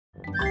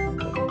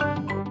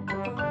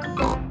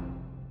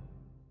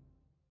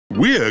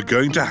We're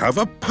going to have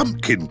a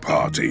pumpkin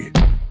party,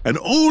 and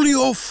all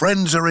your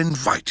friends are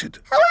invited.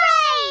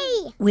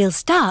 Hooray! We'll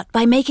start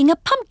by making a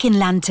pumpkin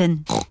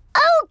lantern.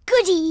 Oh,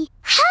 goody!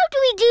 How do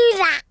we do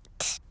that?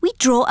 We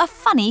draw a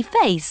funny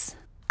face.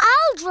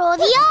 I'll draw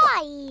the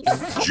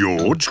eyes.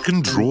 George can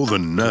draw the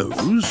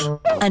nose.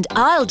 And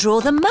I'll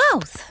draw the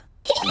mouth.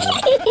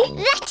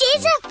 That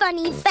is a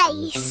funny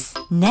face.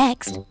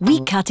 Next,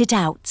 we cut it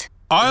out.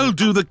 I'll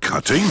do the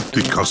cutting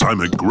because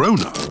I'm a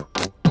grown-up.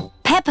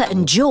 Peppa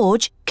and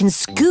George can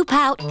scoop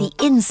out the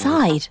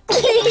inside.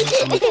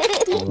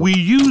 We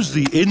use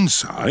the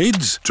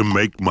insides to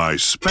make my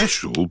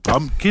special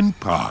pumpkin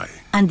pie.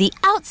 And the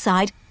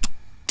outside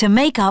to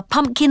make our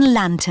pumpkin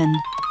lantern.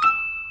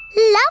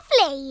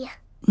 Lovely.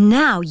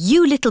 Now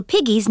you little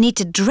piggies need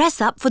to dress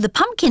up for the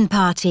pumpkin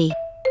party.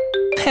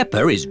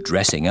 Peppa is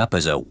dressing up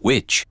as a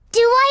witch.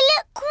 Do I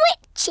look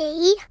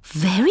witchy?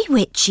 Very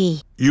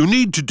witchy. You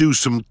need to do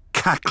some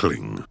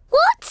cackling.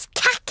 What's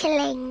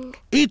cackling?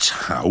 It's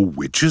how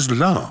witches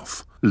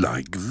laugh,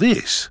 like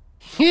this.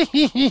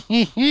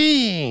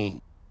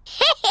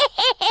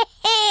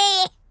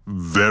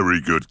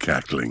 Very good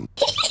cackling.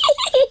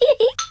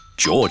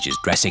 George is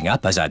dressing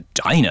up as a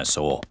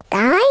dinosaur.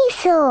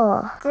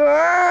 Dinosaur.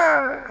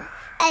 Grrr.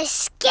 A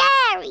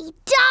scary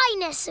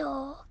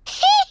dinosaur.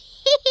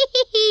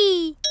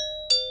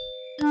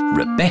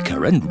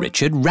 Rebecca and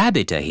Richard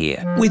Rabbit are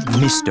here with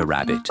Mr.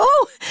 Rabbit.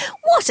 Oh,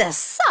 what a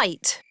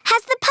sight!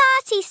 Has the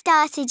party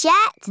started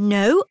yet?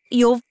 No,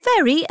 you're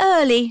very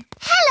early.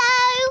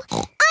 Hello!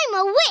 I'm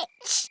a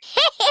witch.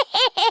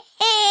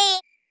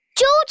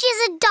 George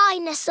is a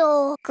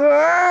dinosaur.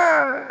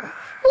 Grrr.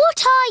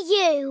 What are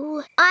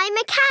you? I'm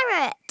a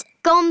carrot.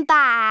 Gone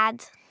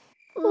bad.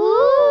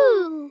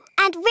 Ooh.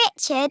 And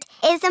Richard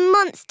is a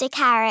monster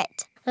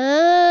carrot. Is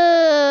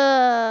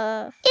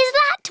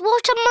that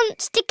what a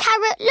monster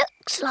carrot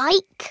looks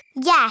like?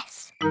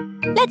 Yes.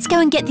 Let's go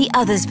and get the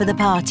others for the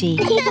party.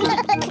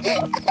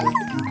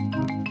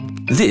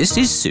 This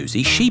is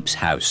Suzy Sheep's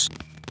house.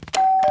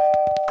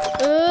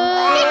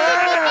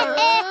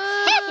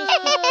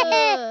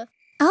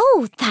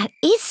 Oh, that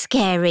is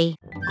scary.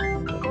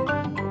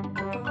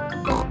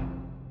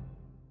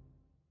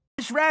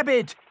 Miss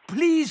Rabbit,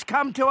 please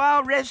come to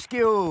our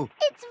rescue.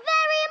 It's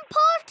very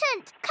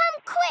important.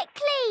 Come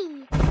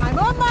quickly. I'm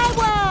on my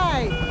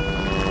way.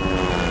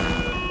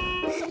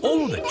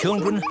 All the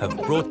children have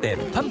brought their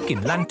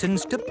pumpkin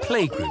lanterns to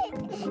playgroup.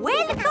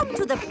 Welcome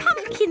to the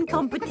pumpkin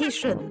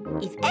competition.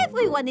 If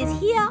everyone is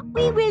here,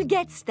 we will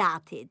get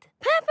started.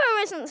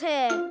 Peppa isn't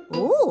here.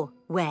 Oh,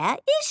 where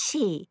is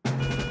she?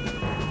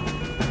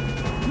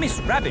 Miss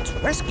Rabbit's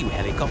rescue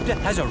helicopter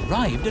has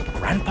arrived at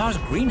Grandpa's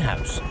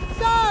greenhouse.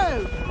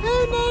 So,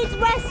 who needs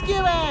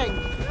rescuing?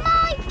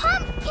 My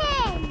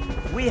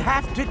pumpkin. We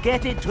have to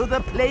get it to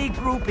the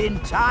playgroup in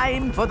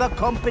time for the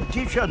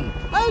competition.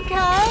 OK.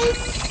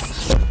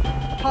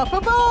 Hop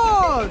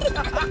aboard.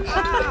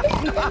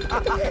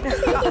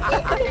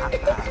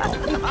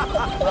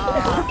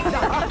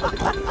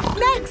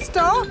 Next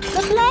stop,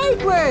 the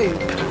playgroup.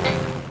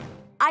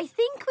 I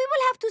think we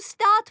will have to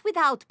start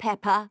without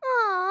Peppa.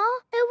 Aw,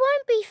 it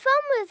won't be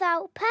fun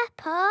without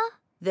Peppa.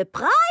 The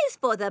prize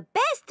for the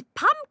best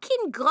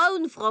pumpkin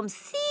grown from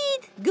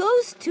seed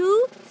goes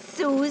to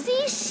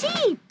Suzy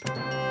Sheep.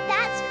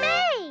 That's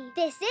me.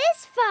 This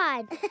is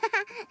fun.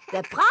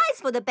 The prize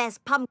for the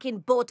best pumpkin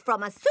bought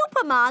from a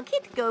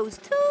supermarket goes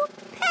to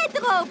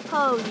Pedro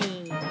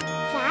Pony.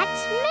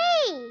 That's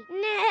me.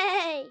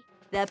 Nay.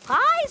 The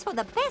prize for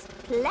the best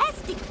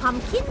plastic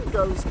pumpkin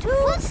goes to...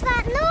 What's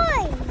that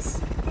noise?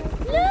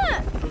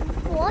 Look!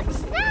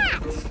 What's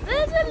that?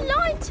 There's a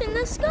light in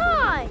the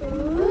sky.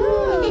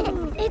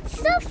 Ooh.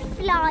 It's a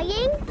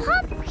flying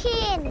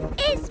pumpkin.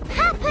 It's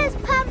Peppa's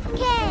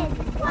pumpkin.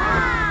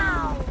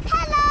 Wow!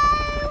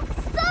 Hello!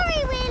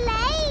 Sorry we're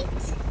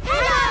late.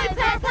 Hello,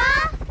 Peppa.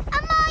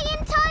 Am I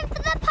in time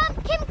for the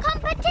pumpkin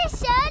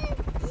competition?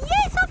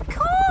 Yes, of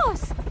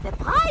course! The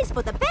prize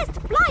for the best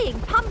flying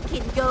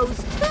pumpkin goes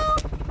to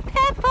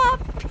Peppa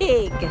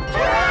Pig.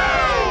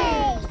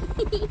 Hooray!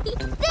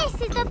 This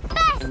is the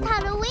best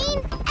Halloween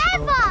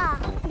ever!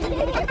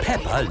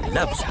 Peppa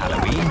loves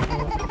Halloween.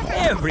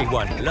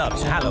 Everyone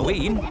loves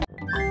Halloween.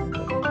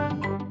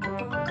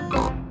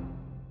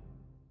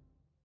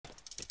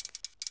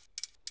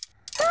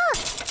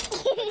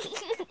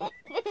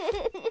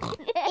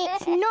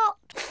 It's not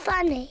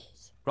funny.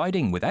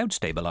 Riding without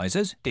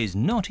stabilizers is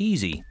not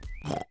easy.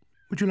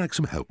 Would you like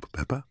some help,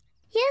 Peppa?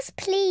 Yes,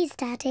 please,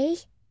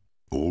 Daddy.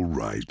 All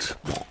right.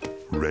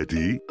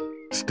 Ready,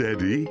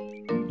 steady,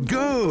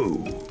 go!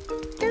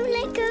 Don't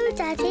let go,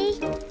 Daddy.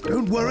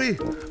 Don't worry,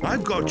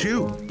 I've got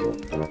you.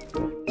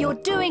 You're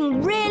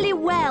doing really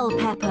well,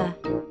 Peppa.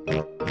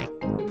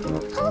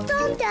 Hold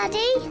on,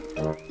 Daddy.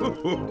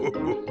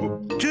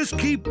 Just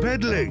keep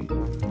pedalling.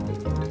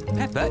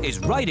 Peppa is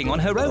riding on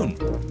her own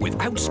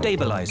without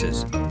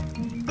stabilizers.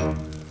 Daddy,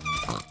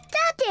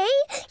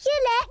 you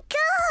let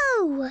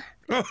go.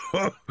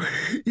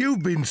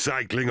 You've been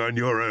cycling on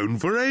your own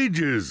for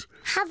ages.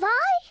 Have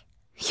I?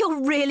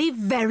 You're really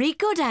very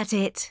good at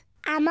it.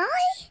 Am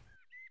I?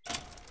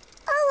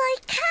 I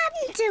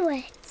can do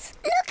it.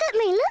 Look at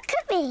me, look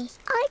at me.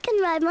 I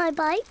can ride my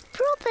bike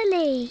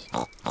properly.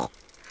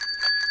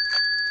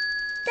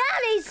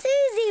 Daddy,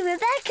 Suzy,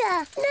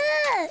 Rebecca,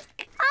 look!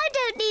 I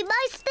don't need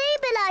my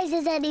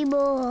stabilisers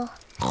anymore.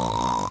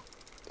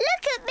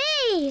 Look at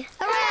me!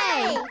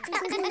 Hooray!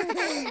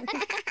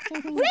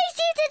 Race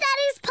you to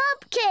Daddy's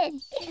pumpkin!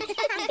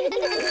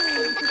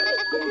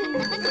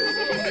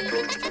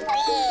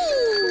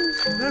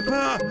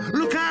 Peppa,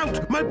 look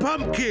out! My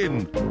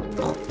pumpkin!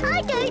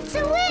 I'm going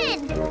to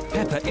win!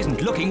 Peppa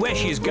isn't looking where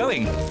she is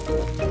going.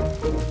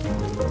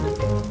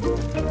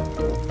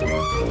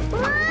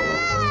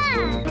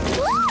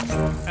 Whoops!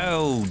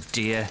 Oh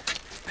dear.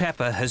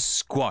 Peppa has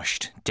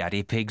squashed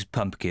Daddy Pig's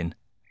pumpkin.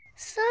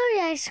 Sorry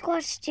I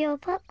squashed your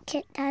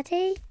pumpkin,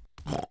 Daddy.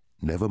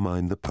 Never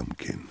mind the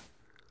pumpkin.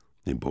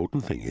 The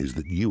important thing is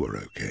that you are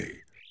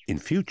okay. In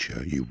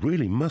future, you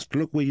really must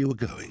look where you are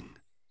going.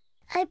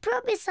 I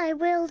promise I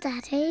will,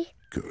 Daddy.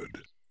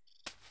 Good.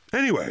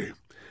 Anyway,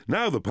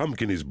 now the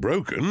pumpkin is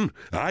broken,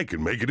 I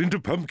can make it into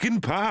pumpkin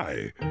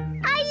pie.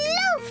 I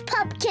love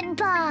pumpkin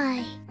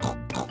pie!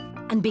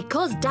 And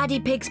because Daddy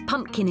Pig's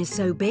pumpkin is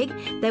so big,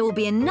 there will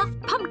be enough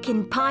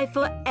pumpkin pie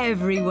for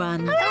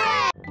everyone.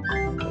 Hooray!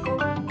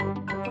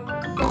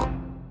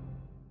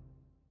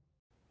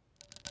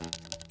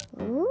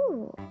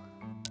 Ooh.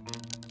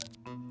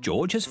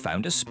 George has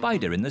found a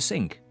spider in the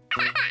sink.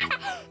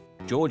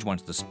 George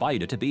wants the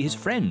spider to be his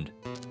friend.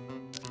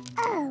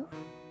 Oh.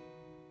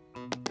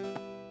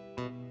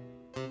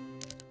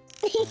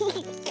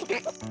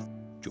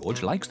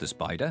 George likes the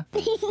spider.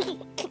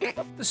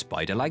 The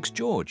spider likes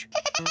George.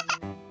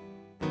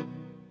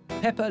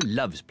 Peppa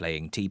loves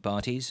playing tea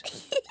parties.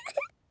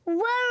 Where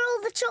are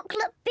all the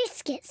chocolate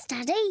biscuits,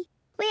 Daddy?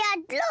 We had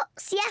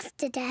lots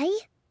yesterday.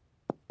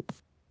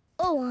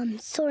 Oh, I'm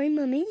sorry,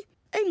 Mummy.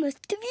 I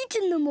must have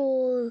eaten them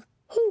all.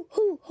 Ho,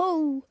 ho,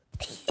 ho.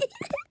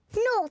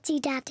 Naughty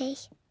Daddy.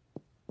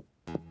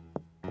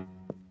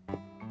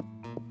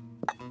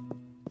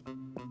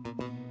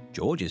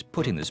 George is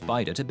putting the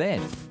spider to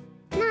bed.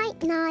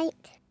 Night,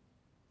 night.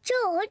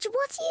 George,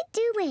 what are you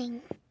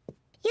doing?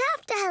 You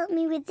have to help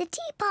me with the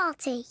tea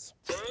party.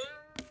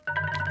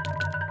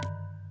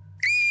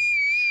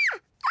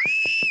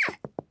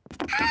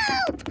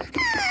 Help!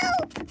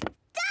 Help!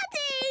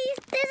 Daddy!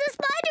 There's a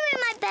spider in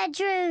my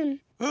bedroom.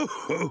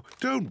 Oh,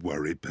 don't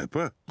worry,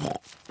 Peppa.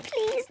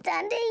 Please,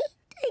 Daddy,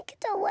 take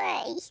it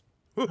away.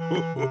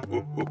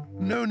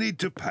 No need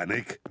to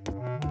panic.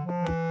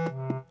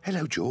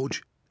 Hello,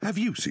 George. Have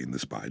you seen the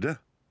spider?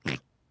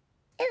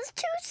 It's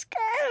too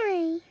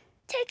scary.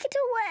 Take it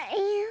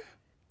away.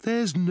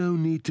 There's no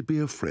need to be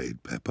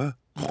afraid, Peppa.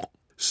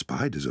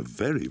 Spiders are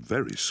very,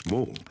 very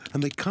small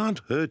and they can't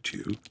hurt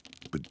you.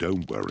 But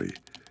don't worry.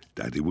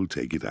 Daddy will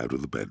take it out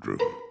of the bedroom.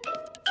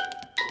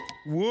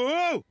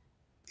 Whoa!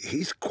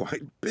 He's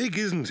quite big,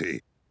 isn't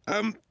he?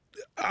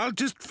 I'll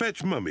just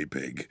fetch Mummy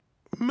Pig.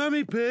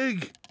 Mummy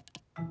Pig!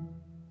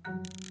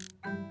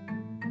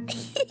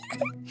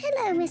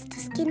 Hello, Mr.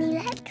 Skinny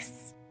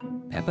Legs.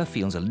 Peppa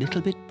feels a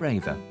little bit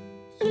braver.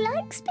 He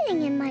likes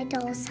being in my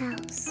doll's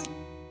house.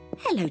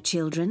 Hello,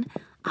 children.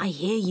 I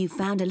hear you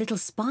found a little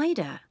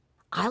spider.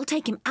 I'll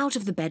take him out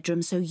of the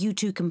bedroom so you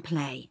two can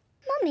play.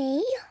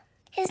 Mummy,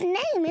 his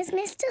name is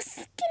Mr.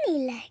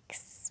 Skinny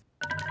Legs.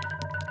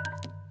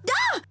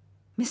 Ah!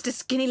 Mr.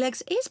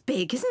 Skinnylegs is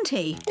big, isn't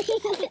he?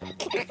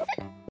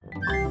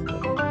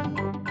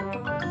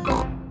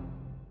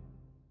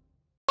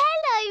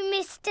 Hello,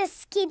 Mr.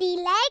 Skinny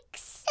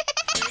Legs.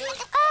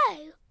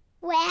 Oh,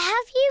 where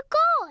have you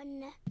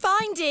gone?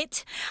 Find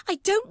it! I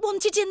don't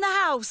want it in the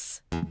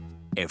house.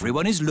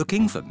 Everyone is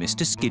looking for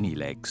Mr.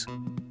 Skinnylegs.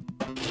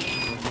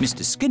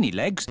 Mr.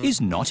 Skinnylegs is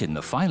not in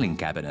the filing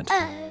cabinet.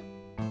 Oh.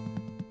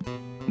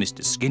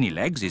 Mr.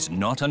 Skinnylegs is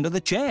not under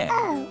the chair.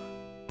 Oh.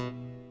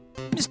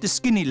 Mr.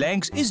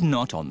 Skinnylegs is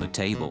not on the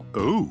table.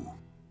 Oh,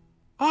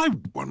 I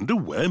wonder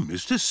where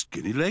Mr.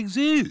 Skinnylegs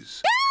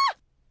is.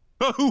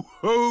 Oh,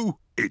 ho!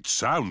 It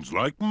sounds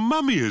like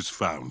Mummy has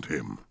found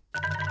him.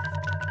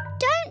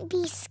 Don't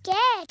be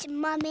scared,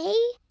 Mummy.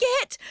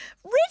 Get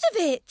rid of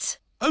it!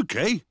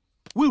 OK,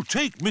 we'll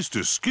take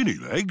Mr.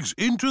 Skinnylegs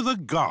into the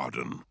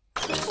garden.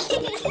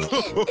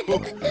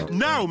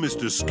 Now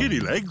Mr.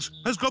 Skinnylegs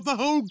has got the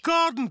whole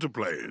garden to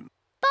play in.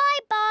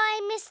 Bye-bye,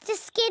 Mr.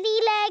 Skinny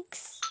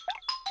Legs.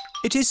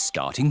 It is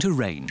starting to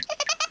rain.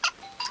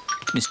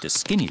 Mr.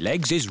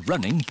 Skinnylegs is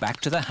running back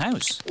to the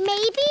house. Maybe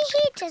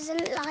he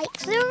doesn't like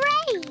the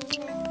rain.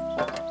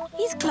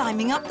 He's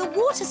climbing up the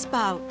water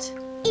spout.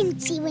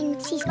 Incy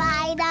Wincy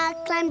Spider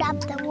climbed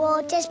up the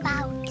water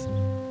spout.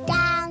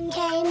 Down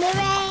came the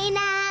rain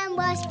and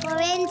washed poor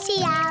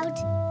Incy out.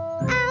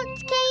 Out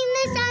came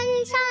the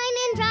sunshine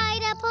and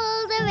dried up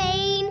all the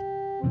rain.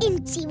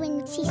 Incy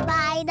Wincy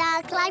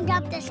Spider climbed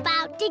up the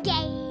spout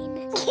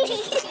again.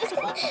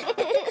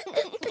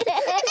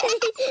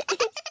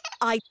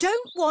 I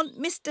don't want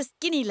Mr.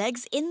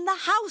 Skinnylegs in the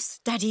house,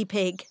 Daddy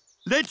Pig.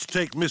 Let's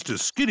take Mr.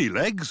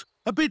 Skinnylegs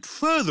a bit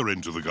further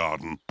into the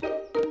garden.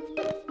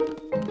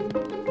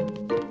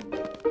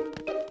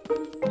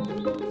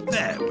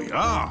 There we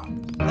are.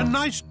 A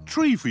nice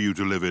tree for you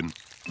to live in.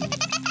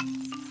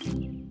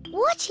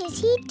 What is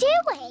he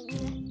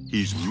doing?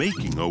 He's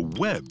making a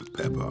web,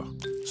 Peppa.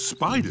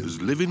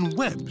 Spiders live in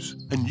webs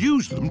and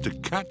use them to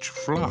catch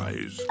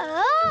flies.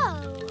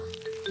 Oh,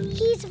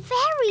 he's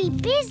very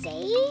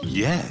busy.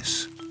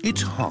 Yes,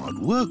 it's hard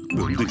work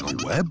building a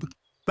web.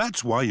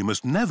 That's why you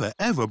must never,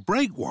 ever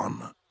break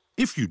one.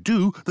 If you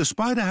do, the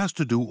spider has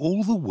to do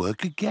all the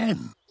work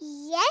again.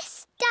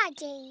 Yes,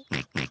 Daddy.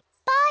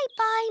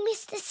 Bye-bye,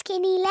 Mr.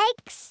 Skinny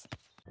Legs.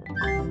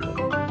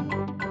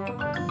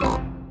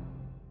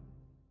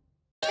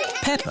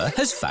 Peppa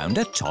has found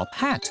a top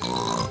hat.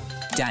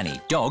 Danny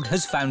Dog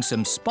has found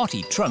some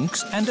spotty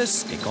trunks and a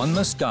stick-on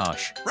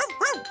moustache.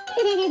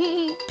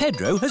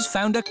 Pedro has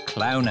found a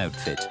clown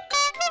outfit.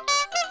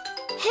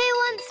 Who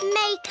wants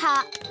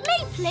makeup?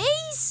 Me,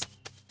 please.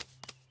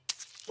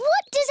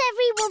 What does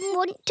everyone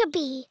want to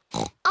be?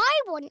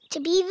 I want to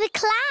be the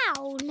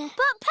clown.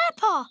 But,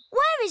 Peppa,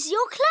 where is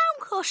your clown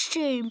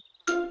costume?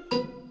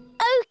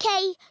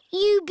 OK,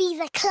 you be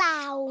the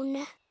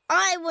clown.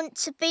 I want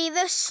to be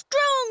the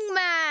strong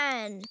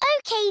man.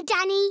 OK,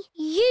 Danny,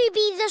 you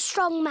be the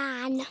strong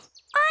man.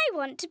 I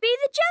want to be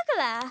the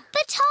juggler.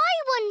 But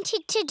I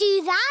wanted to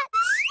do that.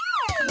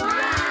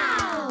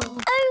 Wow!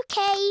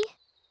 OK,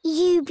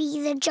 you be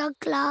the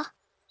juggler.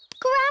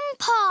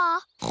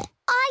 Grandpa,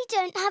 I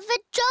don't have a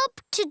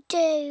job to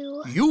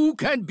do. You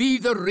can be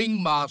the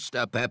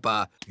ringmaster,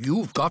 Peppa.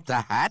 You've got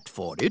the hat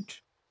for it.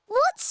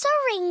 What's a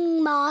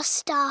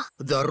ringmaster?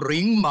 The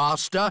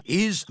ringmaster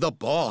is the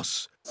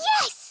boss.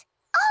 Yes,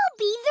 I'll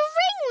be the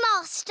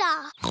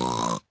ringmaster.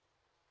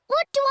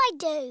 What do I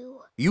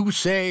do? You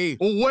say,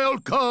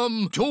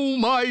 "Welcome to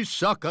my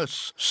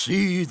circus.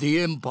 See the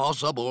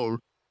impossible,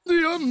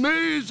 the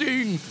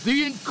amazing,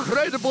 the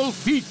incredible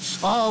feats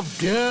of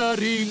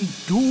daring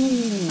do."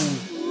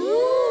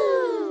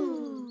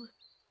 Ooh.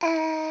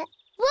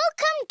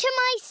 Welcome to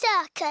my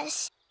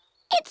circus.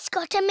 It's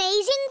got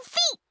amazing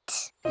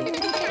feet.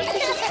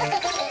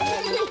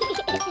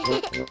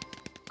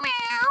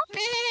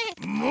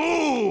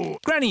 Moo!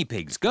 Granny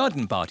Pig's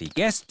garden party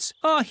guests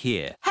are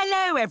here.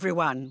 Hello,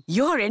 everyone.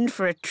 You're in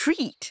for a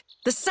treat.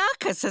 The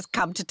circus has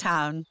come to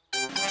town.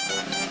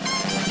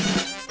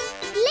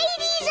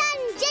 Ladies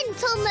and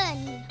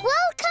gentlemen,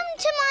 welcome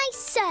to my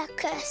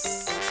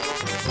circus.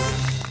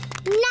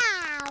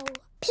 Now,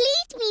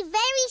 please be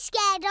very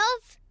scared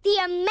of the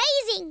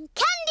amazing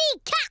Candy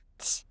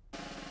Cat.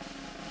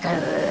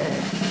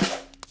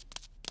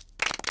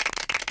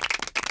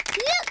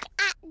 Look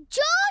at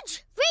George,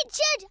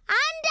 Richard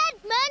and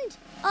Edmund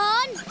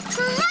on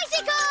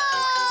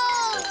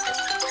tricycles!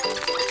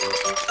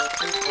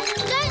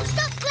 Don't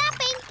stop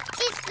clapping.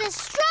 It's the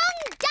strong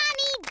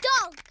Danny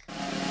Dog.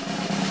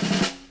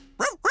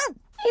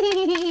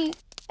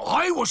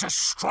 I was a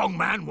strong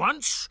man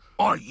once.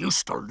 I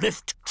used to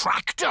lift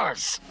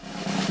tractors.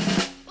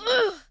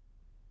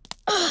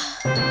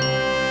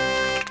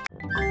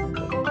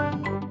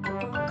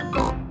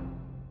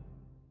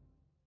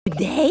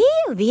 Today,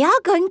 we are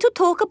going to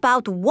talk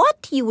about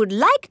what you would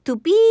like to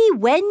be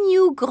when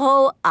you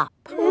grow up.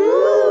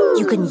 Ooh.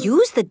 You can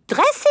use the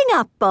dressing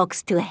up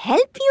box to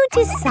help you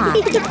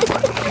decide.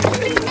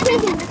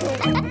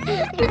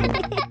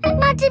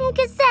 Madam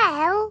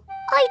Gazelle,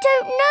 I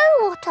don't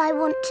know what I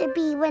want to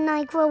be when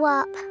I grow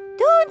up.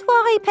 Don't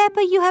worry,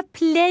 Peppa, you have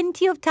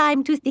plenty of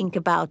time to think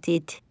about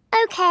it.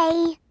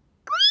 OK.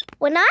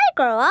 When I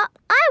grow up,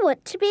 I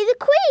want to be the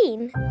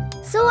Queen,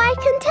 so I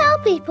can tell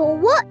people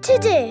what to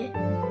do.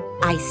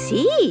 I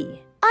see.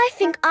 I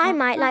think I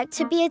might like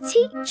to be a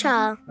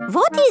teacher.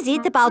 What is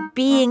it about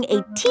being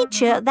a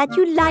teacher that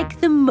you like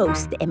the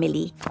most,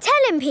 Emily?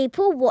 Telling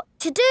people what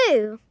to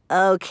do.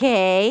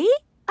 OK.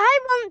 I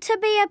want to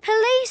be a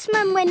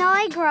policeman when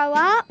I grow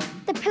up.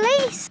 The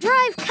police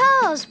drive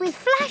cars with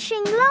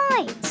flashing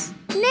lights.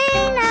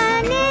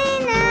 Nina,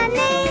 Nina,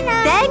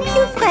 Nina. Thank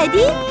you,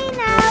 Freddie.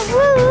 Nina,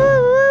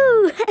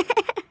 woo.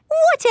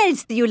 What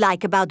else do you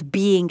like about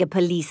being a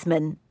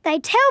policeman? They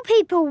tell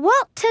people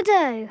what to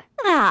do.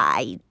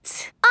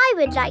 Right. I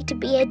would like to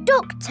be a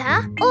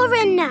doctor or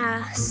a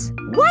nurse.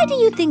 Why do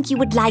you think you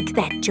would like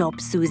that job,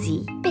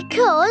 Suzy?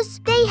 Because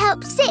they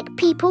help sick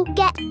people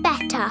get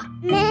better.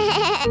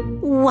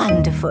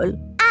 Wonderful.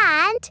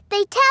 And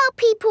they tell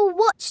people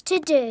what to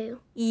do.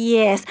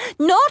 Yes,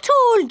 not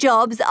all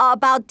jobs are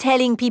about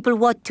telling people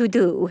what to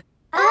do.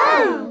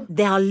 Oh!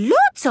 There are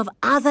lots of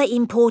other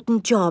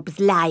important jobs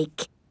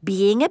like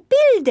being a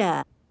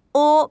builder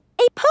or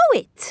a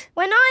poet.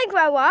 When I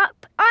grow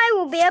up, I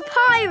will be a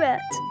pirate.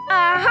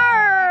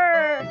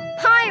 Arr!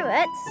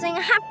 Pirates sing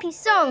happy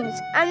songs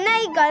and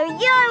they go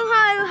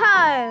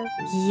yo-ho-ho.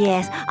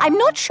 Yes, I'm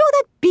not sure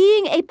that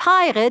being a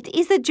pirate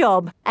is a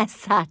job as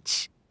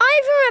such.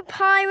 Either a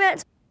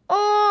pirate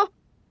or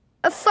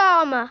a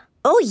farmer.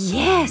 Oh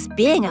yes,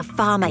 being a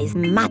farmer is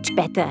much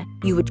better.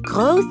 You would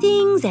grow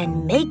things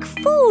and make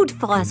food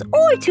for us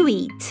all to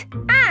eat.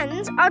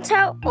 And I'll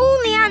tell all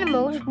the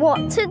animals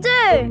what to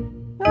do.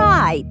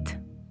 Right.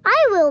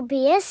 I will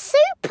be a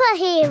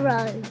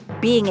superhero.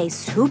 Being a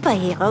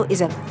superhero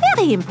is a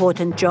very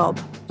important job.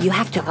 You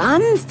have to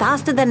run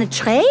faster than a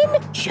train,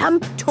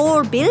 jump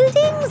tall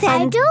buildings,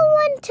 I and... don't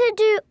want to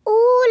do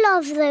all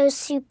of those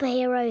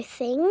superhero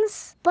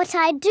things, but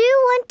I do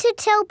want to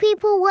tell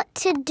people what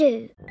to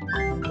do.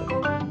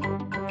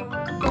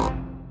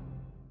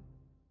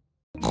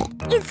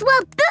 It's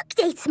World Book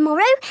Day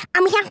tomorrow,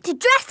 and we have to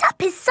dress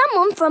up as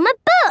someone from a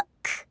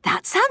book.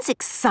 That sounds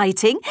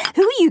exciting.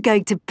 Who are you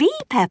going to be,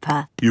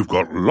 Peppa? You've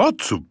got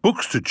lots of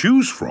books to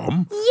choose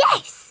from.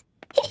 Yes!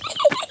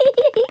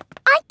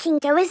 I can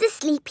go as a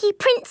sleepy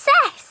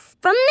princess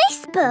from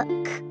this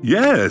book.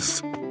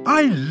 Yes,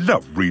 I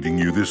love reading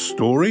you this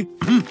story.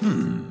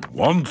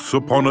 Once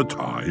upon a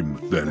time,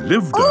 there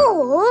lived a...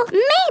 Or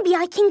maybe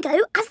I can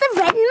go as the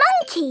red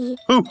monkey.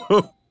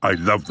 I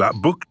love that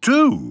book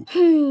too.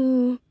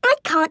 I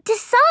can't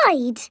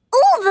decide.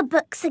 All the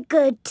books are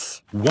good.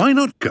 Why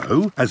not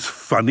go as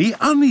Funny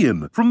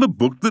Onion from the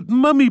book that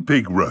Mummy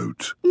Pig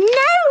wrote? No,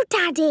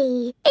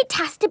 Daddy. It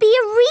has to be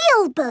a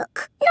real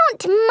book,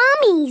 not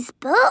Mummy's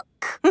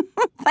book.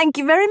 Thank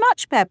you very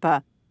much,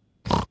 Peppa.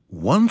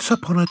 Once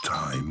upon a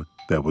time,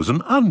 there was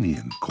an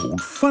onion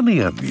called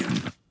Funny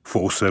Onion.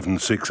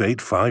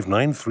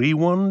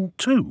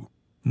 4768593112.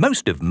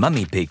 Most of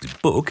Mummy Pig's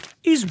book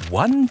is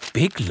one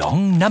big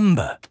long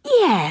number.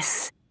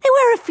 Yes, there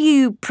were a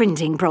few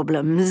printing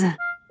problems.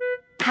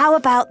 How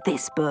about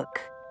this book?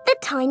 The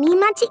Tiny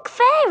Magic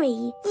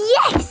Fairy.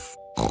 Yes!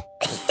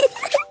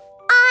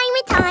 I'm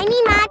a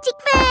tiny magic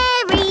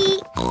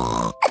fairy.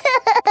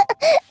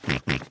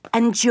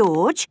 And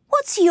George,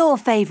 what's your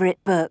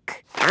favourite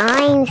book?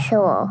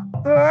 Dinosaur.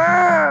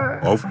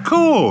 Of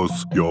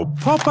course, your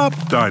pop-up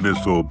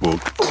dinosaur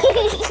book.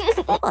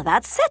 Well,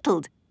 that's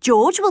settled.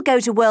 George will go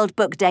to World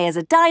Book Day as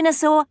a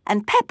dinosaur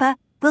and Peppa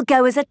will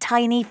go as a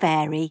tiny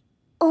fairy.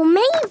 Or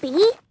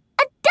maybe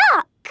a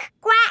duck.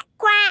 Quack,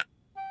 quack.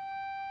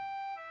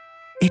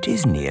 It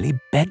is nearly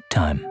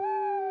bedtime.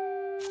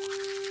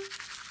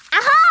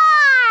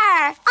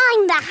 Aha!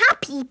 I'm the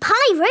happy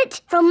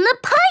pirate from the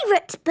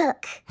pirate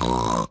book.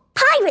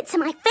 Pirates are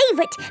my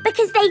favourite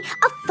because they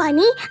are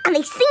funny and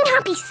they sing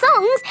happy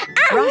songs and...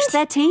 Brush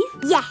their teeth?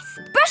 Yes,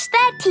 brush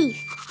their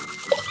teeth.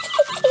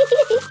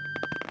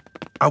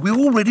 Are we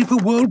all ready for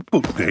World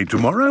Book Day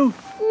tomorrow?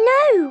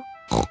 No.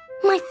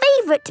 My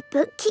favourite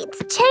book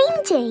keeps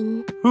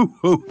changing.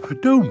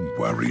 Don't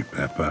worry,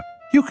 Peppa.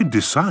 You can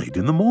decide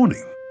in the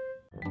morning.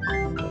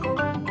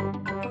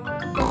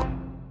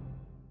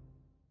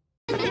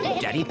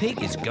 Daddy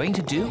Pig is going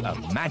to do a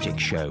magic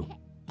show.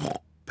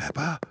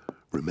 Peppa,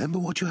 remember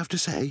what you have to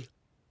say.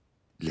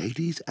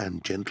 Ladies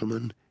and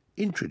gentlemen,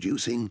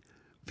 introducing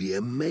the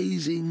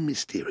amazing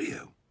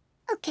Mysterio.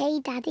 OK,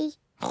 Daddy.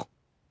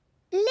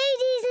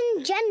 Ladies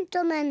and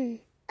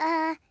gentlemen,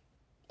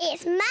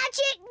 it's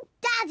Magic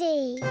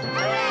Daddy!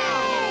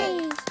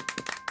 Hooray!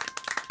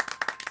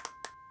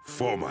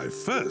 For my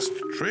first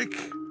trick,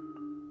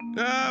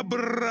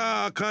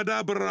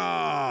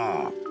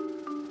 abracadabra!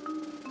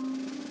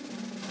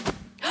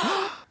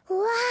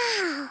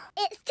 Wow!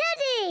 It's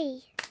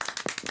Teddy!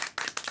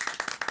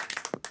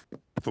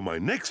 For my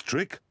next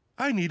trick,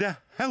 I need a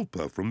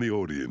helper from the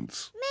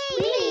audience.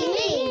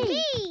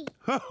 Me!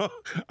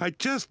 I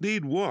just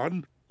need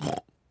one.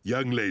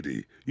 Young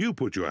lady, you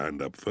put your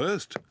hand up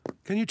first.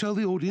 Can you tell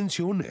the audience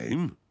your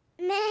name?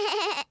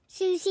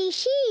 Suzy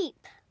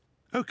Sheep.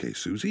 OK,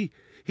 Suzy,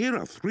 here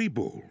are 3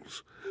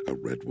 balls. A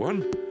red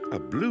one, a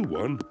blue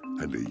one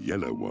and a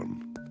yellow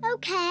one.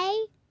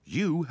 OK.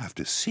 You have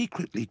to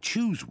secretly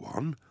choose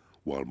one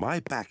while my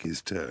back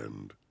is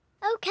turned.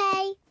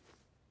 OK.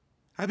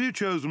 Have you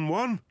chosen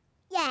one?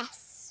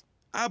 Yes.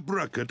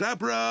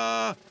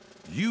 Abracadabra!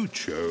 You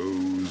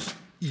chose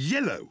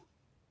yellow.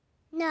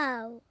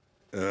 No.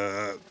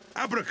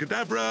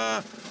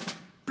 Abracadabra,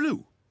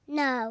 blue.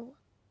 No.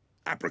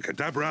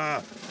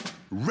 Abracadabra,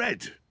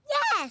 red.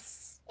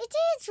 Yes, it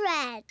is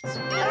red.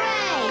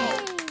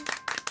 Hooray!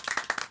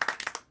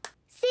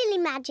 Silly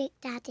magic,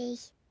 Daddy.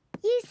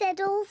 You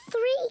said all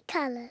 3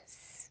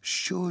 colours.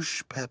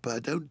 Shush, Peppa,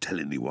 don't tell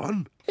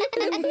anyone.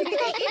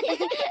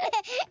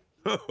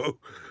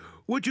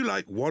 Would you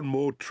like one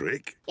more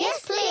trick?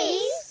 Yes,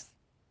 please.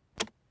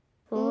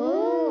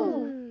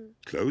 Ooh.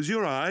 Close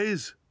your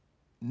eyes.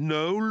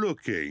 No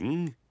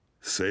looking.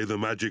 Say the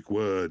magic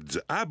words,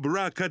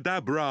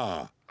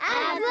 abracadabra.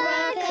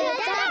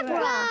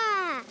 Abracadabra.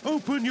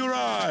 Open your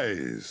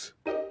eyes.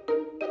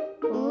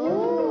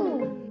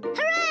 Ooh.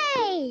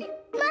 Hooray!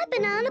 My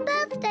banana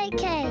birthday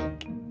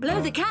cake. Blow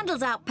the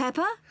candles out,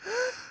 Peppa.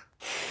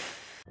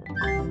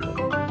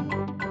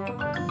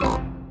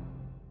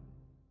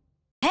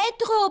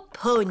 Pedro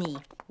Pony,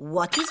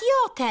 what is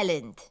your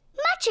talent?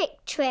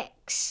 Magic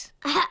tricks.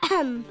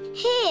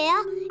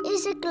 Here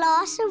is a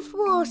glass of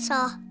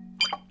water.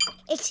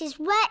 It is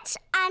wet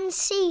and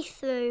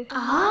see-through.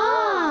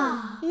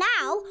 Ah!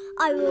 Now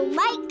I will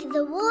make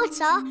the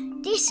water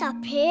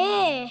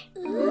disappear.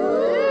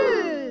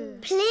 Ooh.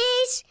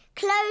 Please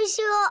close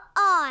your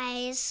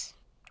eyes.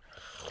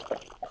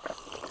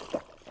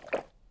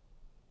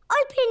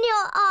 Open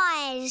your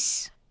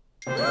eyes.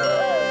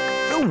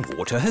 The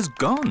water has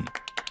gone.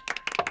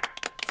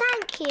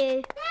 Thank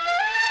you.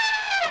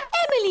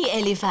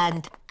 Emily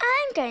Elephant.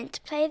 I'm going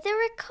to play the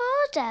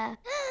recorder.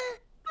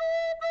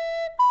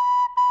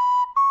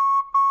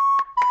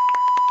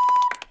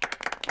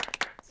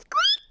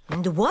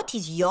 And what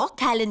is your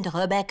talent,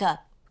 Rebecca?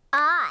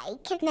 I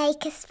can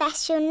make a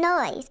special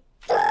noise.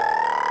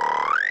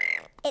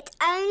 It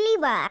only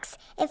works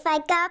if I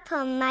go up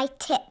on my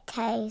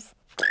tiptoes.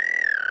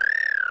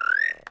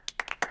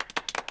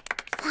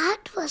 That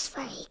was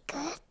very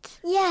good.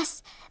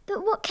 Yes,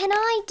 but what can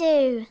I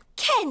do?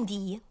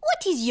 Candy,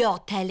 what is your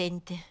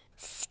talent?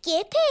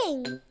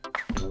 Skipping.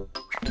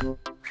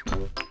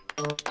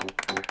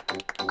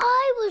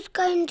 I was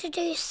going to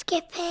do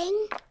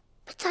skipping,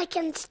 but I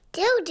can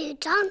still do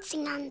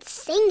dancing and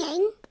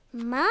singing.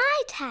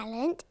 My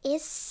talent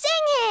is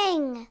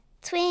singing.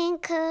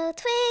 Twinkle,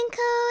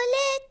 twinkle,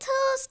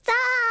 little star.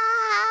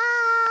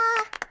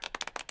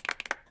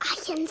 I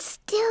can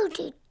still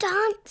do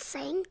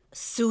dancing.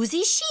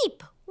 Suzy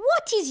Sheep,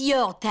 what is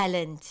your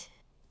talent?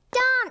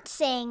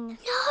 Dancing.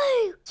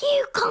 No,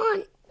 you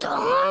can't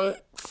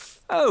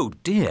dance. Oh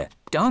dear,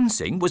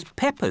 dancing was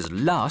Peppa's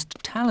last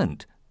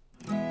talent.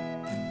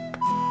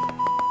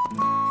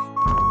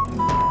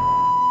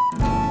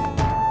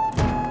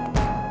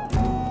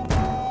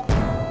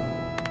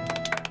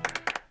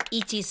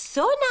 It is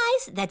so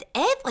nice that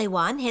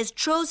everyone has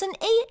chosen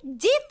a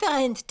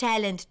different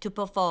talent to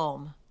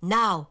perform.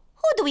 Now,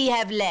 who do we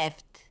have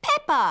left?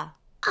 Peppa.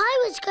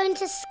 I was going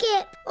to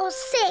skip or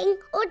sing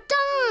or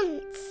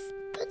dance,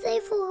 but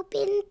they've all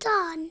been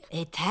done.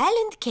 A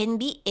talent can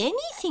be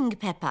anything,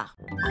 Peppa.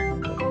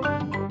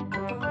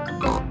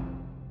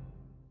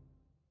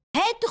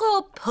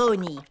 Pedro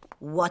Pony,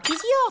 what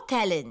is your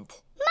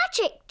talent?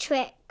 Magic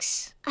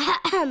tricks.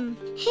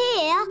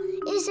 Here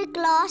is a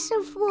glass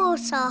of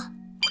water.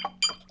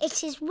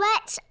 It is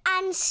wet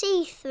and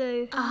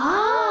see-through.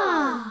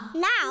 Ah!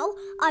 Now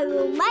I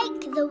will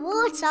make the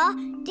water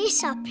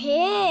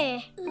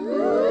disappear.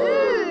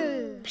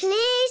 Ooh.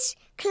 Please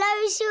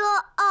close your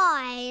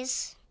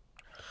eyes.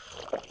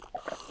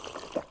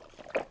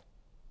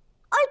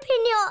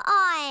 Open your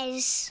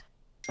eyes.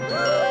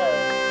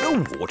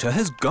 The water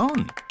has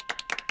gone.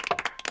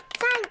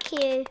 Thank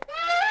you.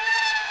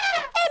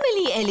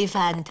 Emily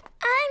Elephant.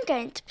 I'm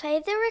going to play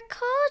the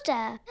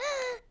recorder.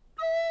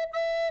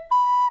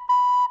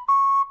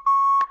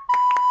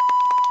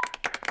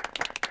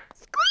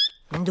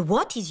 And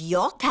what is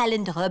your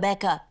talent,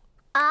 Rebecca?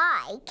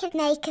 I can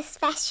make a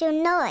special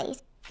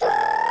noise.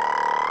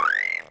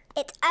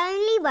 It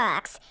only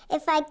works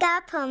if I go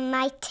up on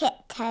my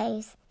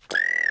tiptoes.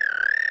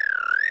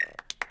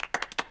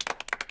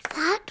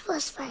 That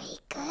was very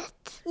good.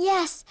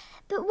 Yes,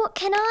 but what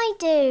can I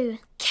do?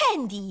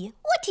 Candy,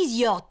 what is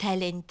your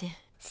talent?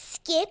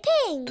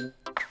 Skipping.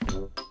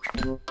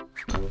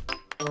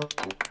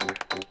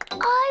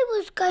 I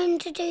was going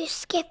to do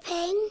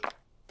skipping,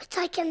 but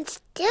I can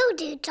still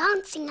do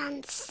dancing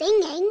and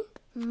singing.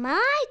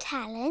 My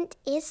talent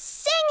is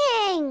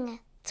singing.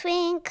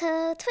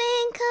 Twinkle,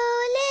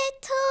 twinkle,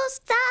 little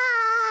star.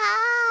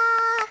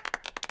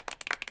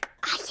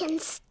 I can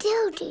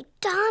still do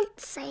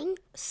dancing.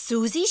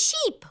 Suzy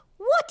Sheep,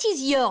 what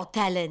is your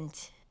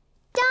talent?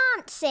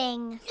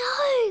 Dancing.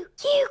 No,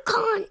 you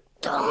can't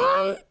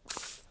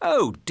dance.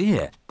 Oh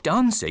dear,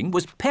 dancing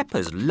was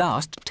Peppa's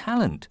last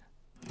talent.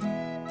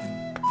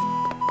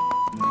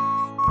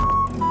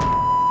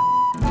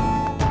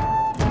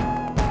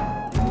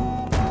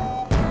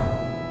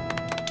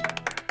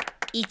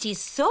 It is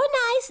so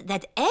nice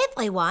that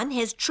everyone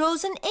has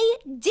chosen a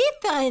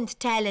different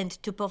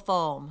talent to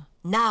perform.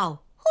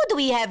 Now, who do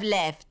we have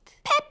left?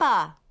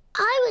 Peppa.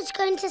 I was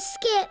going to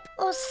skip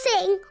or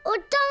sing or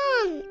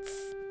dance,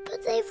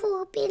 but they've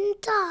all been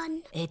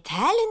done. A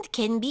talent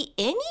can be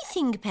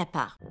anything,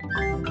 Peppa.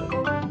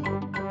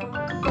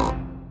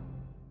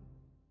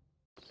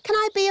 Can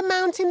I be a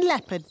mountain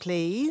leopard,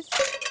 please?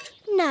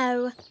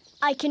 No,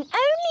 I can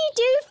only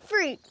do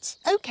fruit.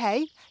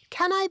 OK.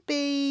 Can I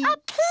be... A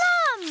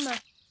plum!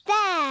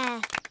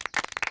 There.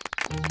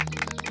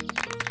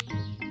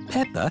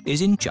 Peppa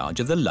is in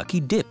charge of the lucky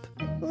dip.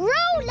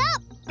 Roll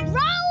up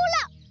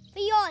for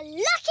your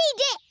lucky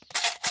dip.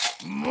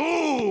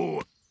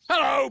 Moo!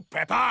 Hello,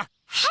 Peppa.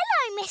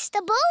 Hello, Mr.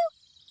 Bull.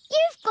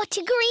 You've got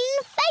a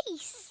green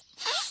face.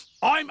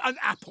 I'm an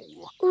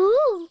apple.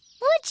 Ooh,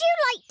 would you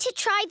like to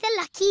try the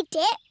lucky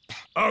dip?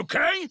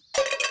 OK.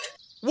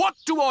 What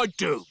do I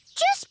do?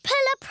 Just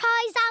pull a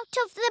prize out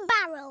of the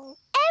barrel.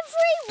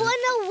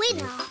 Everyone a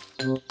winner.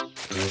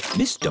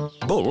 Mr.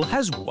 Bull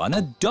has won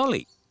a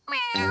dolly.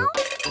 Meow.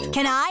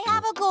 Can I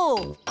have a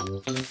go?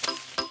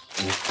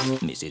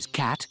 Mrs.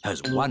 Cat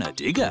has won a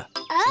digger.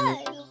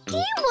 Oh, do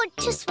you want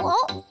to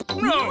swap?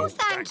 No,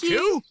 thank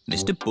you.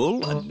 Mr.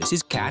 Bull and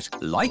Mrs. Cat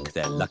like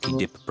their lucky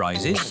dip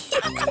prizes.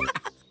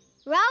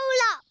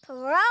 Roll up.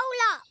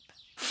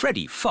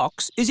 Freddie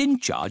Fox is in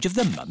charge of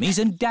the mummies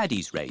and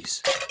daddies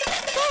race.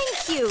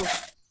 Thank you.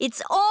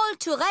 It's all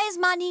to raise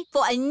money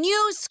for a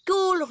new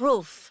school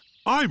roof.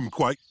 I'm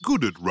quite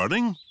good at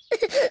running.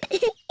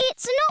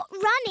 It's not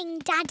running,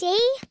 Daddy.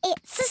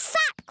 It's a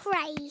sack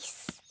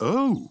race.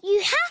 Oh.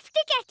 You have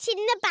to get in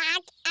the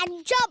bag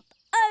and jump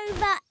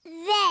over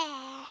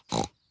there.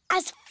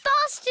 As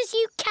fast as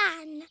you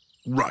can.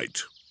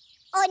 Right.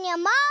 On your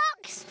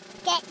marks,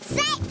 get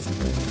set,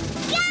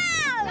 go!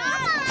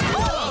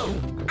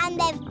 And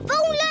they've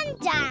fallen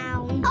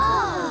down.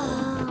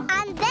 Oh!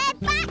 And they're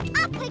back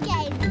up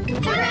again.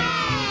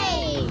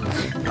 Hooray!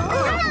 Come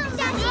on,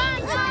 Daddy!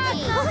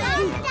 Come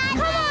on,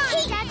 Daddy!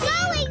 Keep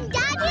going,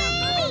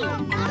 Daddy!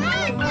 Come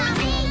on,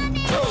 Daddy!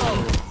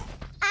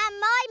 And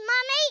my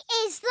mummy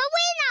is the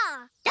winner!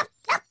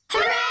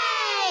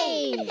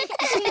 Hooray!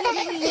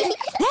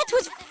 That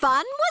was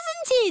fun,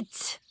 wasn't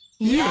it?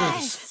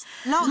 Yes.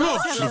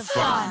 Lots of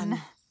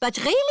fun. But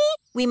really,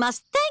 we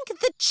must thank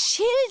the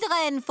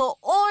children for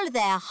all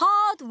their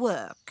hard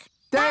work.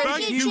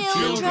 Thank you,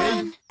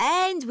 children.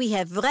 And we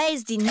have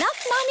raised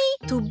enough money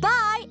to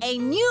buy a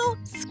new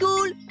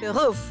school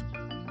roof.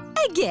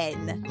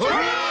 Again.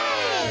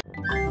 Hooray!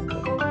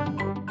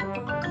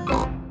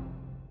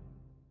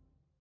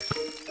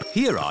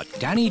 Here are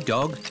Danny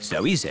Dog,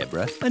 Zoe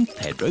Zebra and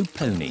Pedro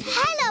Pony.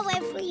 Hello,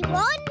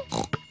 everyone.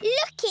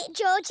 Look at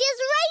George's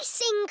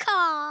racing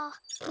car.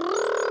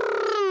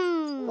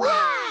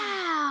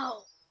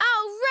 Wow!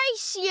 I'll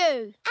race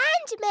you.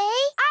 And me.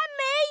 And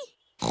me.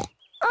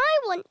 I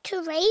want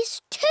to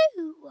race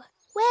too.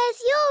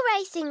 Where's your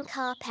racing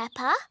car,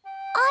 Peppa?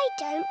 I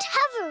don't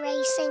have a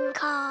racing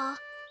car.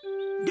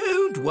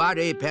 Don't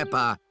worry,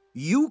 Peppa.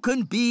 You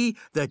can be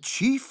the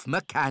chief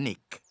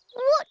mechanic.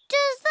 What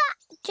does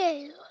that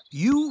do?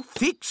 You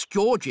fix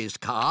George's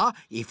car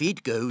if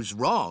it goes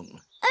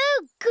wrong.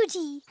 Oh,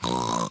 goody.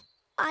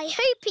 I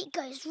hope it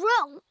goes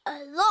wrong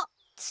a lot.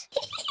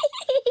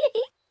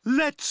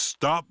 Let's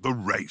start the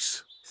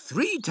race.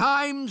 3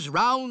 times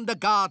round the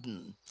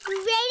garden.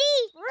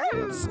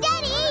 Ready?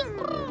 Steady?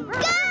 Go!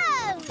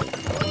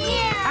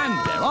 And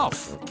they're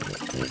off.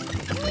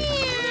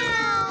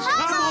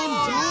 Come on,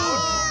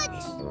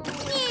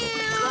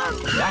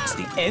 George! That's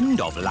the end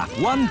of lap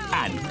 1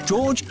 and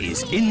George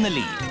is in the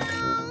lead.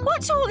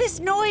 What's all this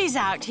noise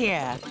out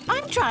here?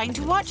 I'm trying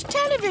to watch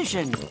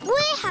television.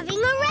 We're having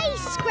a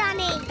race,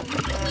 Granny.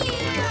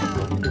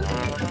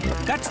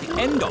 That's the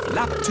end of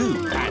lap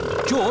 2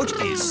 and George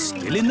is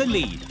still in the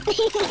lead.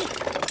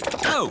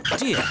 Oh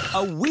dear,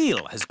 a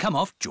wheel has come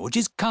off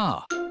George's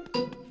car.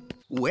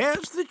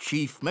 Where's the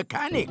chief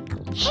mechanic?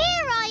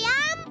 Here I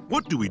am.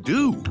 What do we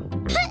do?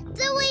 Put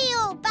the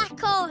wheel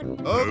back on.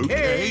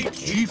 OK,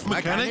 Chief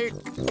Mechanic.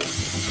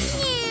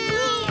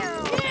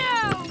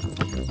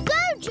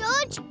 Go,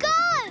 George, go!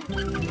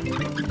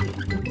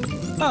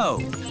 Oh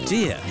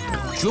dear,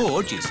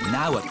 George is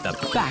now at the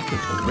back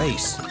of the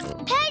race.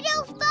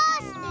 Pedal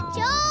faster,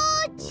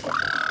 George!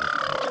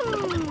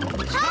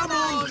 Come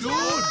on,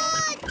 George!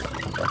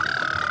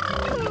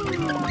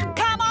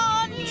 Come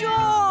on,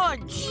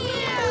 George!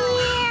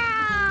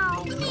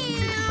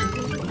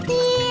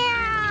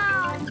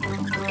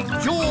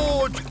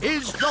 George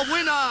is the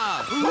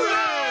winner!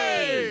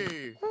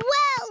 Hooray!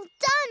 Well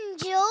done,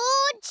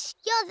 George!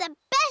 You're the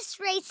best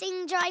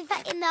racing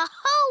driver in the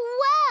whole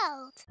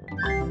world!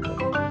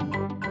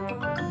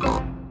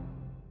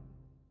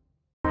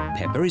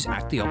 Peppa is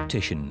at the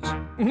optician's.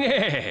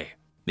 Hey,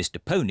 Mr.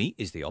 Pony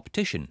is the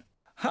optician.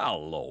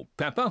 hello,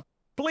 Peppa.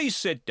 Please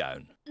sit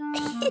down.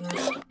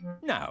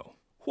 Now,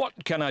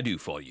 what can I do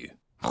for you?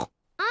 I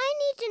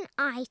need an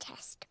eye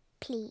test,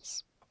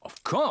 please.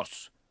 Of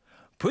course.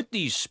 Put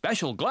these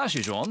special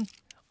glasses on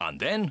and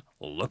then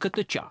look at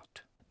the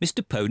chart.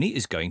 Mr. Pony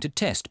is going to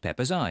test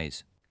Peppa's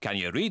eyes. Can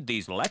you read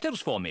these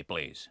letters for me,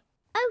 please?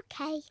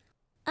 OK.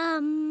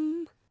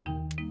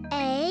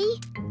 A,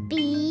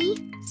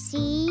 B,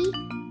 C,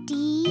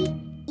 D,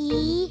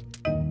 E,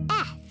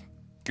 F.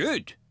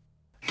 Good.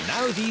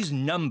 Now these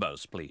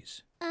numbers,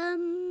 please.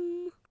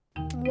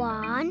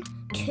 1,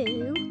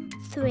 2,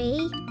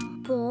 3,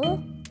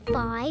 4,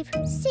 5,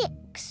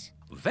 6.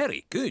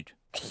 Very good.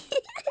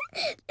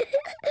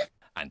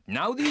 And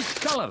now these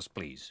colours,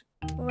 please.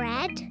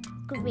 Red,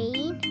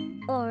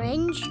 green,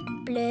 orange,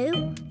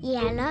 blue,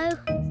 yellow,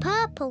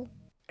 purple.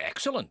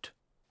 Excellent.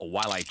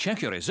 While I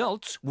check your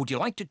results, would you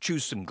like to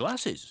choose some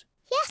glasses?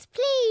 Yes,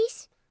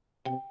 please.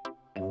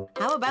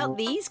 How about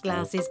these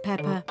glasses,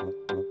 Peppa?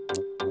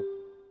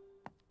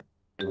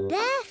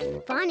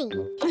 They're funny.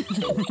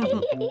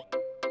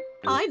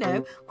 I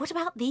know. What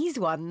about these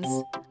ones?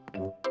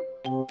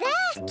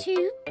 They're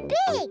too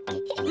big.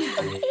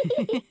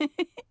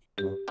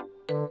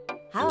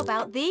 How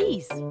about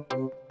these?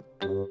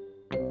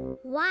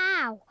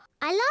 Wow,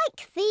 I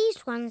like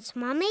these ones,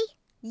 Mummy.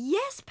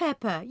 Yes,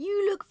 Peppa,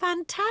 you look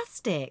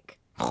fantastic.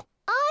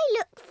 I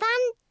look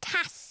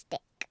fantastic.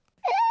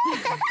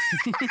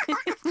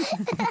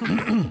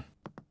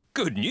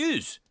 Good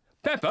news.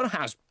 Peppa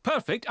has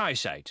perfect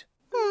eyesight.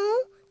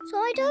 Oh, so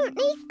I don't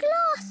need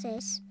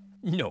glasses.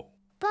 No.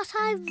 But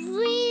I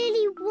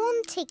really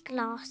wanted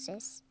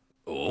glasses.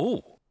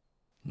 Oh.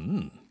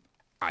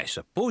 I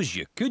suppose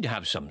you could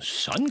have some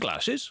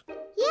sunglasses.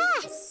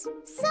 Yes,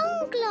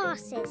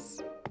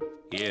 sunglasses.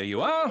 Here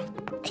you are.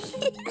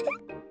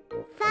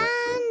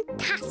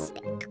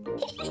 Fantastic.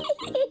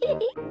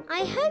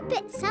 I hope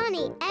it's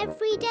sunny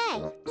every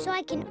day so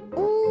I can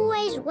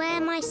always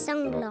wear my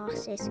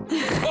sunglasses.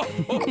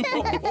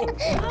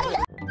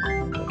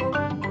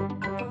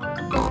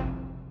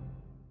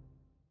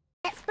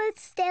 Let's both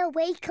stay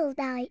awake all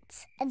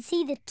night and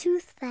see the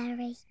Tooth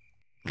Fairy.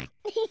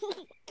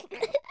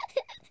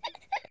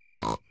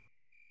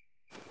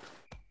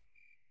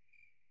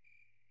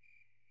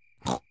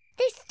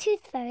 This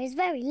Tooth Fairy is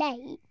very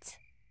late.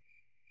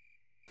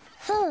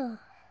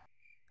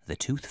 The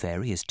Tooth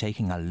Fairy is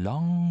taking a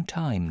long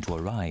time to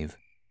arrive.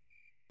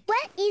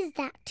 Where is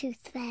that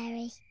Tooth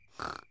Fairy?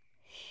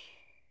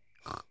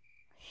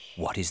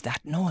 What is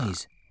that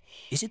noise?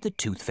 Is it the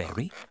Tooth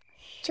Fairy?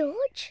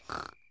 George,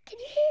 can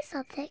you hear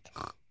something?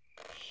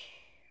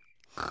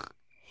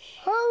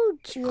 Oh,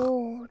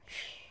 George.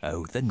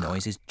 Oh, the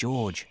noise is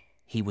George.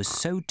 He was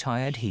so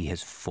tired he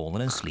has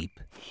fallen asleep.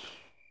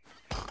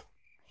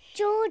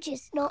 George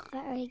is not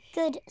very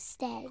good at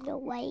staying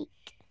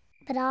awake,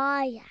 but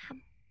I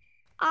am.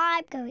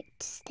 I'm going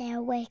to stay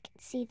awake and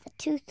see the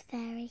Tooth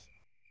Fairy.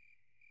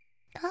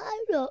 But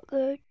I'm not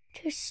going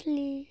to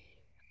sleep.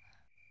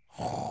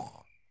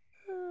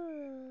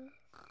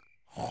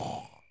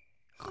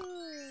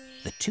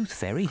 The Tooth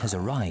Fairy has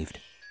arrived.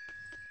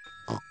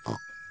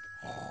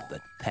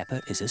 But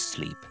Peppa is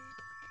asleep.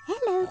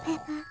 Hello,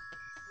 Peppa.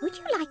 Would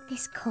you like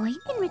this coin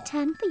in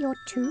return for your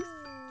tooth?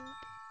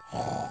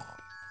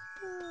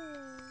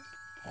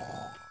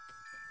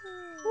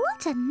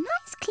 What a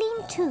nice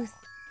clean tooth.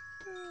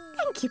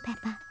 Thank you,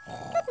 Peppa.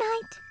 Good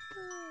night.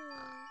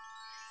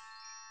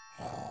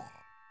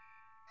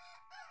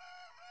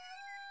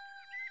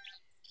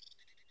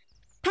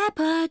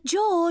 Peppa,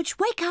 George,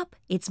 wake up.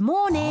 It's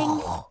morning.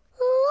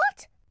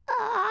 What?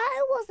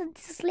 I wasn't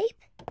asleep.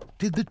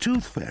 Did the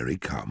Tooth Fairy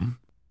come?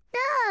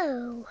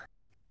 No.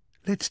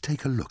 Let's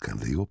take a look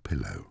under your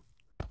pillow.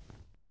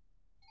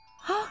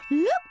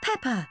 Look,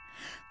 Peppa.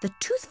 The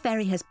Tooth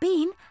Fairy has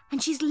been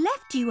and she's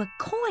left you a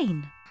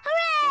coin.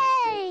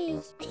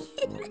 Hooray!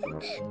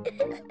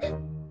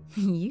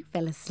 You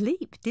fell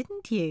asleep,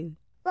 didn't you?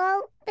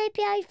 Well,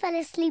 maybe I fell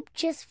asleep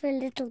just for a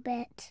little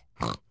bit.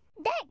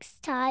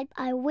 Next time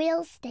I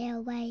will stay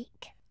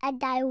awake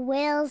and I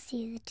will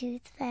see the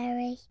Tooth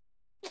Fairy.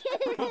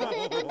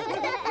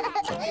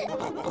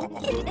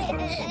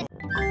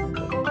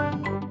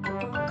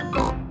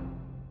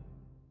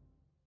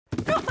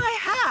 Got my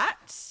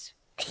hats?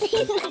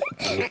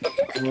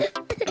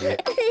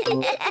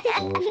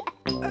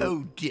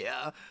 Oh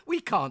dear, we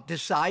can't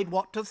decide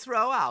what to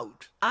throw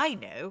out. I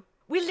know.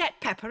 We'll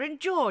let Peppa and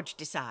George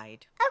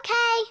decide. OK.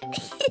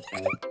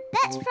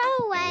 Let's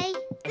throw away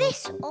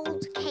this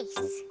old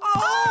case.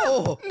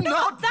 Oh,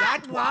 not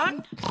that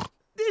one!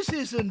 This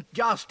isn't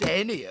just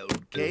any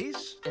old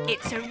case.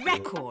 It's a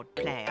record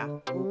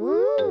player.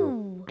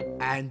 Ooh.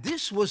 And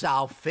this was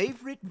our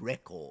favourite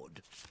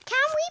record.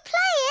 Can we play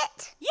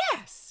it?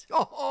 Yes.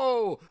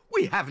 Oh,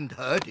 we haven't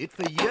heard it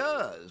for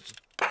years.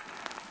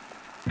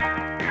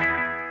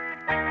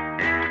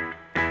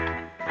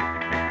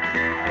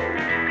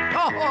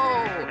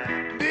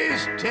 Oh,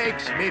 this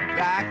takes me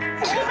back.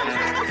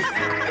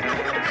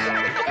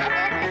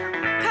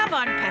 Come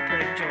on, Peppa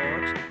and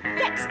George.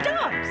 Let's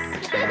dance.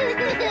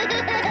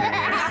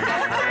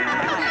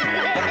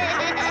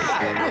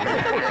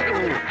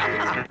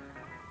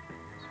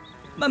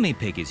 Mummy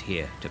Pig is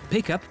here to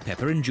pick up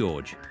Peppa and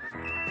George.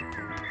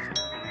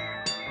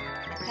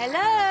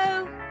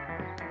 Hello?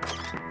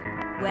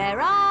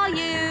 Where are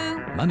you?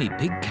 Mummy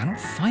Pig cannot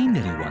find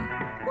anyone.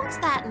 What's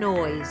that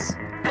noise?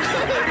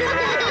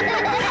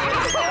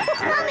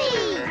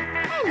 Mummy!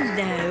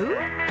 Hello?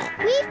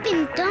 We've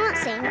been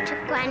dancing to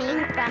Granny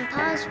and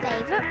Grandpa's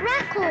favourite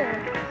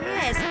record.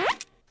 Yes.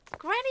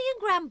 Granny and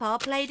Grandpa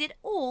played it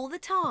all the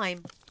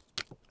time.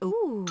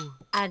 Ooh,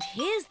 and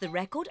here's the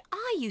record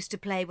I used to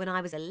play when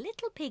I was a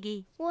little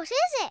piggy. What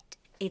is it?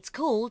 It's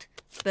called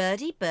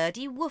Birdie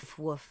Birdie Woof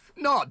Woof.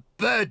 Not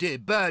Birdie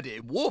Birdie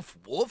Woof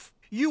Woof.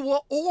 You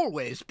were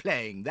always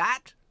playing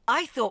that.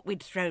 I thought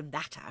we'd thrown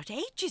that out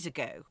ages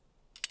ago.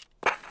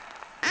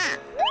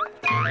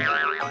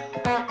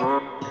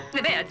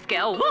 The birds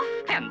go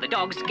woof and the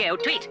dogs go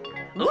tweet.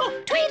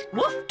 Woof, tweet,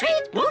 woof,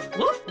 tweet, woof,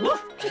 woof,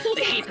 woof.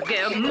 The sheep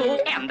go moo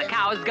and the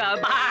cows go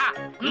baa.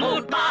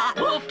 Moo, baa,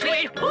 woof,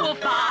 tweet, woof,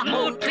 baa,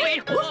 moo,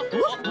 tweet, woof,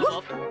 woof,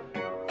 woof.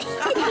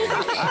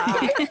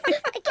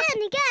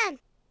 Again.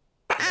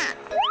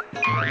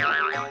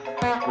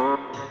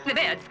 The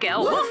birds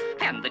go woof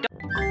and the dogs...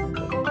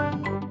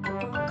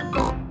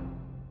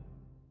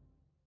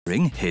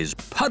 Wearing his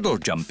puddle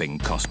jumping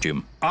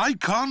costume. I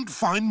can't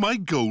find my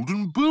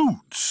golden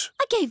boots.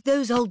 I gave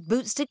those old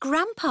boots to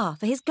Grandpa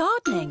for his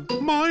gardening.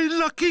 My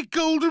lucky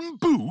golden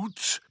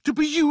boots? To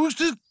be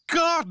used as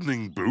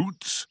gardening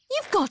boots?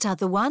 You've got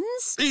other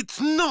ones. It's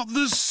not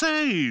the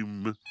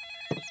same.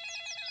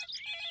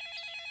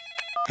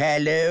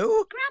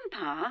 Hello?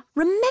 Grandpa?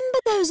 Remember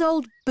those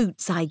old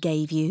boots I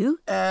gave you?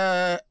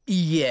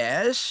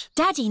 Yes.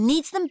 Daddy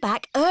needs them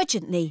back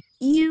urgently.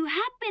 You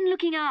have been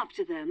looking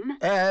after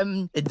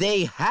them.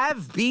 They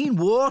have been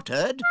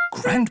watered.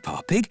 Grandpa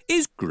Pig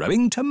is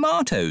growing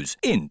tomatoes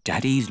in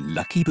Daddy's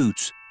lucky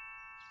boots.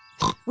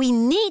 We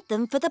need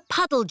them for the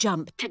puddle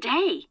jump.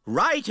 Today.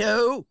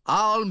 Righto,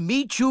 I'll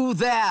meet you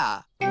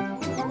there.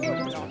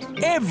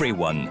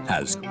 Everyone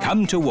has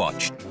come to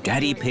watch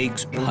Daddy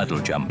Pig's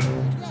puddle jump.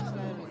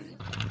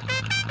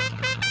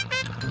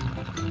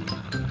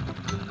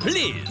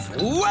 Please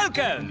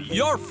welcome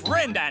your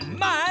friend and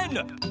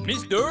mine,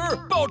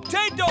 Mr.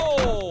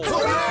 Potato!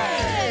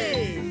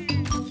 Hooray!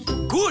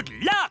 Good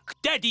luck,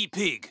 Daddy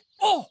Pig.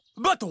 Oh,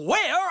 but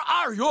where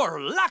are your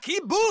lucky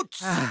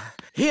boots?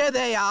 Here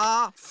they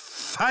are.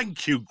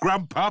 Thank you,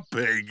 Grandpa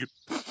Pig.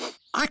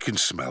 I can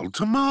smell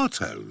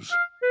tomatoes.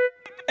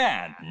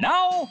 And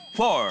now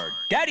for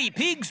Daddy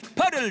Pig's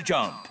puddle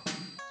jump.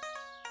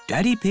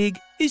 Daddy Pig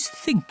is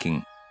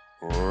thinking.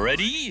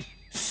 Ready,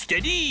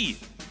 steady,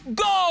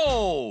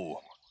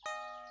 go!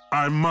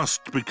 I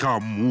must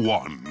become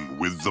one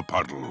with the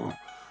puddle.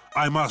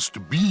 I must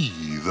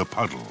be the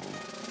puddle.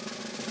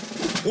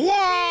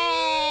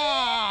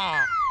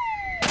 Wah!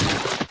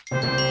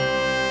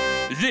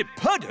 The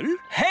puddle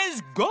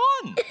has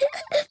gone.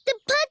 The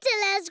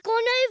puddle has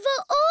gone over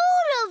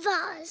all of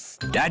us.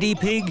 Daddy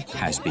Pig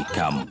has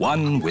become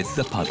one with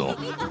the puddle.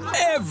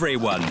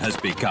 Everyone has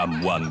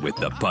become one with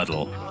the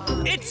puddle.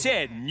 It's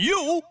a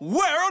new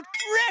world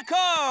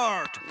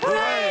record!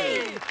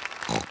 Hooray!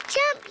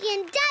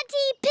 Champion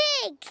Daddy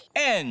Pig!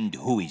 And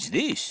who is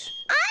this?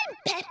 I'm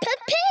Peppa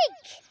Pig.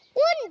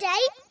 One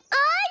day,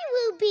 I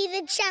will be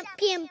the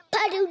champion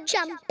puddle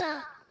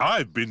jumper.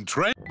 I've been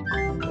trained.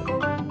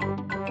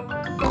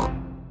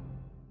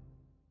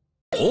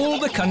 All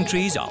the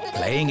countries are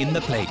playing in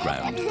the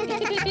playground.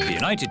 The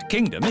United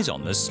Kingdom is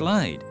on the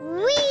slide.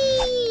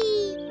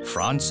 Whee!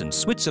 France and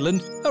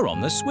Switzerland are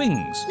on the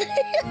swings.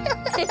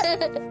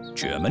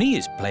 Germany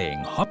is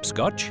playing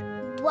hopscotch.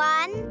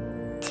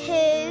 1,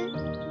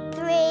 2,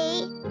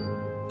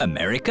 3.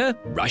 America,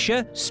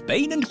 Russia,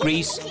 Spain and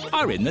Greece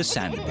are in the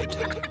sandpit.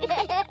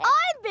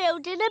 I'm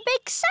building a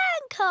big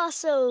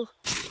sandcastle.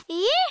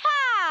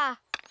 Yeehaw!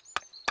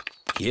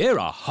 Here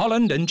are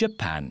Holland and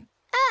Japan.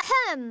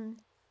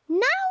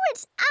 Now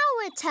it's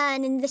our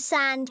turn in the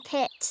sand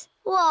pit.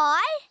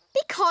 Why?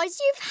 Because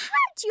you've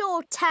had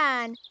your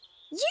turn.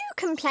 You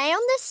can play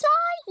on the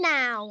slide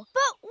now.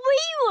 But we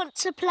want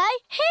to play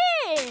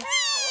here.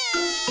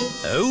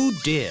 Oh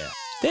dear,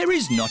 there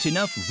is not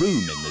enough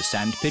room in the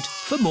sandpit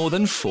for more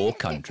than 4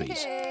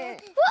 countries.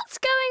 What's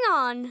going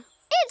on?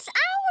 It's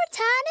our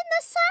turn in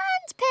the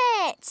sand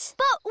pit.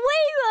 But we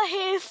were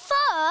here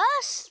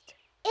first.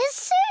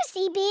 Is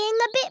Suzy being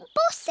a bit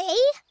bossy?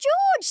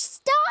 George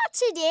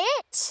started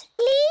it.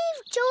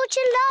 Leave George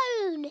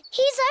alone.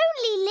 He's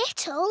only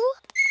little.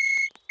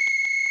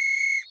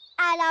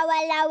 Hello,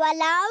 hello,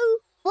 hello.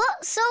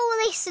 What's all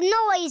this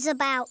noise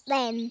about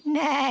then?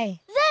 Nay.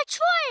 They're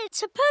trying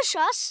to push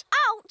us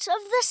out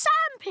of the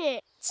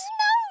sandpit.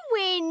 No,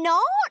 we're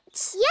not.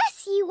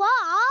 Yes, you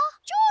are.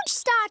 George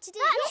started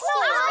it.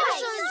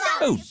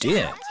 Oh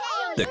dear,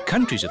 the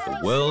countries of the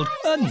world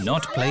are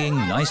not playing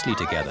nicely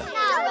together.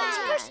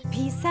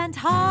 Peace and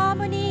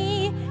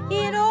harmony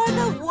in all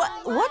the...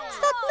 What's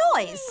that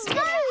noise?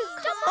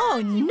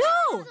 Oh,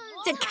 no!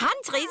 The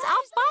countries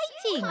are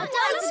fighting.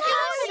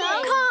 You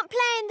can't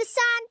play in the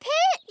sand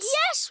pit.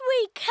 Yes,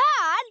 we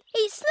can.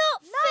 It's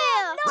not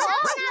fair.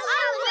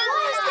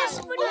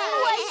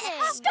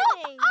 Stop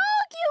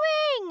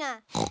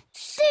arguing.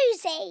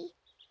 Suzy,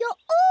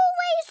 you're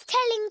always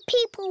telling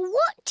people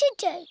what to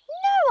do.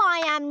 No,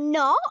 I am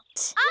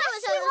not.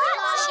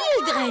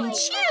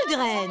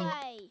 Children!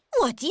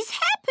 What is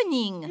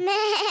happening?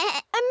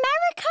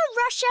 America,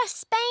 Russia,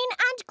 Spain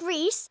and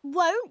Greece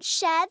won't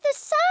share the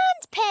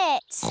sand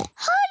pit.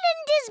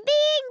 Holland is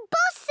being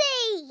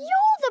bossy.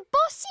 You're the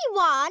bossy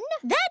one.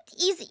 That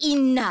is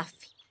enough.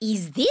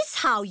 Is this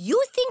how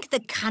you think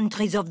the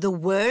countries of the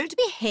world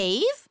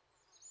behave?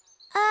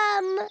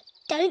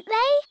 Don't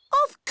they?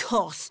 Of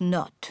course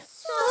not.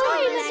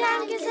 Sorry,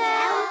 Madame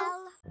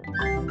Gazelle.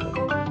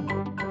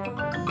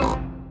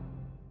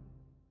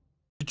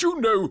 Did you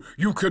know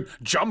you can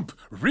jump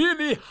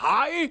really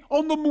high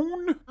on the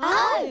moon?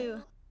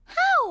 Oh.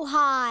 How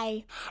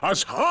high?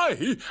 As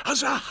high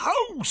as a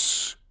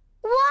house.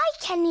 Why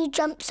can you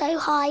jump so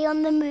high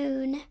on the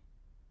moon?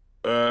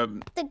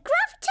 The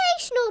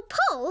gravitational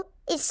pull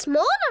is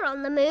smaller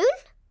on the moon.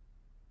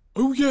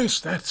 Oh, yes,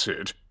 that's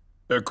it.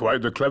 They're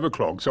quite the clever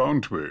clogs,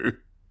 aren't we?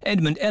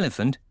 Edmund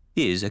Elephant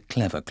is a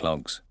clever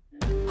clogs.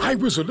 I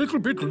was a little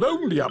bit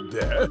lonely up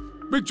there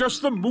with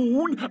just the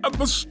moon and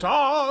the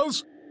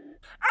stars.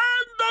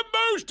 And the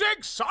most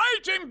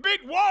exciting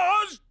bit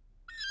was...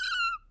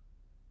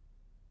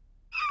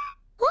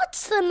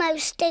 What's the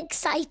most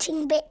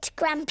exciting bit,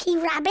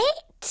 Grampy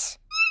Rabbit?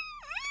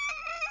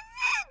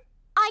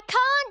 I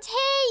can't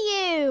hear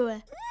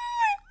you.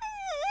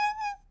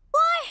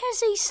 Why has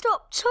he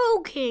stopped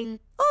talking?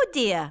 Oh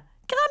dear,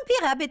 Grumpy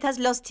Rabbit has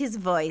lost his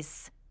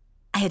voice.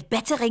 I had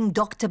better ring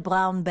Dr.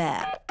 Brown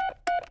Bear.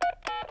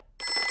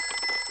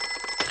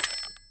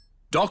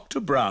 Dr.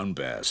 Brown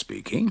Bear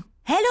speaking.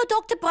 Hello,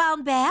 Dr.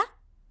 Brown Bear.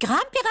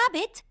 Grumpy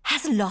Rabbit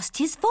has lost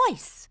his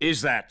voice.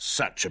 Is that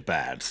such a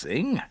bad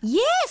thing?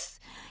 Yes,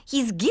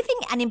 he's giving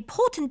an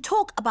important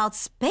talk about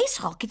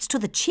space rockets to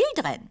the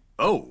children.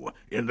 Oh,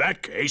 in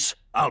that case,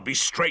 I'll be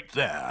straight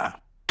there.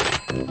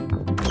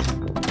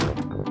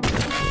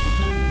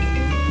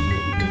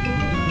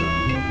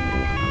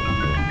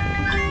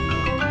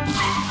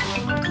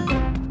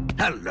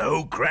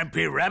 Hello,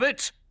 Grumpy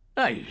Rabbit.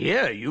 I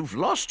hear you've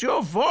lost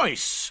your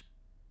voice.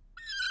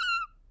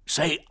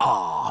 Say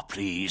ah,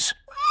 please.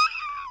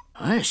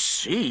 I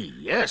see,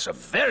 yes, a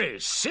very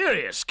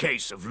serious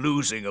case of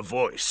losing a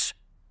voice.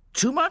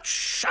 Too much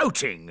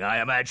shouting,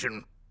 I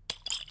imagine.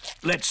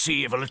 Let's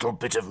see if a little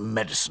bit of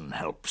medicine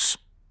helps.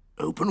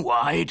 Open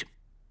wide.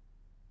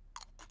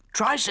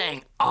 Try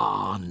saying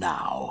ah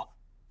now.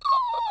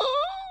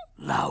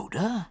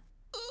 Louder.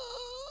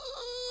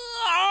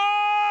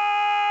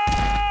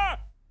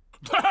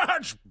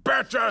 That's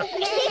better!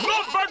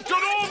 Not back to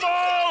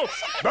normal!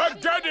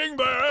 But getting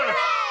there!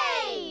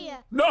 Hooray!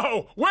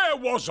 Now, where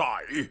was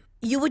I?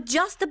 You were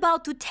just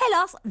about to tell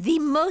us the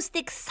most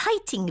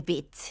exciting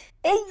bit.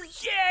 Oh,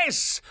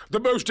 yes!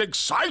 The most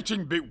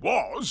exciting bit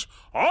was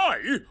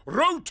I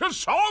wrote a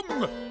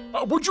song.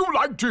 Would you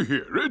like to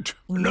hear it?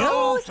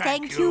 No,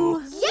 thank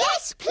you.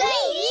 Yes,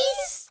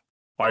 please!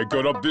 I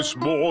got up this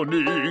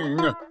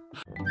morning.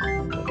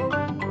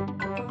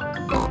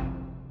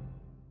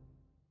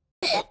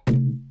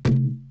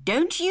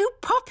 Don't you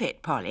pop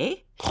it,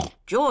 Polly.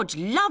 George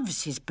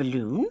loves his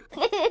balloon.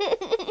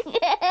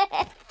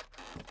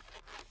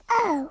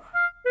 Oh.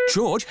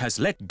 George has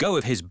let go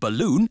of his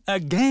balloon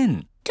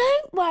again.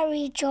 Don't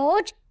worry,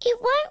 George. It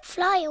won't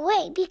fly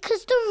away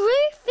because the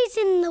roof is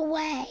in the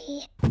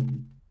way.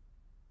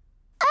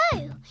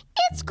 Oh,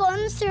 it's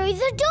gone through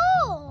the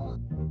door.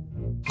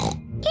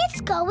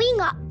 It's going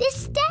up the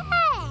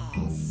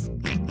stairs.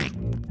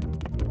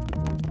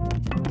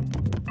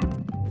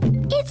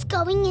 It's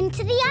going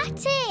into the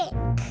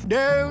attic.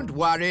 Don't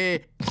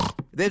worry.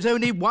 There's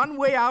only one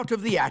way out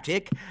of the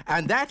attic,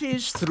 and that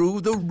is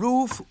through the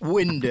roof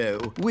window,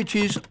 which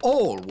is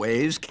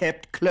always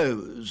kept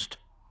closed.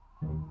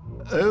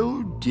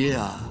 Oh,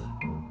 dear.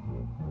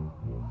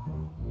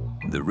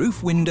 The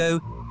roof window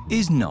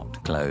is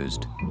not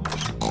closed.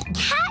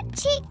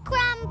 Catch it,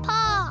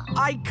 Grandpa.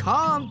 I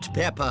can't,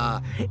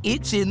 Peppa.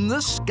 It's in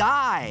the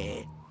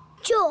sky.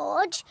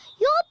 George,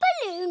 your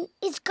balloon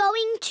is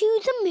going to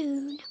the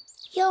moon.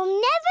 You'll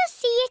never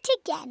see it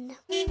again.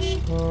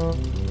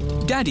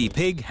 Daddy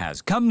Pig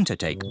has come to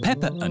take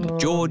Peppa and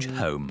George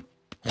home.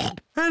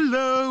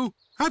 Hello.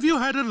 Have you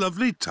had a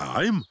lovely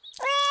time?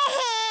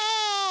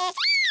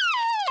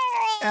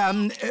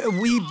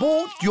 We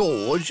bought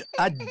George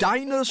a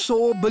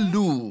dinosaur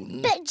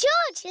balloon. But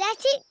George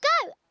let it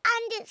go,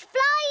 and it's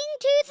flying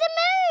to the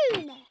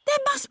moon.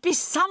 There must be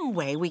some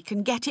way we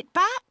can get it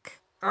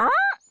back.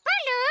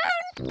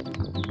 Balloon!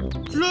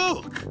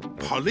 Look!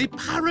 Polly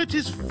Parrot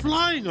is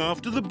flying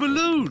after the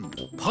balloon.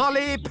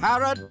 Polly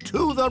Parrot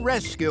to the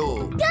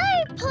rescue.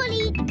 Go,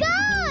 Polly,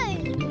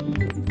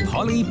 go!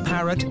 Polly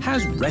Parrot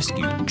has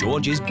rescued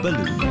George's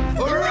balloon.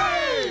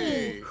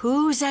 Hooray!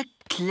 Who's a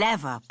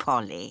clever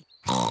Polly?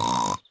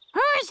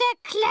 Who's a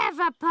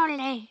clever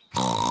Polly?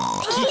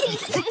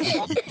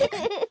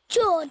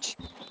 George,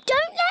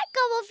 don't let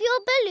go of your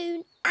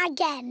balloon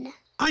again.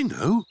 I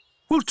know.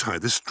 We'll tie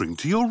the string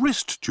to your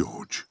wrist,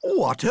 George.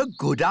 What a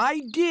good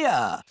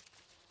idea.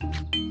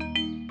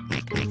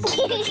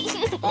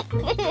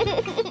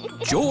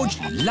 George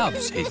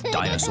loves his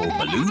dinosaur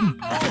balloon.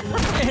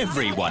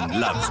 Everyone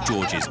loves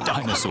George's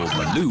dinosaur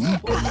balloon.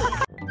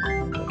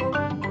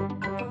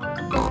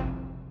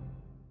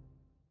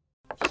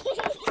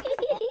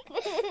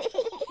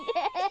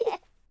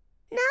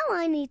 Now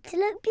I need to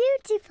look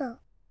beautiful,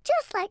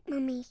 just like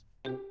Mummy.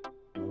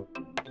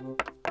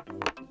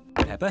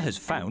 Peppa has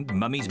found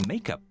Mummy's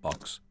makeup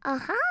box.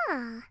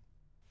 Aha!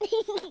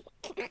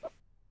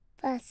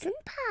 First some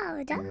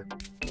powder.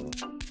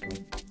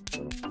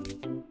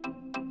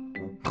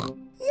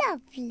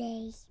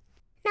 Lovely.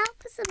 Now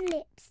for some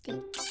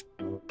lipstick.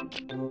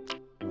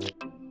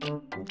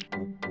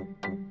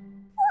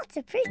 What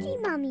a pretty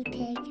Mummy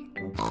Pig.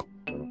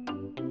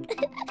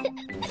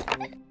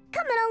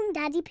 Come along,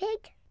 Daddy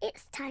Pig.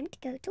 It's time to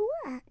go to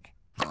work.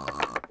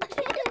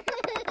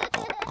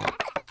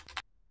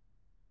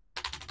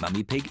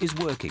 Mummy Pig is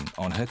working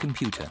on her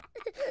computer.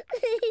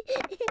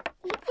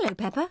 Hello,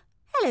 Peppa.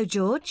 Hello,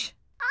 George.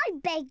 I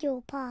beg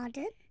your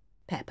pardon.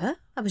 Peppa,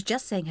 I was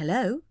just saying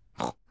hello.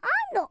 I'm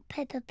not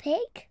Peppa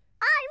Pig.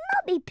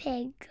 I'm Mummy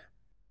Pig.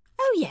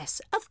 Oh,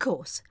 yes, of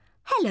course.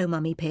 Hello,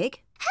 Mummy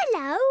Pig.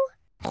 Hello.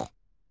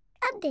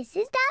 And this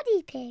is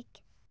Daddy Pig.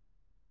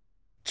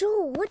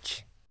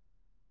 George.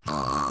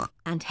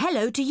 And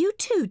hello to you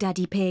too,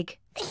 Daddy Pig.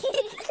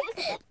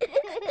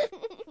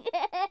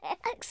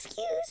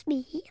 Excuse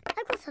me,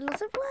 I've got a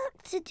lot of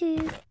work to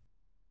do.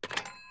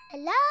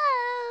 Hello?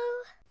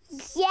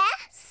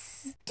 Yes?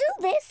 Yes. Do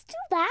this, do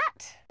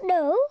that.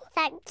 No,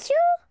 thank you.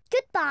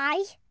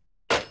 Goodbye.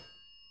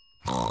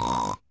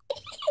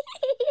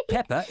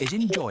 Peppa is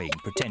enjoying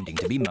pretending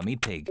to be Mummy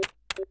Pig.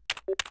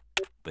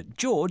 But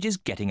George is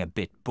getting a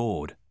bit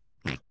bored.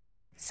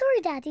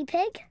 Sorry, Daddy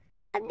Pig.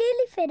 I'm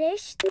nearly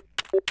finished.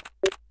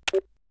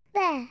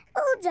 There,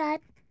 all done.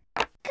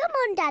 Come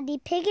on, Daddy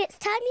Pig, it's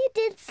time you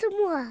did some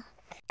work.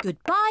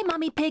 Goodbye,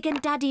 Mummy Pig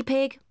and Daddy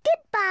Pig.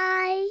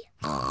 Goodbye.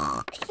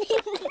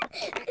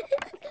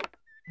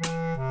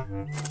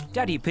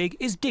 Daddy Pig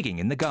is digging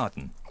in the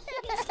garden.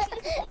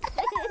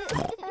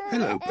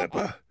 Hello,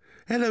 Peppa.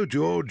 Hello,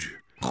 George.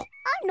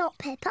 I'm not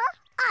Peppa.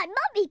 I'm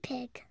Mummy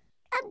Pig.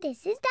 And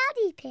this is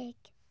Daddy Pig.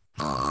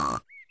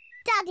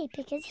 Daddy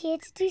Pig is here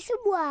to do some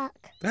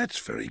work. That's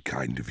very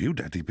kind of you,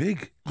 Daddy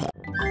Pig.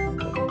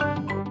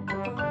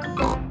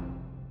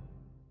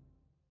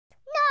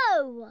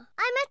 No,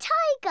 I'm a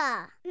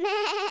tiger.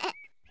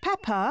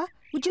 Peppa,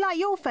 would you like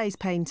your face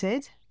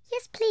painted?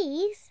 Yes,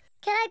 please.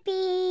 Can I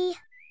be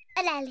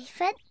an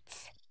elephant?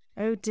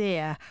 Oh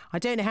dear, I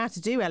don't know how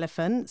to do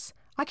elephants.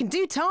 I can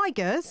do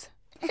tigers.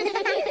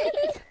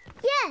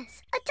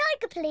 Yes, a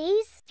tiger,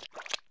 please.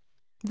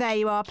 There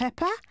you are,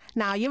 Peppa.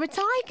 Now you're a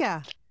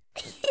tiger.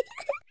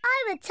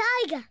 I'm a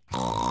tiger.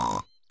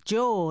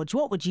 George,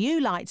 what would you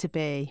like to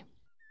be?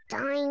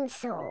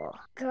 Dinosaur.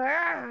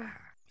 Grrr.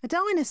 A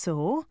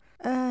dinosaur?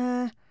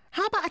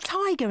 How about a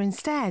tiger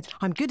instead?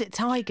 I'm good at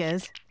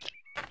tigers.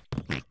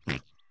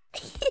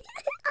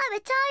 I'm a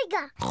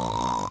tiger.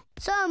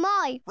 So am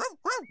I.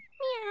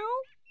 Meow.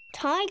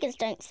 Tigers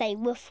don't say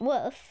woof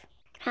woof.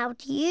 How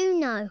do you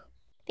know?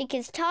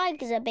 Because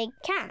tigers are big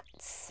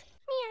cats.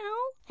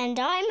 Meow. And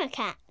I'm a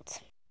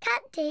cat.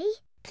 Candy,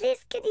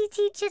 please can you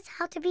teach us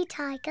how to be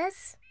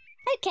tigers?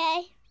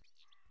 OK.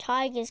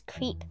 Tigers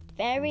creep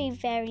very,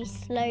 very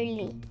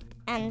slowly.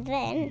 And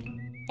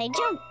then they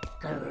jump.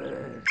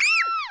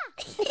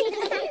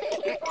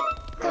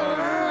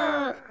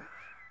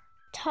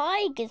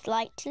 Tigers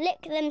like to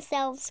lick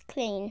themselves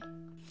clean.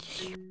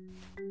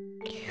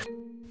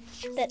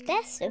 But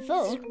best of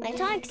all, when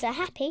tigers are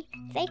happy,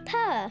 they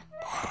purr.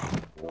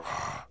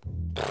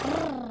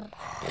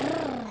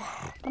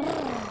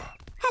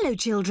 Hello,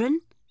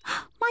 children.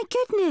 My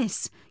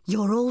goodness,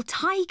 you're all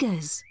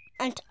tigers.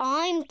 And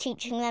I'm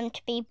teaching them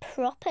to be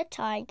proper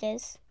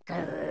tigers.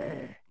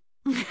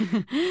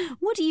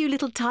 What do you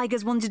little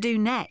tigers want to do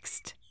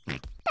next?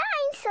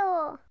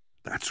 Dinosaur!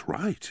 That's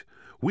right.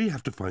 We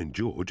have to find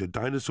George a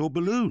dinosaur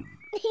balloon.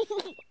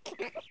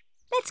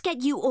 Let's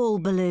get you all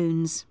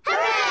balloons.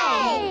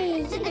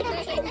 Hooray!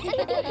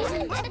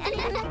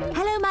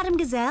 Hello, Madam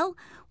Gazelle.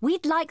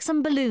 We'd like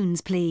some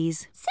balloons,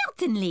 please.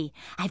 Certainly.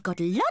 I've got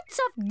lots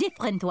of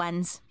different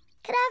ones.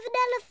 Can I have an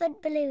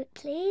elephant balloon,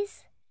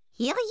 please?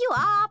 Here you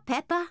are,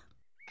 Peppa.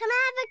 Can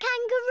I have a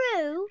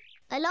kangaroo?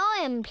 A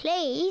lion,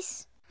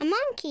 please. A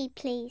monkey,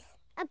 please.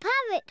 A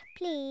parrot,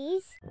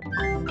 please.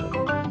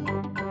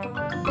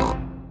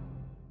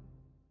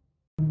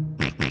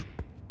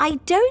 I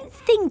don't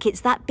think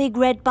it's that big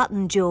red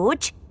button,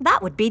 George.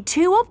 That would be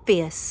too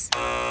obvious.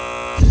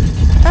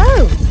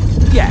 Oh!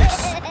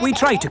 Yes, we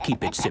try to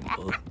keep it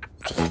simple.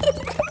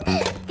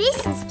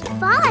 This is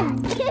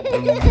fun!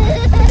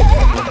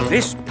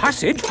 This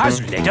passage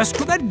has led us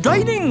to the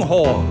dining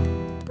hall.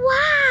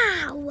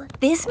 Wow!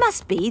 This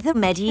must be the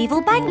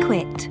medieval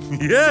banquet.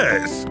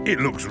 Yes, it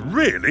looks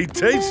really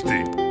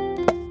tasty.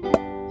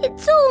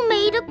 It's all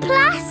made of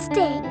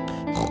plastic.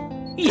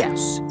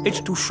 Yes, it's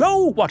to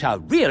show what a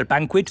real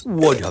banquet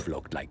would have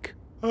looked like.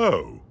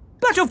 Oh.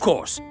 But of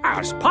course,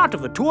 as part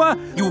of the tour,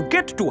 you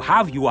get to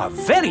have your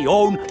very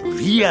own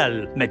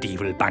real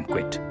medieval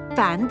banquet.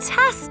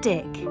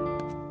 Fantastic!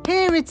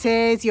 Here it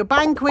is, your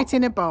banquet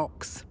in a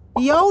box.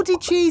 The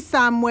oldie cheese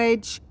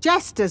sandwich,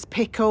 jester's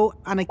pickle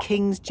and a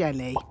king's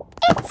jelly.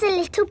 It's a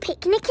little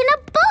picnic in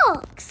a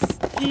box.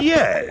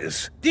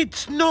 Yes,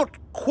 it's not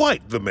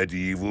quite the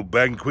medieval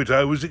banquet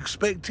I was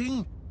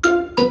expecting.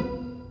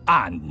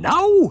 And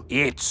now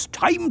it's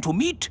time to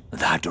meet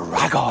the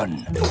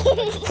dragon.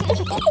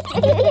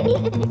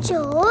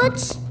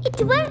 George,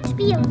 it won't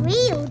be a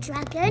real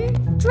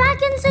dragon.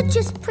 Dragons are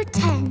just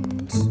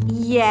pretend.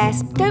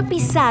 Yes, don't be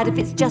sad if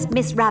it's just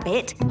Miss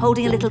Rabbit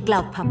holding a little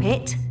glove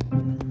puppet.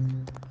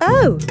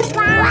 Oh!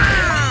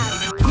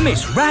 Wow!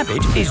 Miss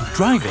Rabbit is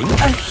driving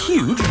a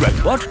huge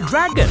robot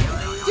dragon.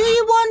 Do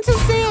you want to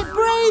see it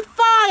breathe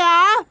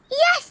fire?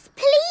 Yes,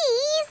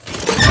 please!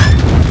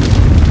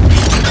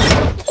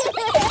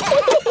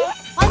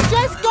 I'm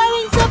just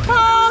going to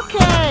park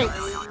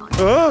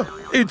it!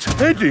 It's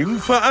heading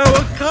for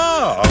our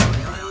car.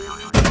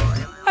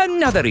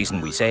 Another reason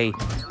we say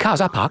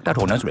cars are parked at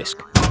owner's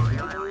risk.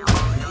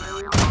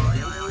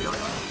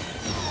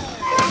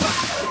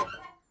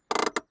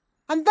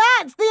 And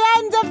that's the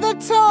end of the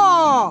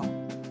tour!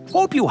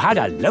 Hope you had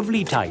a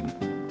lovely time.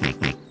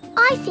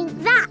 I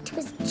think that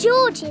was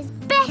George's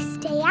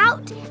best day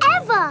out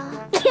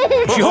ever.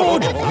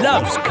 George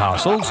loves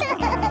castles.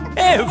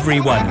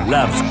 Everyone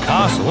loves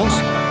castles.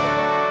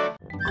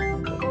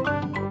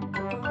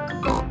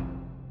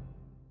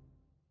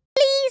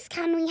 Please,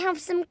 can we have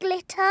some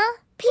glitter?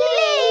 Please!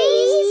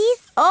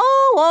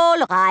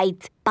 All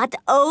right, but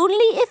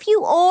only if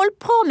you all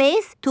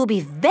promise to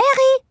be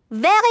very,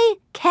 very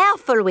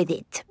careful with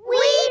it.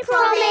 We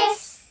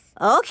promise.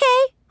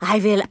 Okay, I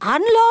will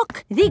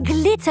unlock the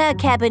glitter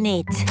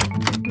cabinet.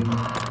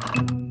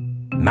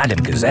 Madame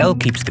Gazelle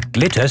keeps the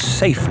glitter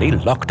safely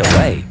locked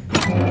away.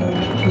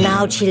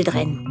 Now,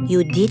 children,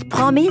 you did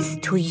promise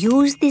to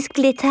use this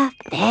glitter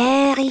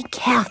very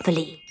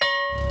carefully.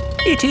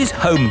 It is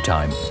home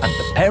time and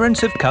the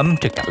parents have come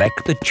to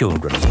collect the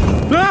children.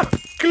 Ah!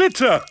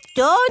 Glitter!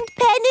 Don't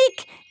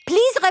panic.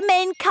 Please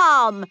remain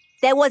calm.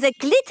 There was a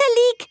glitter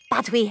leak,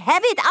 but we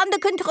have it under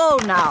control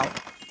now.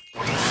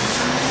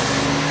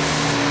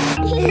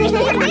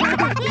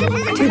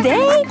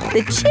 Today,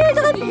 the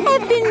children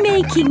have been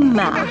making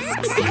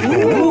masks.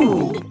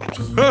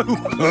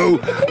 Oh,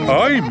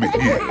 I'm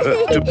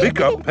here to pick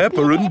up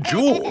Peppa and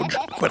George,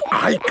 but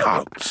I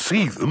can't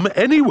see them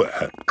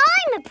anywhere.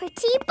 I'm a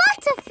pretty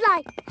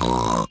butterfly.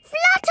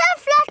 Flutter,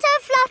 flutter,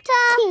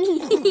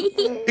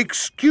 flutter.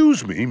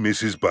 Excuse me,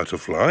 Mrs.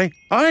 Butterfly.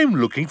 I'm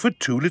looking for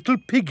two little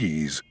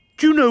piggies.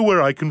 Do you know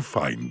where I can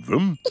find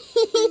them?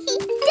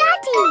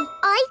 Daddy,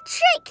 I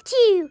tricked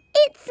you.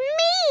 It's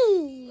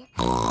me.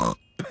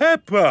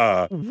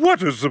 Peppa!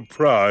 What a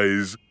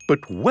surprise!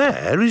 But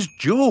where is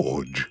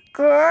George?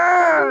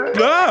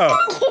 Ah!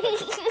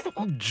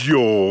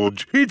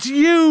 George, it's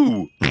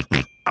you!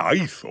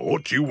 I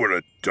thought you were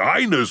a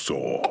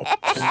dinosaur.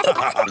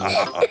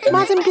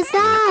 Madame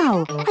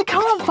Gazelle, I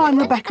can't find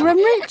Rebecca and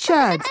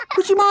Richard.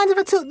 Would you mind if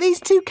I took these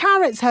 2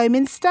 carrots home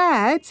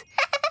instead?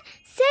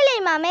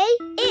 Silly, Mummy.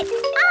 It's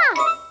us.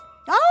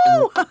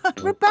 Oh,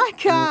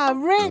 Rebecca,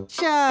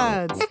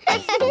 Richard.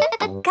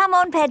 Come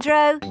on,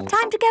 Pedro.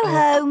 Time to go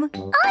home.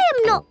 I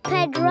am not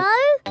Pedro.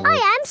 I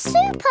am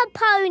Super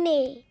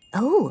Pony.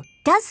 Oh,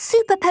 does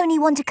Super Pony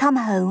want to come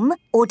home?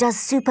 Or does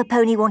Super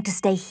Pony want to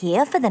stay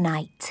here for the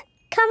night?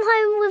 Come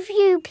home with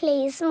you,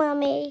 please,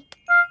 Mummy.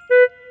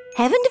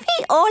 Haven't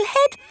we all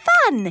had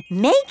fun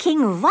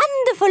making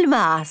wonderful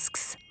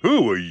masks?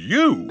 Who are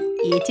you?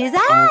 It is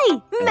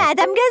I,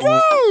 Madame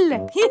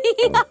Gazelle.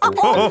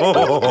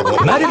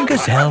 Madame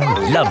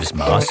Gazelle loves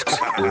masks.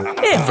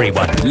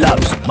 Everyone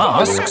loves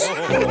masks.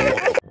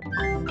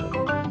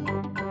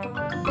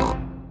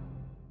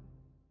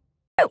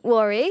 Don't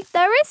worry,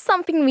 there is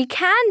something we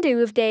can do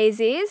with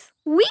daisies.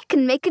 We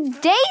can make a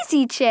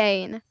daisy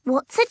chain.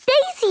 What's a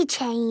daisy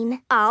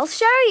chain? I'll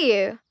show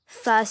you.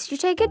 First you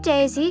take a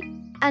daisy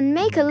and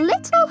make a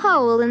little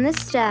hole in the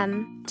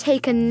stem.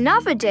 Take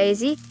another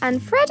daisy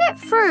and thread it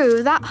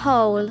through that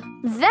hole.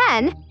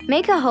 Then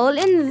make a hole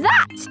in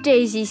that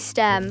daisy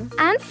stem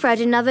and thread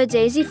another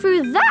daisy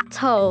through that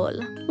hole.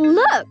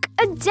 Look,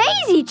 a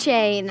daisy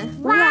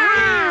chain.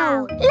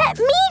 Wow! Let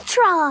me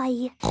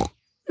try.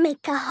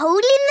 Make a hole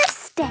in the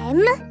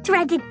stem,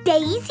 thread a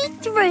daisy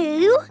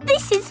through.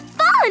 This is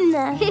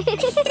fun!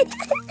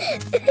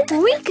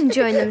 We can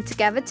join them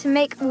together to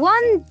make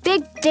one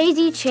big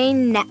daisy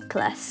chain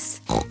necklace.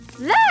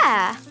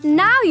 There!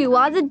 Now you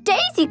are the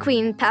Daisy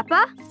Queen,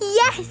 Peppa.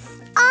 Yes,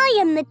 I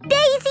am the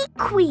Daisy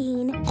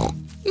Queen.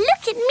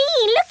 Look at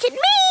me, look at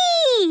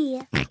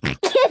me!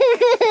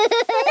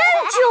 No,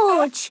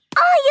 George,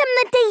 I am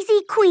the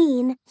Daisy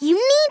Queen. You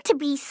need to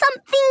be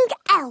something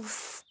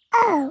else.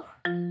 Oh.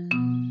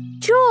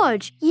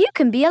 George, you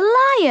can be a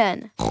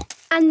lion.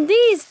 And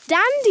these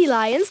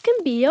dandelions can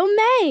be your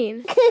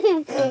mane.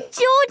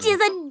 George is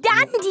a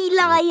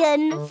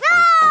dandelion.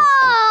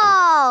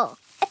 Roar!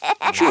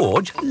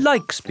 George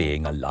likes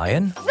being a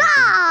lion.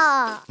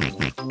 Roar!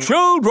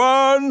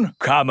 Children,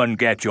 come and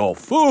get your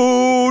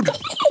food.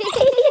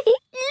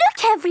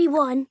 Look,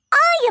 everyone.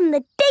 I am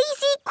the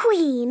Daisy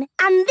Queen.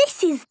 And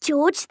this is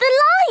George the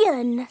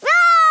Lion.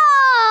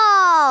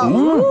 Roar!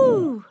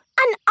 Ooh.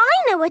 And I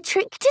know a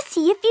trick to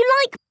see if you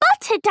like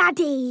butter,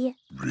 Daddy.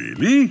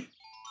 Really?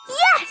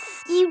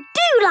 Yes, you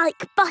do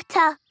like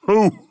butter.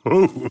 Oh,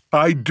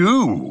 I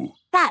do.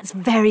 That's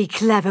very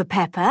clever,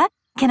 Peppa.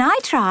 Can I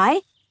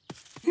try?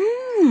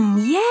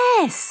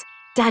 Yes.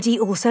 Daddy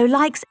also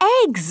likes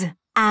eggs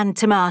and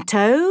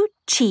tomato,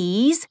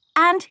 cheese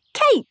and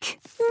cake.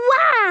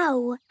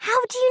 Wow!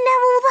 How do you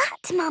know all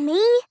that,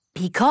 Mummy?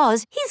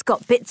 Because he's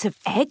got bits of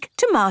egg,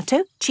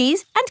 tomato,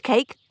 cheese and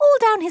cake all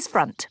down his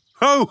front.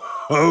 Ho,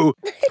 ho!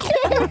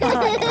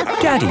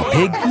 Daddy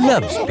Pig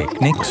loves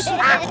picnics.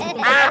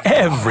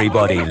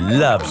 Everybody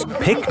loves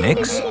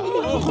picnics.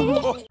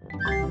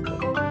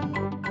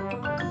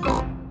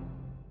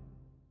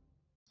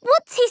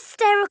 What's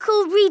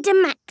hysterical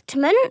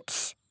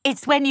reenactment?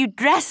 It's when you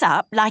dress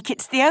up like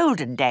it's the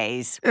olden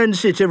days. And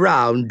sit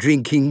around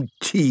drinking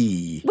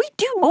tea. We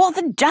do more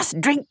than just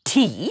drink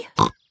tea.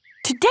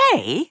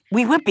 Today,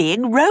 we were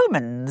being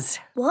Romans.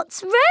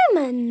 What's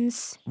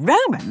Romans?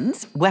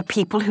 Romans were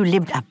people who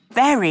lived a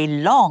very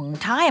long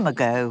time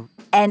ago.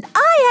 And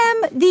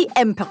I am the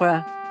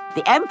Emperor.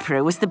 The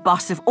Emperor was the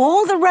boss of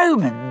all the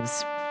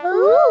Romans.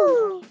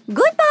 Ooh!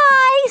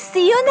 Goodbye!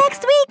 See you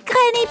next week,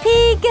 Granny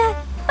Pig!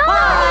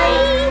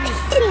 Bye!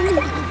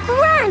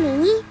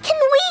 Granny, can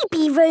we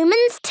be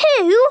Romans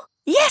too?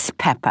 Yes,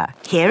 Peppa.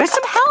 Here are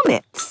some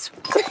helmets.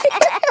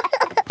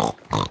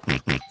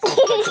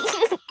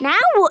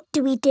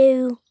 we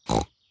do?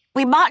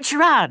 We march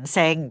around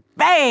saying,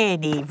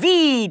 Veni,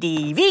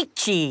 Vidi,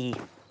 Vici.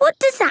 What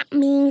does that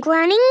mean,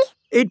 Granny?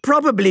 It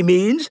probably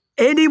means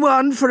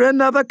anyone for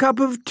another cup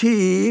of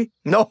tea.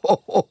 No.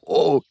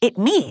 It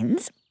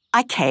means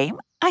I came,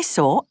 I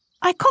saw,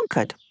 I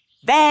conquered.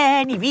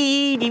 Veni,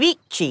 Vidi,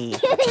 Vici.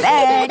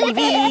 Veni,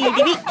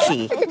 Vidi,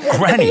 Vici.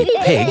 Granny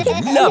Pig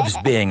loves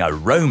being a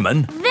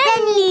Roman.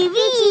 Veni,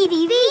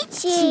 vidi,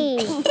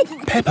 vici.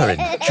 Peppa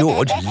and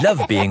George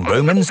love being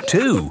Romans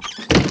too.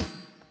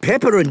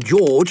 Peppa and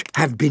George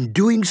have been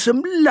doing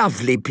some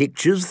lovely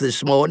pictures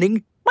this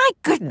morning. My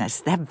goodness,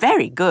 they're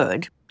very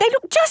good. They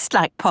look just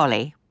like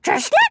Polly.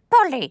 Just like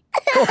Polly.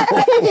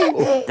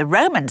 The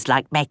Romans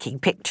liked making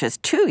pictures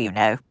too, you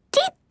know.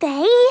 Did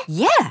they?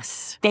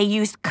 Yes. They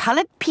used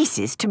coloured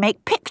pieces to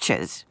make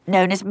pictures,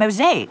 known as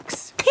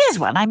mosaics. Here's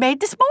one I made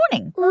this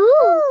morning.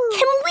 Ooh.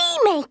 Can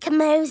we make a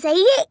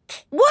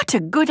mosaic? What a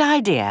good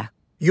idea.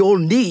 You'll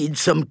need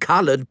some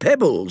coloured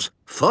pebbles.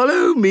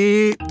 Follow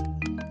me.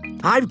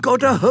 I've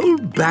got a whole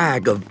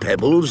bag of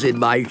pebbles in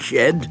my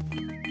shed.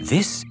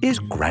 This is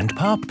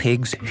Grandpa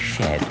Pig's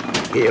shed.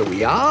 Here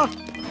we are.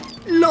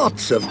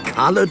 Lots of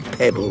coloured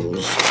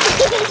pebbles.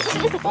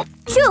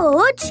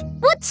 George,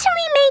 what shall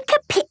we make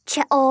a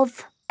picture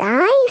of?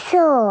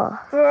 Dinosaur.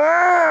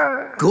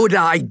 Good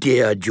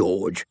idea,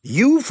 George.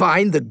 You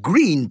find the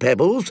green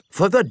pebbles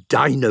for the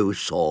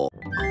dinosaur.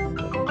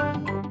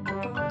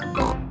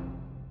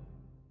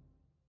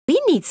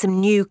 We need some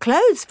new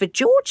clothes for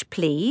George,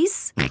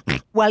 please.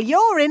 Well,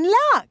 you're in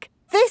luck.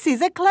 This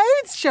is a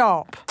clothes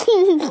shop.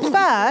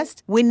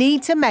 First, we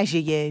need to measure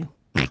you.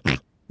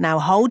 Now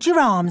hold your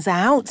arms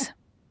out.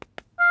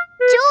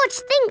 George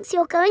thinks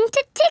you're going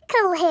to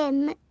tickle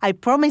him. I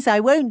promise I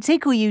won't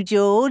tickle you,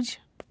 George.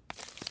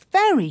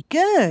 Very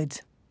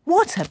good.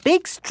 What a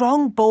big,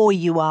 strong boy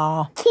you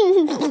are.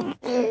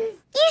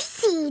 You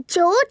see,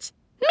 George,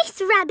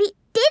 Miss Rabbit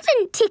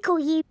didn't tickle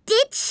you,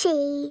 did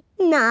she?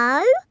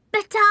 No,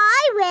 but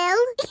I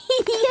will.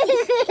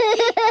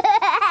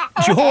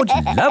 George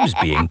loves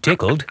being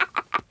tickled.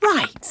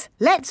 Right,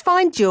 let's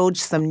find George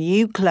some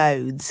new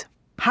clothes.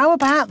 How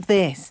about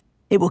this?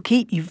 It will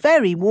keep you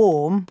very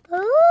warm.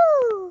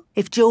 Ooh.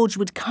 If George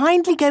would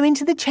kindly go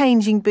into the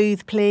changing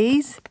booth,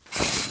 please.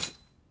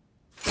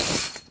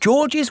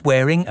 George is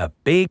wearing a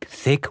big,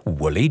 thick,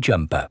 woolly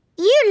jumper.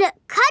 You look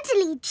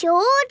cuddly,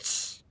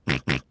 George.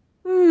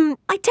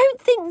 I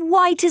don't think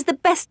white is the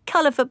best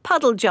colour for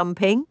puddle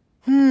jumping.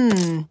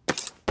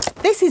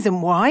 This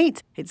isn't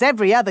white. It's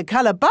every other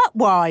colour but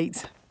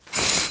white.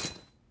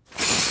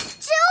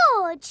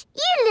 George,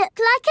 you look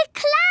like a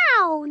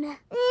clown.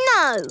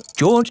 No.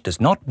 George does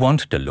not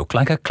want to look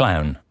like a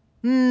clown.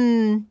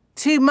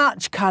 Too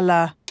much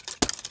colour.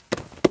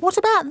 What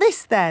about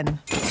this then?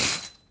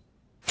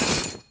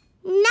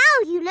 Now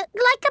you look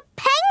like a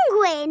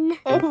penguin.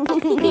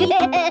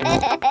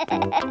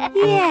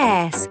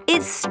 Yes,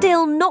 it's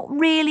still not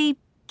really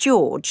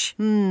George.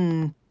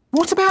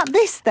 What about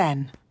this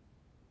then?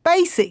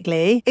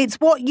 Basically, it's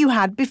what you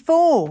had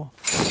before.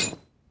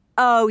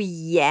 Oh,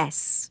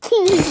 yes.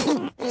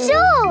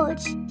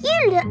 George,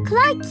 you look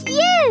like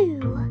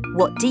you.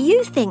 What do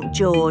you think,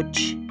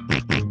 George?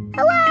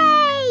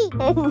 Hooray!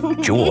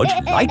 George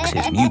likes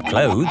his new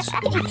clothes.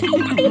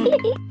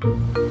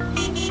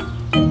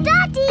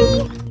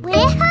 Daddy,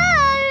 we're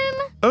home.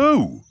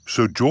 Oh,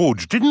 so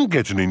George didn't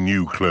get any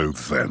new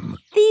clothes then?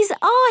 These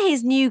are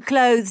his new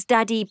clothes,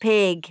 Daddy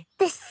Pig.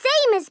 The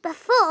same as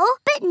before,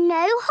 but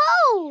no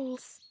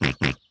holes.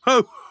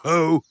 Ho,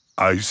 ho,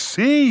 I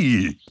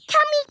see.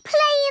 Can we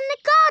play in the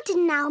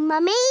garden now,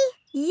 Mummy?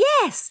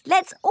 Yes,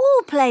 let's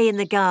all play in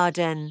the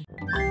garden.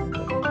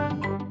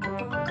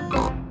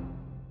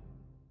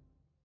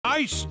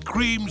 Ice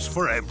creams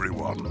for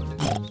everyone.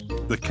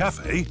 The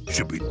cafe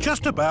should be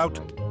just about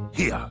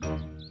here.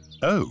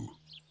 Oh,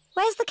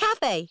 Where's the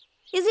cafe?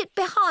 Is it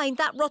behind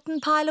that rotten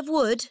pile of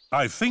wood?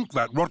 I think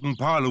that rotten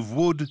pile of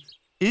wood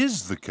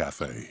is the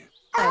cafe.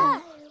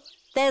 Oh.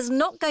 There's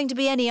not going to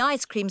be any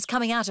ice creams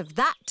coming out of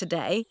that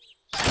today.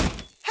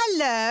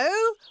 Hello,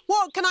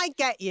 what can I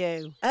get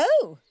you?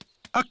 Oh.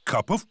 A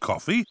cup of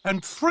coffee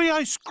and 3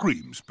 ice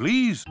creams,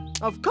 please.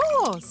 Of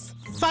course.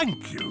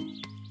 Thank you.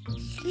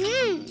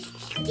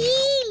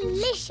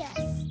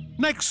 Delicious.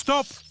 Next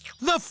stop,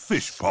 the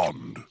fish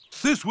pond.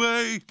 This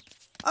way.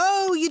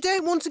 Oh, you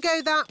don't want to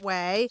go that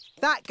way.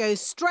 That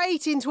goes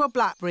straight into a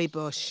blackberry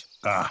bush.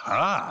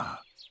 Aha!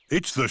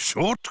 It's the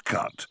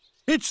shortcut.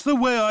 It's the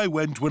way I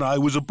went when I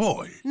was a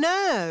boy.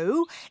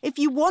 No, if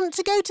you want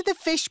to go to the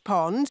fish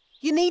pond,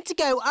 you need to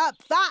go up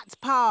that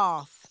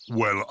path.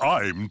 Well,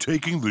 I'm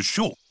taking the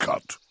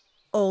shortcut.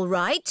 All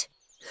right.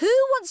 Who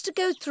wants to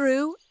go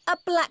through a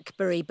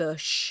blackberry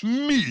bush?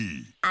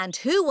 Me. And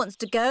who wants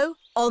to go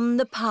on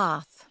the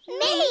path?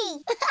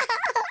 Me.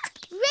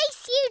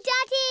 Race you,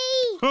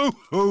 Daddy. Ho,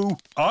 ho.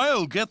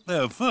 I'll get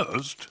there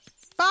first.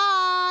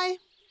 Bye.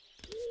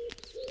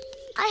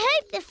 I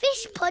hope the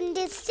fish pond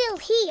is still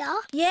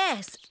here.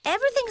 Yes,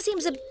 everything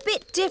seems a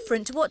bit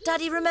different to what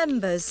Daddy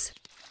remembers.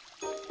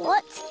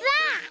 What's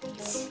that?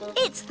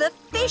 It's the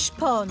fish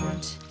pond.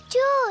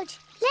 George,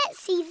 Let's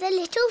see the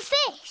little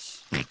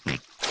fish.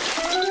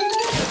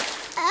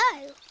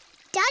 Oh,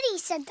 Daddy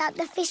said that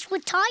the fish were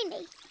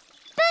tiny,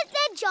 but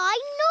they're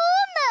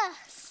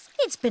ginormous.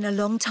 It's been a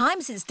long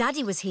time since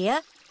Daddy was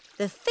here.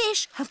 The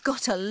fish have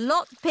got a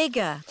lot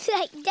bigger.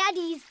 Like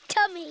Daddy's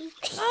tummy.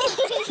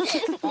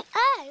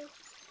 Oh,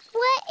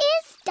 where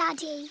is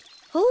Daddy?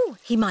 Oh,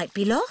 he might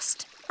be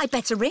lost. I'd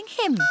better ring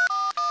him.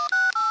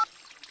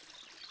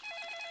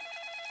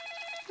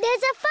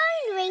 There's a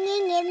phone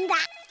ringing in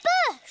that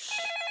bush.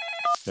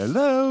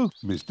 Hello,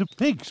 Mr.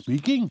 Pig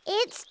speaking.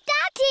 It's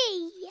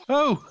Daddy.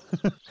 Oh,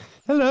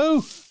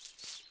 hello.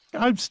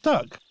 I'm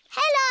stuck.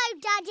 Hello,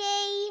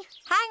 Daddy.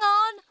 Hang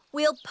on,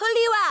 we'll pull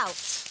you out.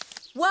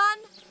 1,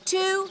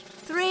 2,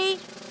 3,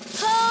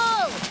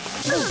 pull!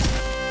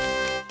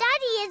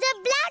 Daddy is a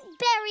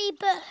blackberry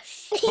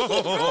bush.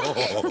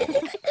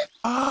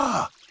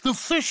 Ah, the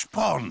fish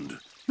pond.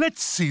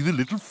 Let's see the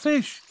little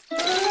fish.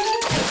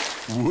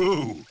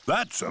 Whoa,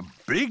 that's a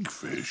big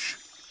fish.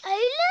 Oh,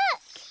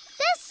 look!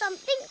 There's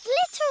something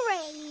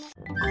glittering.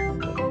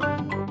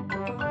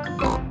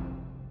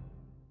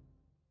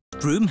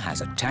 Room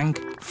has a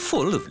tank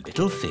full of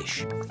little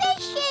fish.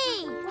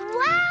 Fishy!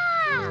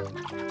 Wow!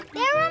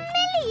 There are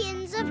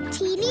millions of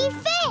teeny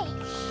fish.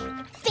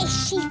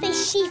 Fishy,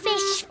 fishy,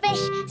 fish,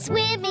 fish,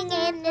 swimming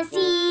in the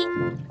sea.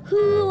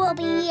 Who will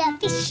be a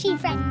fishy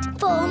friend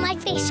for my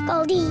fish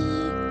Goldie?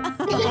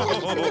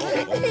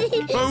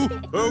 Ho,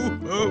 ho,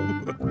 ho.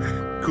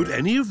 Could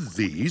any of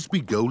these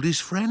be Goldie's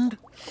friend?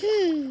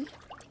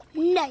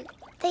 No,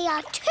 they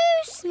are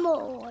too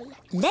small.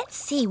 Let's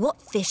see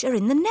what fish are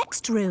in the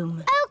next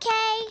room. OK.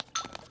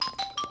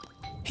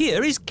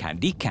 Here is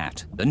Candy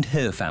Cat and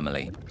her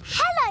family.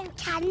 Hello,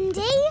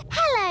 Candy.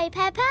 Hello,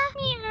 Peppa.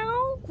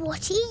 Meow.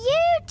 What are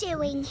you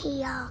doing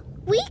here?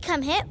 We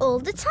come here all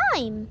the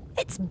time.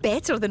 It's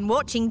better than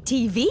watching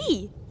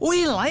TV.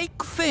 We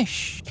like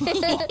fish.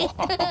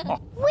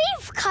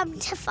 We've come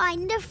to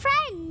find a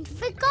friend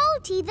for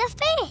Goldie the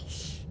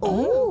fish.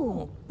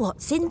 Oh,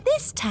 what's in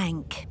this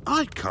tank?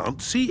 I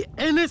can't see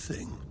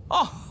anything.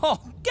 Oh,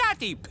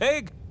 Daddy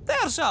Pig,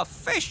 there's a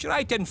fish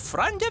right in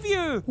front of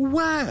you.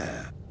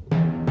 Where?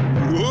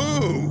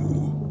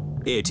 Whoa!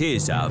 It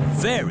is a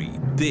very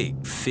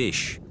big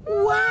fish.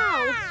 Wow!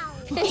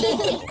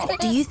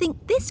 Do you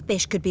think this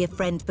fish could be a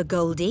friend for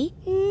Goldie?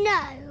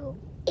 No,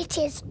 it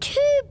is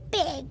too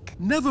big.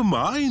 Never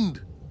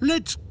mind.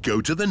 Let's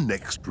go to the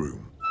next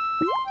room.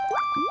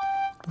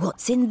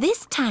 What's in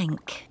this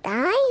tank?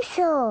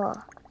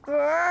 Dinosaur.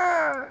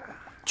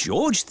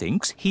 George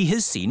thinks he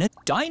has seen a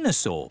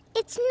dinosaur.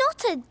 It's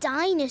not a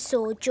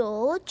dinosaur,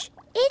 George.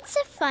 It's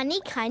a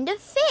funny kind of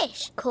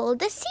fish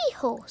called a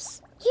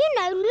seahorse. You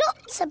know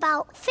lots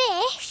about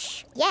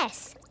fish.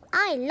 Yes,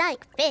 I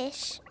like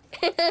fish.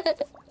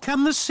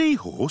 Can the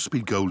seahorse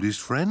be Goldie's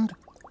friend?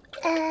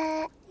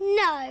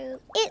 No.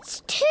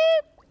 It's too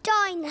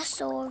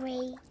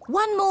dinosaur-y.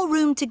 One more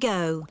room to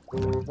go.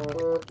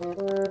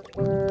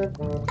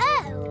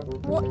 Oh,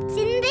 what's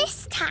in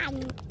this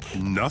tank?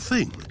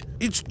 Nothing.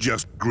 It's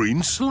just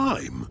green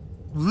slime.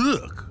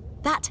 Look.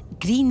 That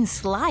green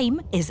slime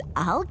is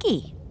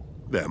algae.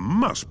 There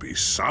must be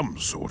some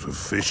sort of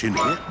fish in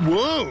here.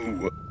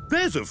 Whoa!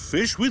 There's a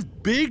fish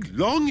with big,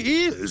 long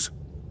ears.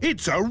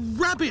 It's a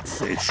rabbit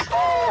fish.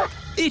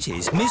 It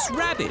is Miss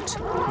Rabbit,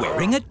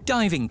 wearing a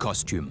diving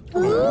costume.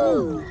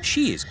 Ooh.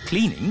 She is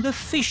cleaning the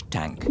fish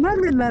tank.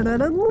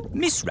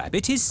 Miss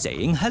Rabbit is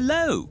saying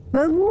hello.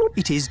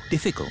 It is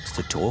difficult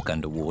to talk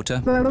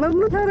underwater.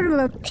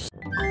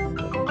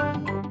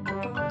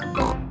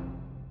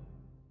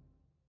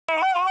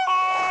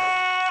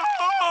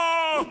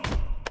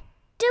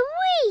 Do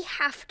we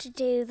have to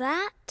do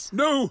that?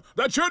 No,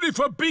 that's only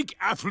for big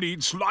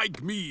athletes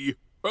like me.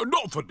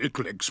 Not for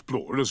little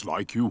explorers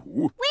like you.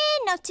 We're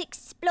not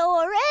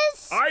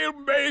explorers. I'll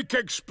make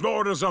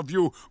explorers of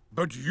you,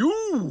 but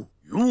you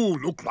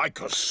look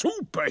like a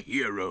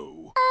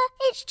superhero.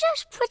 It's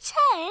just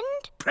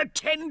pretend.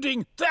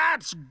 Pretending,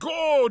 that's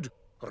good.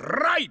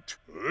 Right,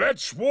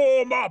 let's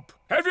warm up.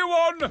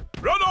 Everyone,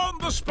 run on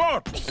the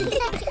spot.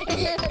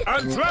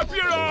 And flap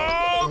your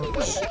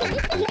arms.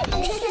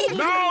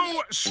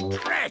 Now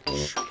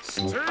stretch.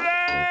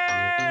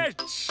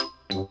 Stretch.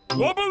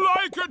 Wobble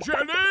like a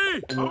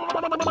jelly.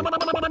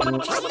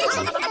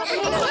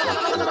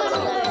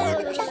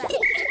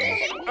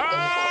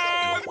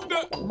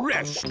 And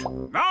rest.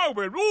 Now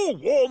we're all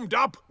warmed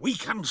up, we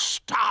can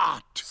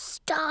start.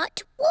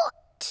 Start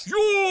what?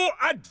 Your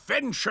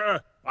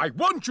adventure. I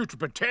want you to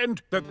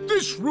pretend that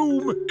this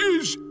room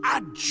is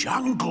a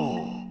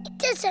jungle. It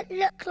doesn't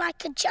look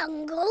like a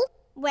jungle.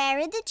 Where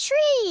are the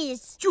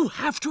trees? You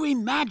have to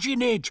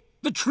imagine it.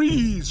 The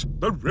trees,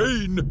 the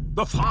rain,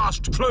 the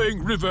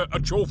fast-flowing river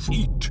at your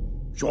feet.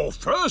 Your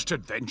first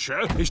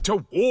adventure is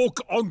to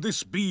walk on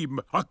this beam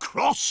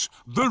across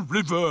the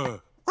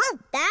river.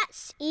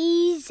 That's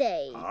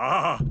easy.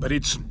 Ah, but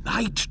it's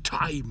night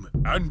time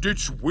and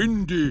it's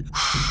windy.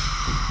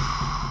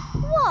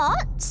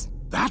 What?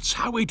 That's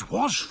how it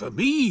was for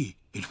me.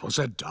 It was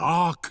a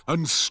dark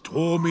and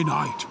stormy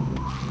night.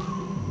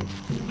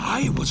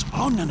 I was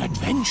on an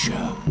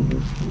adventure.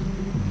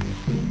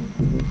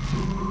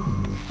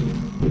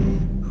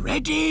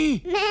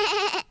 Ready?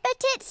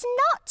 But it's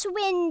not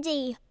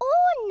windy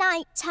or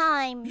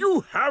nighttime.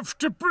 You have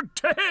to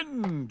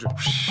pretend.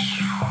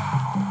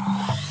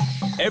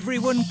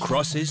 Everyone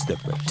crosses the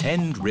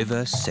pretend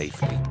river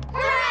safely.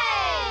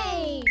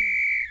 Hooray!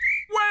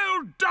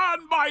 Well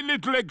done, my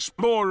little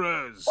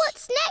explorers.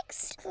 What's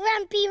next,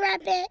 Grumpy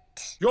Rabbit?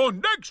 Your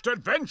next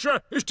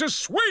adventure is to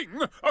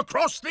swing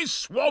across this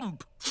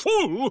swamp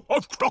full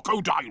of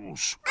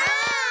crocodiles.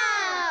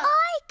 Ah!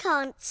 I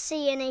can't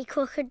see any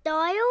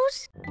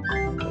crocodiles.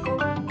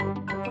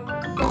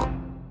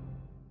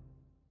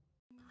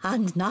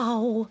 And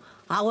now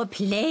our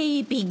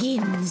play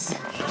begins.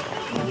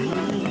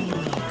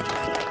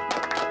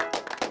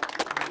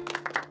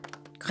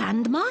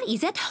 Grandma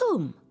is at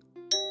home.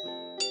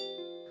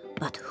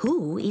 But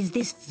who is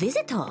this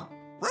visitor?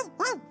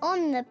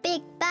 On the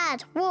big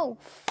bad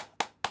wolf.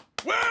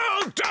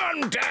 Well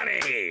done,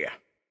 Danny!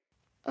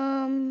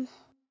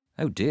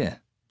 Oh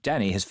dear,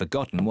 Danny has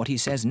forgotten what he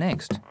says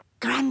next.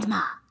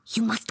 Grandma,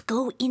 you must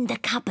go in the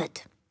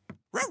cupboard.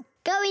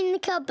 Go in the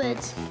cupboard.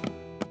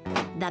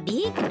 The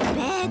big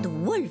bad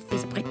wolf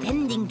is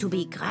pretending to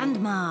be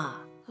Grandma.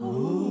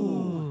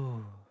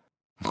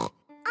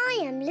 I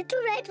am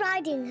Little Red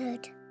Riding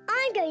Hood.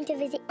 I'm going to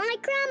visit my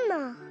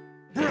grandma.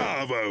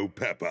 Bravo,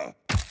 Peppa.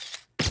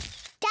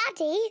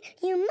 Daddy,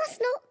 you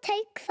must not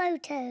take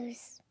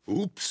photos.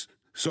 Oops.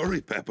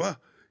 Sorry, Peppa.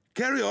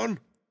 Carry on.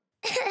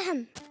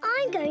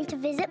 I'm going to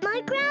visit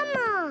my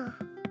grandma.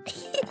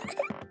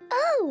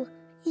 Oh,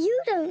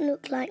 you don't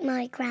look like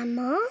my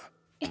grandma.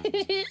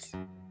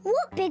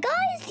 What big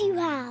eyes you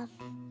have.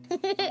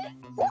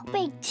 What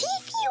big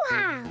teeth you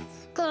have.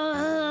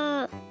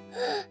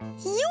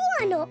 You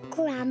are not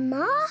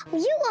Grandma.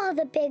 You are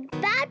the big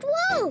bad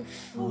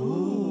wolf.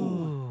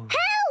 Ooh.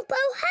 Help!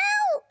 Oh,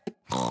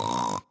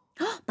 help!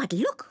 But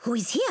look who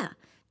is here.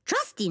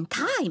 Just in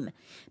time.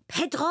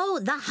 Pedro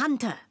the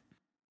Hunter.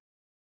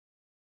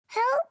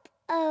 Help!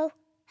 Oh,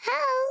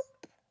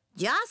 help!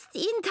 Just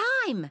in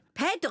time.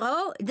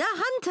 Pedro the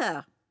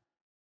Hunter.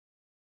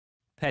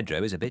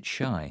 Pedro is a bit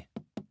shy.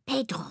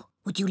 Pedro,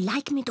 would you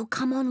like me to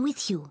come on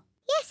with you?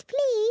 Yes,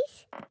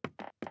 please.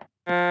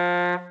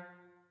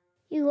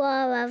 You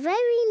are a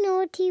very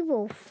naughty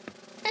wolf.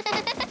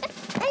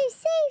 I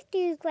saved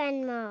you,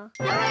 Grandma.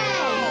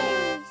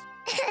 Hooray!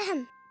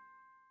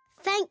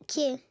 Thank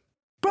you.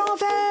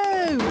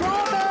 Bravo!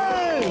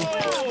 Bravo!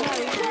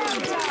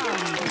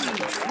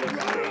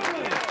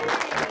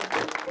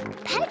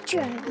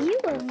 Pedro, you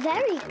were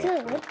very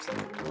good.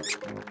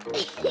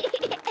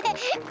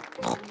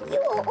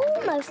 You are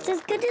almost as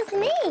good as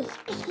me.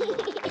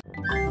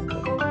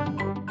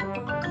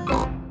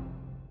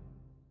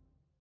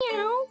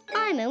 Meow.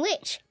 I'm a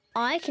witch.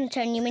 I can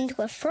turn you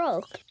into a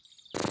frog.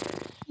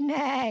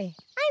 Nay.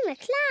 I'm a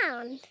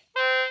clown.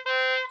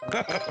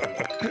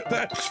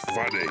 That's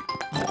funny.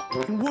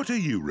 What are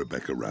you,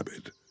 Rebecca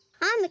Rabbit?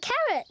 I'm a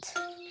carrot.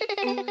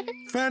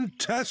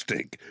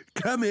 Fantastic.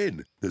 Come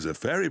in. There's a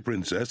fairy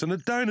princess and a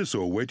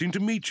dinosaur waiting to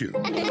meet you.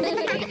 Hello,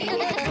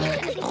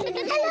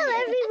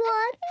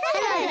 everyone.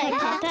 Hello,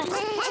 Peppa.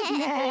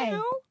 Nay.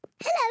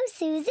 Hello,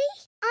 Suzy.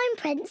 I'm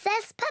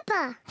Princess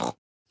Peppa.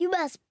 You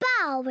must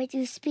bow when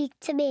you speak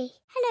to me.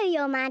 Hello,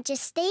 Your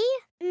Majesty.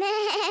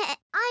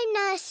 I'm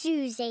Nurse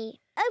Suzy.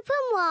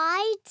 Open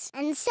wide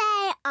and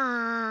say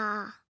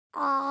ah.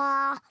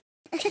 Ah.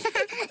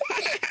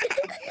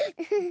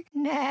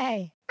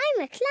 Nay.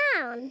 I'm a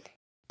clown.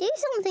 Do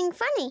something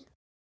funny.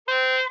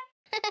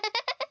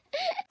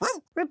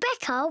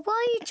 Rebecca, why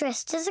are you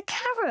dressed as a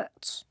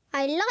carrot?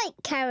 I like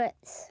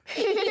carrots.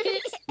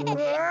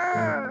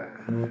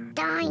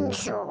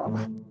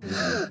 Dinosaur.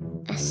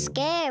 A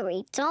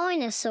scary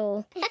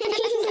dinosaur.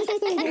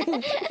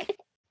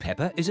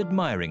 Peppa is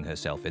admiring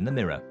herself in the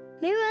mirror.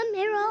 Mirror,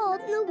 mirror on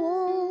the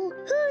wall,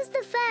 who's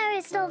the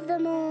fairest of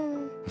them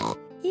all?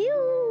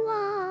 You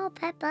are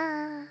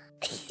Peppa.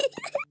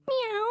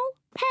 Meow.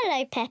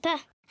 Hello, Peppa.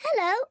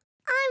 Hello,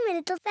 I'm a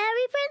little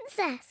fairy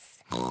princess.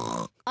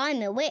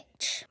 I'm a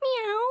witch.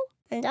 Meow.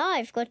 And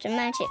I've got a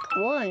magic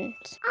wand.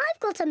 I've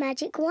got a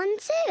magic wand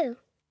too.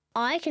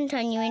 I can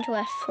turn you into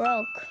a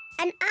frog.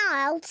 And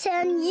I'll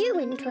turn you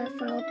into a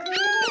frog.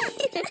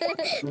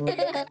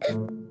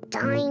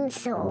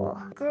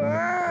 Dinosaur.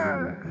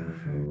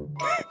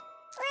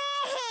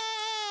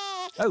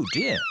 Oh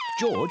dear,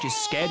 George is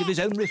scared of his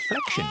own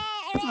reflection.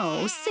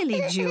 Oh,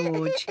 silly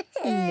George.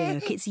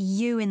 Look, it's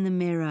you in the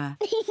mirror.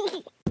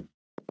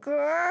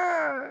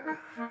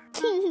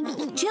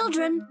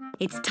 Children,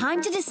 it's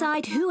time to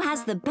decide who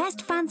has the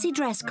best fancy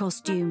dress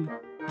costume.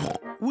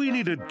 We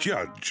need a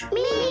judge.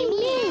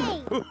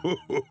 Me!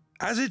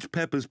 As it's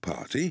Peppa's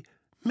party,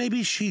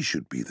 maybe she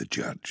should be the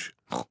judge.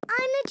 I'm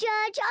the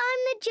judge, I'm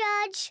the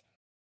judge.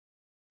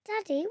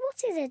 Daddy,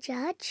 what is a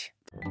judge?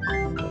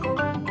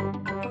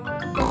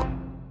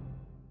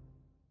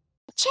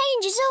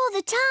 changes all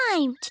the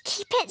time to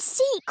keep it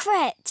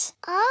secret.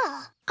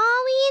 Ah.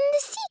 Are we in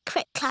the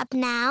secret club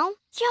now?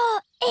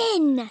 You're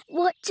in.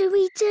 What do?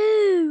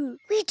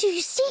 We do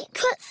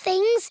secret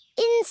things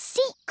in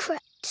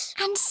secret.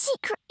 And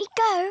secretly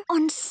go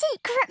on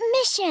secret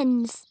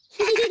missions.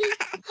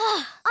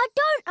 I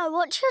don't know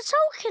what you're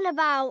talking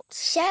about.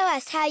 Show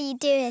us how you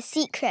do a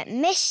secret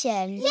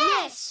mission.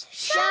 Yes,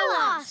 show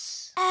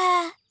us.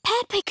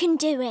 Peppa can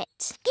do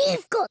it.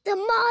 You've got the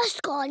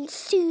mask on,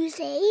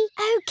 Suzy.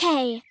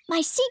 OK,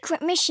 my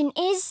secret mission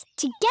is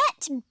to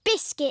get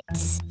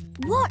biscuits.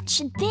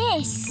 Watch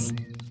this.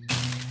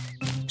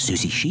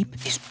 Suzy Sheep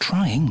is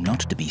trying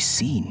not to be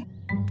seen.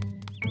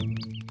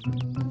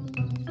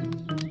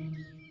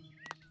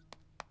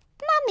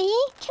 Mummy,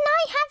 can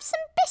I have some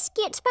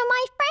biscuits for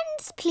my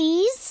friends,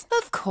 please?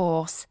 Of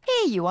course.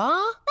 Here you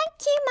are.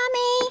 Thank you,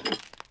 Mummy.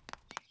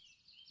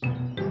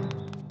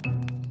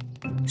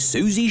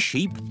 Suzy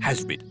Sheep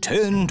has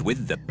returned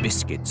with the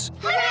biscuits.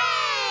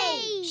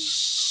 Hooray!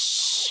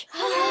 Shh!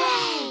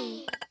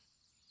 Hooray!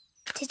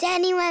 Did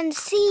anyone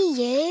see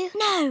you?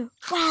 No.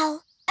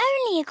 Well,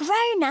 only a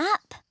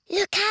grown-up.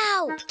 Look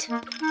out!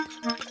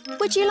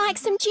 Would you like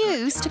some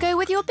juice to go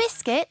with your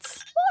biscuits?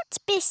 What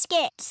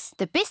biscuits?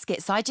 The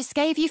biscuits I just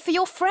gave you for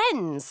your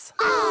friends.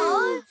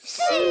 Oh,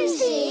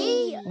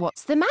 Suzy!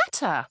 What's the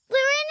matter? We're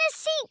in a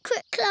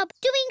secret club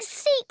doing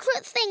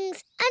secret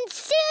things and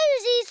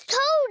Suzy's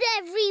told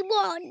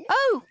everyone.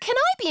 Oh, can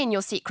I be in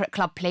your secret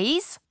club,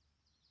 please?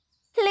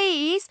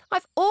 Please,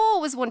 I've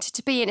always wanted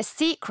to be in a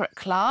secret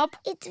club.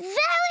 It's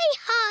very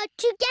hard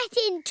to get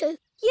into.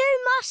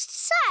 You must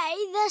say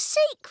the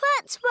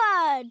secret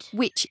word.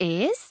 Which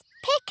is?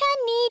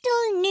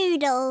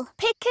 Pick-a-needle-noodle.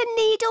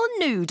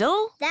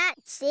 Pick-a-needle-noodle?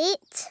 That's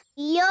it.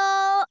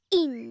 You're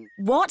in.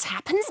 What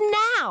happens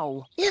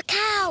now? Look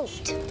out.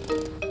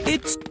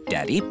 It's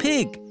Daddy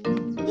Pig.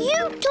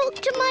 You talk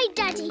to my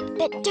daddy,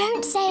 but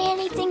don't say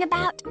anything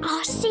about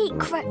our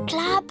secret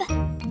club.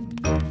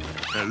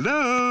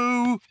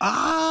 Hello?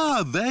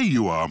 Ah, there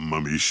you are,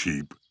 Mummy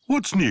Sheep.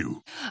 What's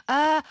new?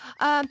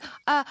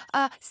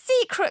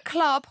 Secret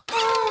club.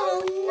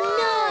 Oh,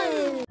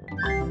 no!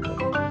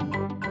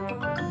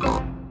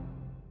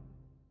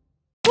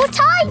 What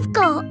I've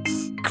got!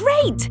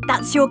 Great!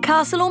 That's your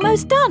castle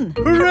almost done.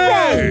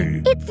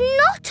 Hooray! It's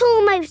not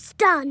almost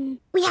done.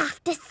 We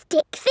have to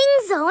stick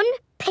things on,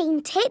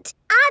 paint it,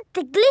 add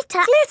the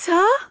glitter.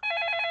 Glitter?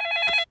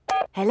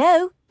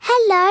 Hello?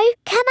 Hello,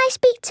 can I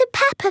speak to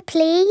Peppa,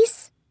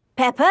 please?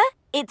 Peppa,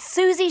 it's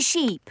Suzy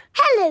Sheep.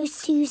 Hello,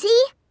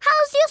 Suzy.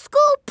 How's your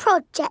school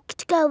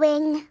project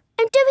going?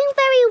 I'm doing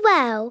very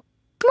well.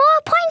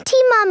 More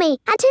pointy, Mummy,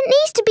 and it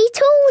needs to be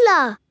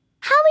taller.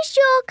 How is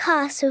your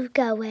castle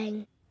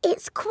going?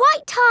 It's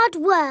quite hard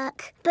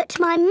work, but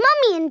my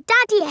Mummy and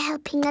Daddy are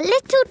helping a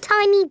little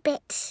tiny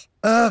bit.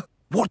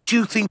 What do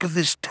you think of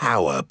this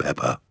tower,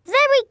 Peppa?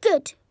 Very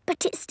good,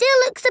 but it still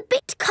looks a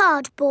bit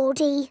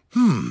cardboardy.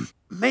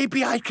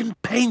 Maybe I can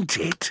paint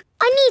it.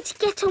 I need to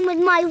get on with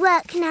my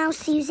work now,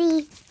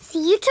 Suzy.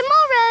 See you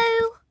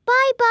tomorrow.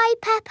 Bye-bye,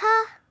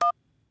 Peppa.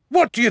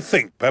 What do you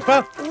think,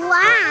 Peppa?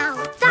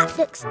 Wow, that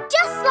looks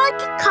just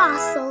like a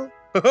castle.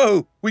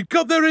 Oh, we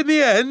got there in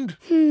the end.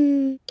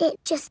 It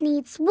just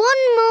needs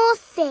one more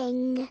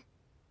thing.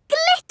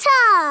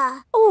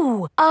 Glitter!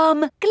 Oh,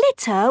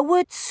 glitter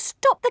would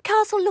stop the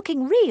castle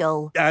looking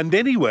real. And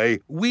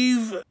anyway,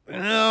 we've,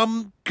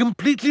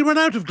 completely run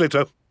out of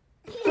glitter.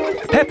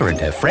 Peppa and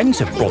her friends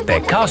have brought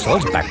their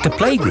castles back to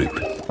playgroup.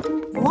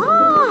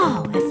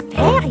 Wow, a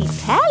fairy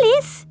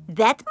palace?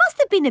 That must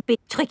have been a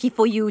bit tricky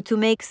for you to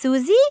make,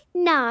 Suzy.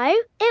 No,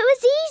 it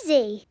was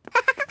easy.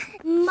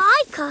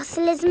 My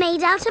castle is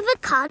made out of a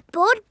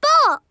cardboard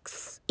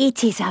box.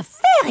 It is a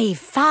very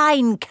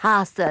fine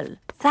castle.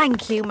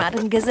 Thank you,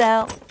 Madame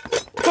Gazelle.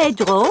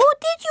 Pedro,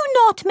 did you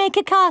not make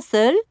a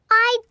castle?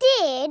 I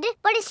did,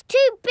 but it's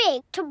too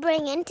big to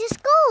bring into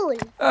school.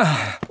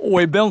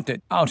 We built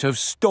it out of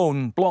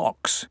stone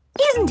blocks.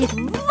 Isn't it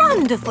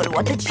wonderful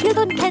what the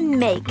children can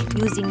make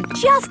using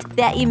just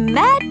their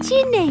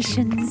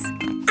imaginations?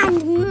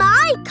 And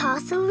my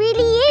castle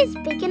really is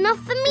big enough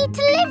for me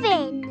to live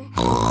in.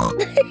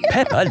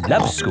 Peppa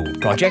loves school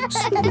projects.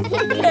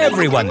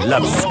 Everyone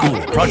loves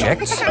school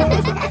projects.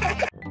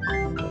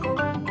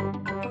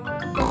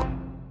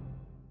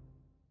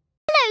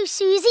 Hello,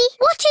 Suzy.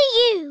 What are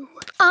you?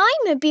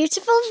 I'm a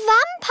beautiful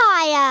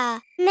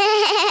vampire.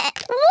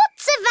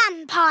 What's a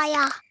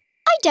vampire?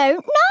 I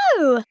don't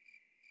know.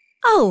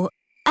 Oh,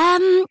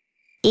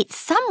 it's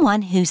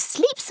someone who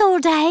sleeps all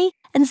day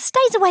and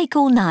stays awake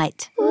all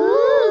night.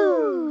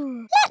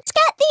 Ooh. Let's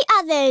get the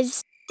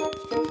others.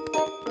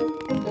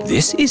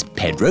 This is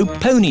Pedro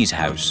Pony's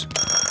house.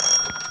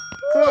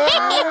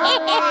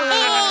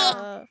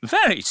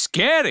 Very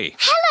scary.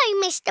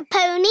 Hello, Mr.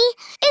 Pony.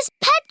 Is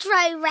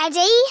Pedro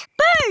ready?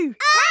 Boo!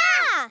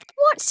 Ah!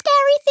 What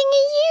scary thing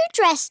are you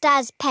dressed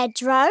as,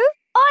 Pedro?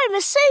 I'm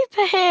a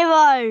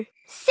superhero.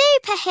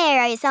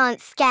 Superheroes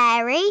aren't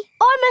scary.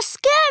 I'm a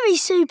scary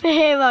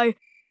superhero.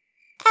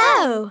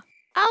 Oh.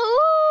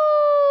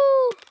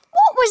 Oh!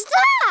 What was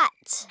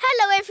that?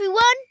 Hello,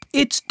 everyone.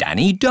 It's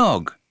Danny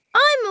Dog.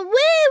 I'm a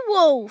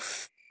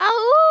werewolf.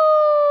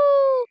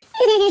 Oh!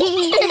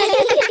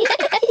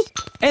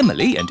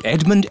 Emily and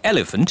Edmund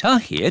Elephant are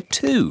here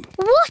too.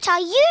 What are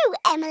you,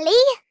 Emily?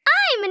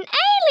 I'm an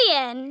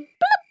alien.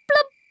 Blub,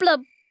 blub,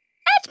 blub.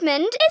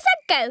 Edmund is a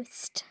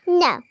ghost.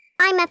 No,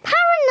 I'm a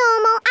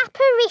paranormal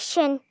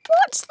apparition.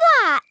 What's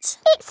that?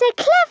 It's a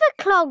Clever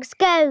Clogs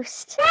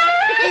ghost.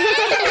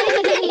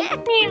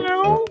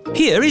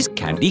 Here is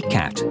Candy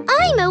Cat.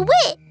 I'm a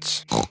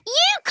witch.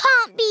 You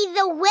can't be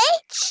the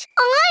witch.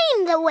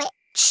 I'm the witch.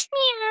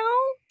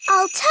 Meow.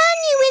 I'll turn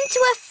you into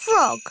a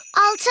frog.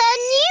 I'll turn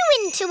you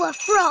into a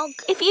frog.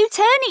 If you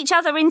turn each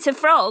other into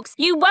frogs,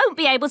 you won't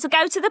be able to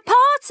go to the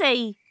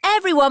party.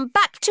 Everyone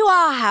back to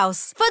our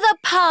house for the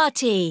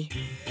party.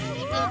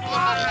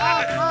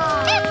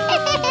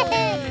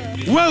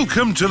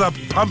 Welcome to the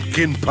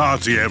pumpkin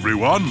party,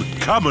 everyone.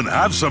 Come and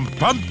have some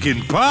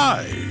pumpkin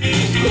pie.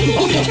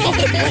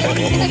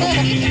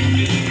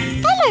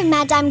 Hello,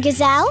 Madame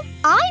Gazelle.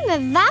 I'm a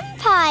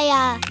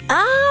vampire.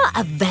 Ah,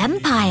 a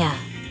vampire.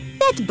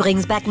 That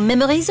brings back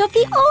memories of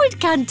the old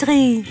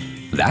country.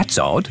 That's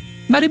odd.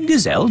 Madame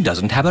Gazelle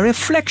doesn't have a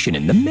reflection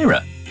in the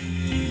mirror.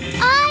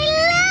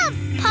 I love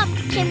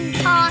pumpkin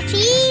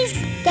parties.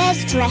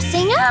 There's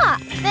dressing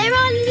up. There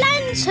are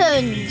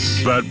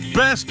lanterns. But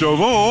best of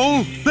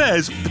all,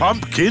 there's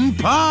pumpkin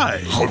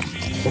pie.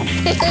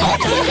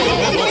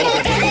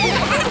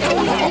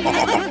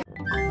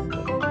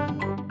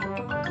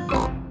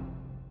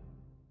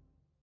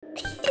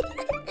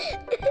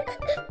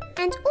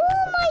 And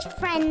all my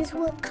friends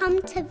will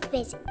come to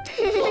visit.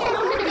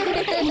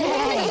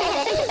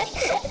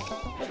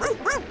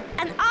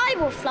 And I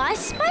will fly a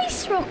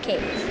space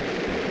rocket.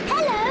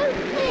 Hello.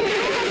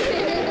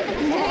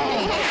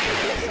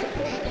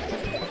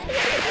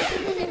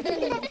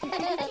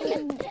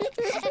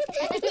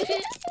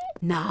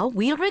 Now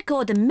we'll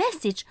record a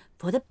message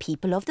for the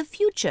people of the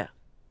future.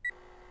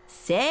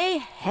 Say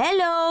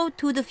hello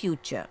to the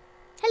future.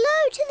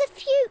 Hello to the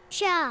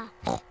future.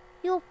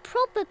 You're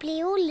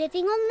probably all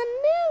living on the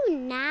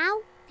moon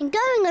now and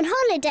going on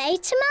holiday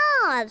to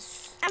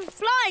Mars. And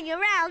flying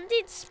around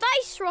in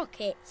space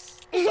rockets.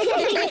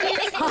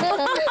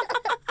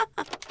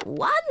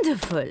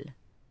 Wonderful.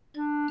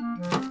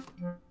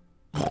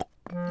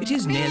 It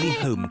is nearly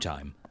home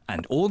time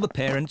and all the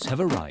parents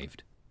have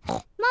arrived.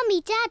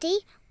 Mummy, Daddy,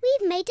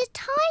 we've made a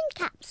time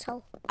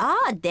capsule.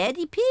 Ah,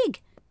 Daddy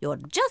Pig, you're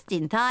just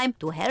in time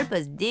to help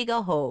us dig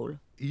a hole.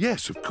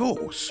 Yes, of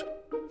course.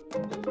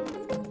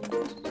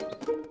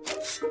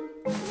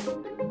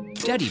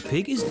 Daddy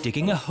Pig is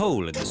digging a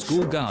hole in the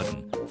school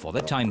garden for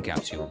the time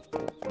capsule.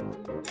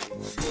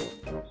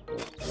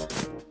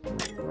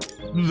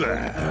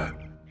 There.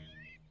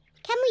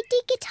 Can we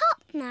dig it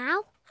up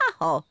now?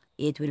 Oh,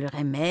 it will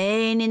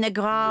remain in the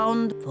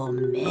ground for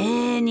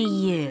many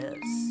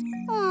years.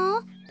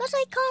 Aw, but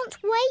I can't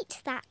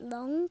wait that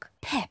long.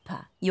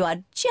 Peppa, you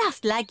are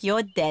just like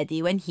your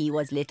daddy when he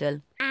was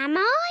little. Am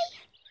I?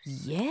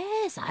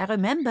 Yes, I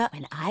remember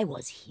when I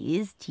was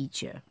his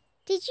teacher.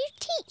 Did you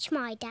teach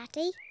my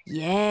daddy?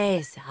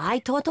 Yes, I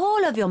taught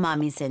all of your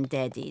mummies and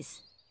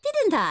daddies.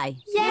 Didn't I?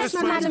 Yes,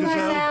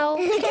 Mademoiselle.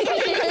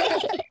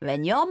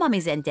 When your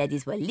mummies and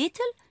daddies were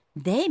little,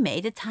 they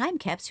made a time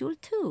capsule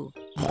too.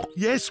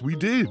 Yes, we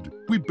did.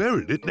 We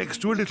buried it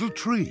next to a little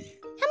tree.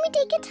 Can we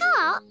dig it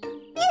up?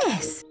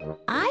 Yes,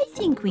 I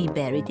think we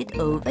buried it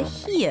over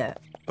here.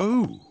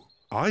 Oh,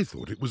 I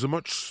thought it was a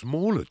much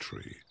smaller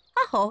tree.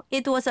 Oh,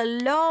 it was a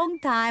long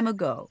time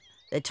ago.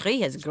 The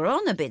tree has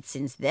grown a bit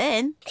since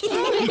then.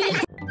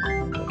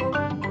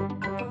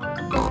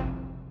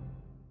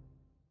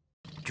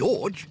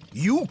 George,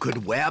 you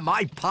could wear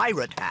my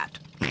pirate hat.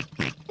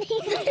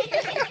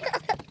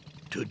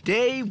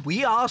 Today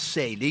we are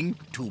sailing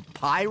to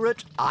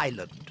Pirate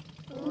Island.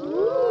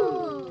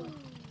 Ooh.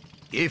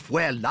 If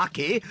we're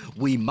lucky,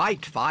 we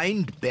might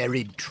find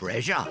buried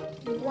treasure.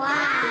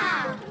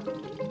 Wow!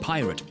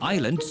 Pirate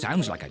Island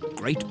sounds like a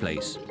great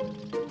place.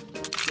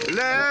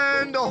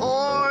 Land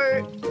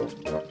ahoy!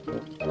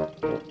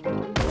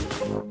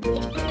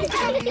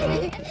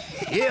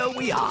 Here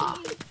we are.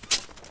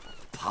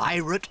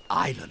 Pirate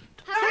Island.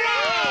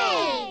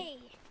 Hooray!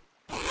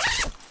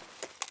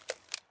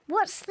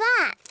 What's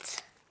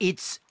that?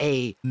 It's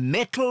a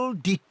metal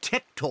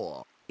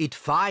detector. It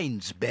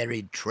finds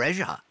buried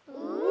treasure.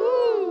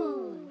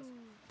 Ooh.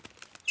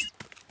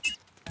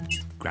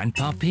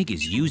 Grandpa Pig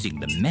is using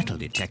the metal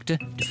detector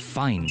to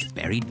find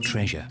buried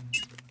treasure.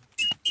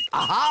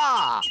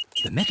 Aha!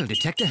 The metal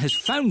detector has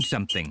found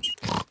something.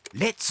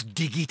 Let's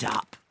dig it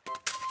up.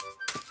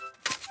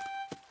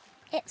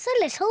 It's a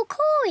little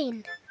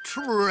coin.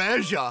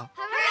 Treasure!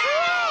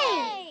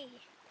 Hooray!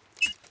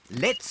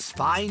 Let's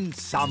find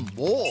some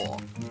more.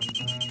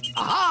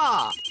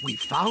 Aha! We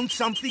found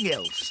something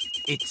else.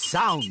 It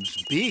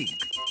sounds big.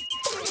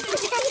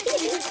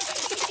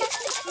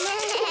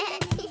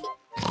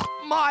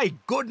 My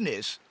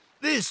goodness!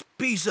 This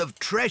piece of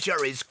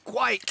treasure is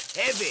quite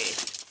heavy.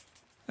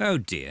 Oh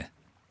dear,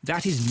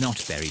 that is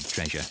not buried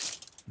treasure.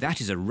 That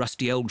is a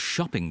rusty old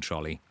shopping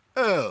trolley.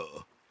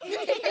 Oh.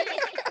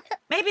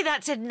 May Maybe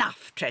that's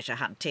enough treasure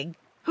hunting.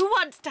 Who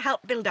wants to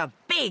help build a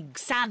big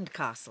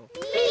sandcastle?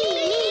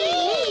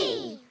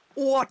 Me!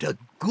 What a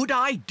good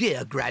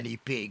idea, Granny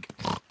Pig.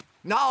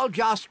 I'll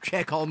just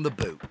check on the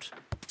boat.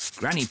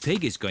 Granny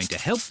Pig is going to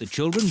help the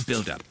children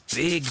build a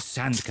big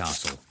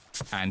sandcastle.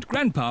 And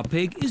Grandpa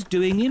Pig is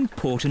doing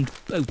important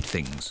boat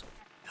things.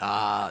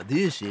 Ah,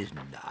 this is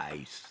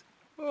nice.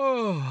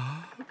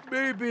 Oh,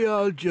 maybe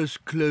I'll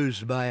just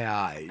close my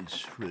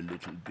eyes for a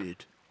little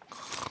bit.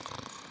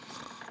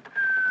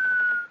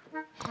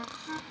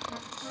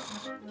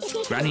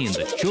 Granny and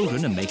the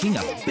children are making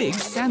a big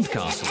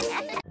sandcastle.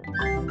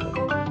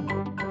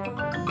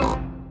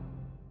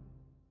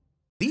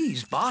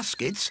 These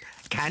baskets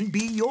can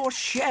be your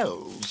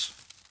shells.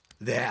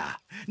 There.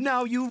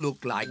 Now you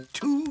look like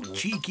two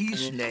cheeky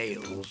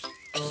snails.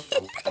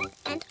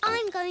 And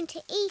I'm going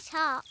to eat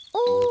up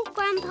all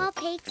Grandpa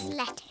Pig's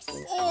lettuce.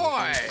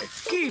 Oi!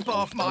 Keep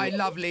off my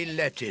lovely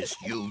lettuce,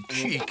 you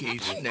cheeky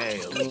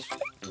snails.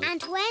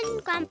 And when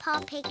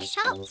Grandpa Pig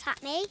shouts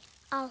at me,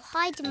 I'll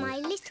hide in my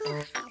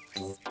little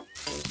house.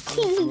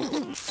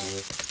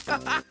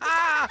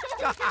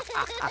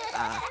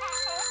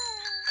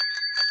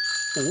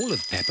 All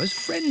of Peppa's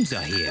friends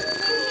are here.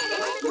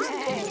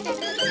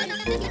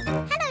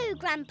 Hello,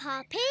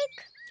 Grandpa Pig.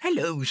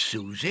 Hello,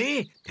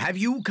 Suzy. Have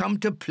you come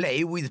to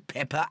play with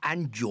Peppa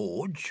and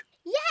George?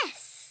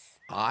 Yes.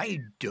 I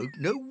don't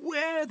know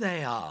where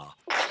they are.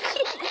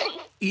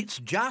 It's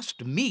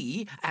just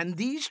me and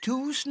these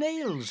two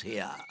snails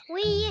here.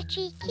 We are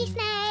cheeky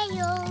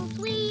snails.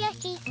 We are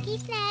cheeky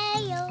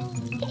snails.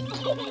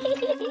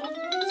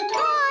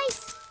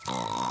 Surprise!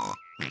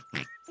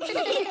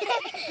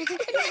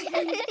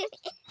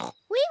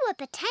 We were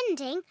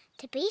pretending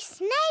to be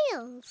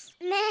snails.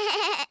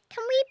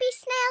 Can we be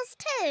snails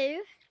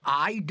too?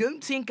 I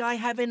don't think I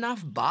have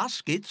enough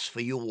baskets for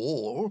you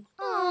all.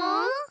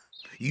 Aww.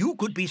 You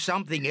could be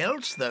something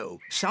else, though.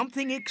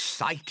 Something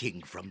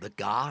exciting from the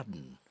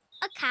garden.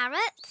 A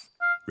carrot?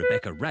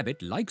 Rebecca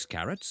Rabbit likes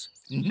carrots.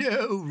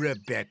 No,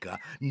 Rebecca,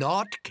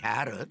 not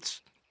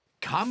carrots.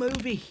 Come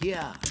over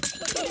here.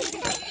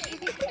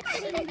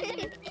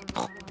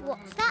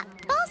 What's that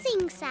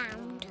buzzing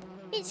sound?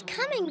 It's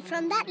coming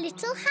from that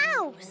little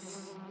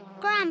house.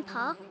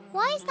 Grandpa,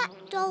 why is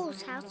that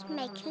doll's house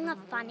making a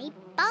funny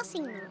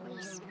buzzing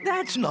noise?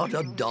 That's not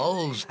a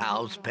doll's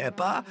house,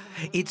 Peppa.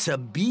 It's a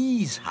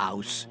bee's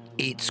house.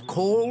 It's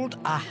called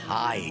a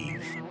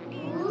hive.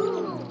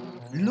 Ooh.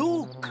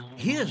 Look,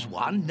 here's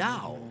one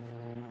now.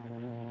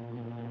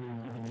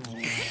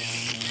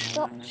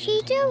 What's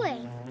she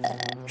doing?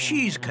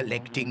 She's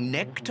collecting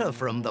nectar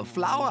from the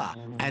flower,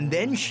 and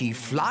then she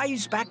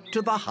flies back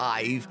to the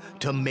hive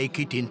to make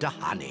it into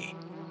honey.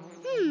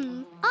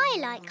 I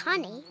like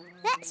honey.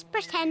 Let's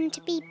pretend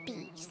to be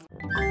bees.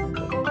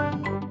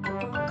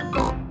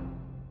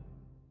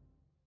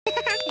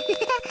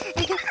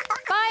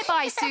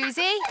 Bye-bye,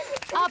 Suzy.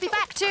 I'll be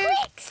back to...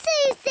 Quick,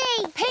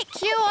 Suzy!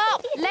 Pick you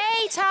up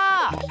later.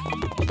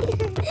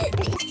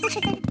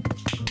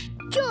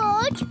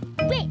 George,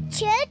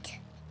 Richard,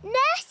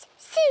 Nurse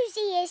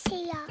Suzy is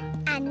here.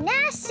 And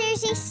Nurse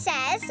Suzy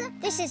says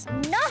this is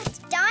not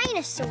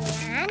dinosaur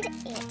land,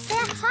 it's a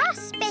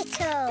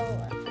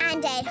hospital.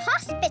 And a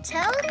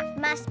hospital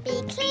must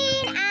be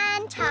clean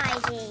and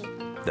tidy.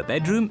 The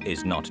bedroom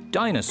is not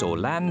dinosaur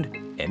land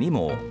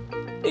anymore.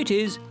 It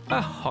is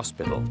a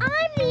hospital.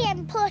 I'm the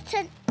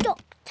important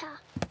doctor.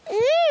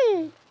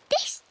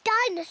 This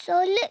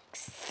dinosaur looks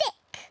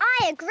sick.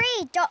 I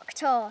agree,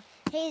 Doctor.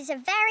 He's a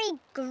very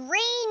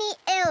greeny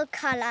ill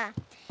colour.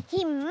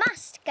 He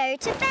must go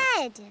to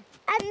bed.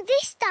 And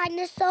this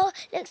dinosaur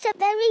looks a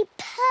very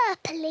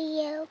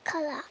purpley ill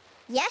colour.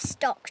 Yes,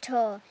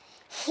 Doctor.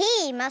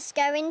 He must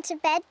go into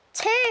bed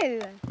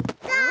too.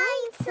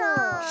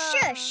 Dinosaur!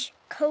 Shush!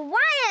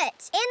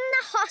 Quiet in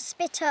the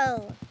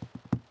hospital.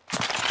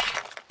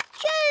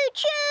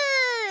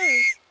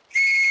 Choo-choo!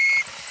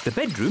 The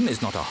bedroom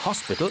is not a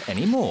hospital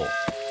anymore.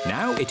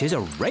 Now it is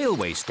a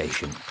railway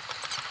station.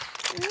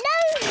 No.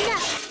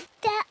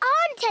 There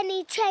aren't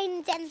any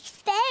trains in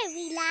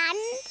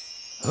Fairyland.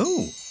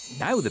 Oh,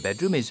 now the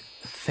bedroom is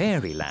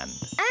Fairyland.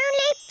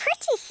 Only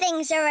pretty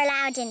things are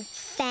allowed in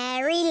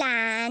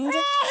Fairyland.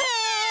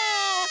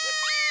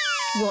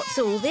 What's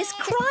all this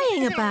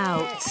crying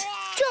about?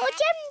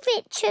 George and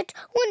Richard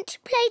want to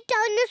play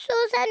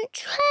dinosaurs and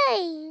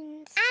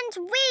trains.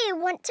 And we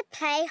want to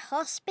play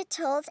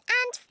hospitals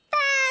and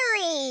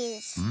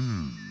fairies.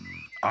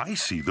 I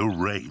see the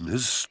rain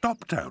has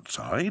stopped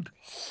outside.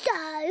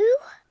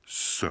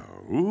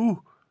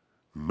 So,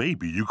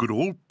 maybe you could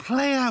all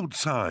play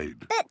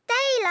outside. But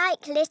they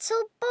like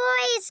little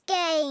boys'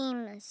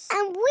 games.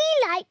 And we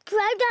like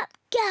grown-up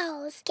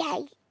girls'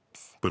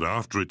 games. But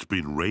after it's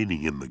been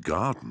raining in the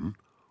garden,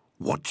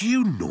 what do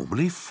you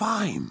normally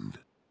find?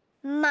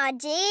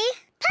 Muddy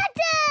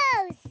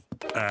puddles!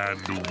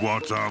 And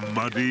what are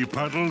muddy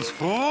puddles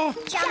for?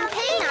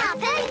 Jumping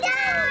up and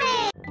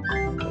down!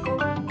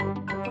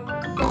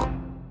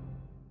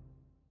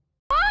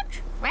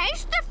 George,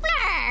 raise the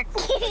flag.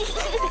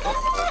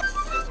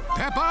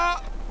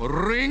 Peppa,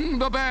 ring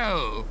the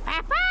bell.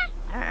 Peppa,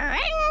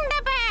 Ring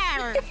the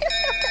bell.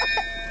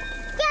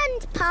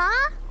 Grandpa,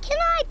 can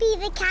I be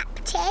the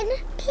captain,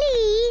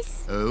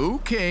 please?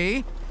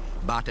 OK,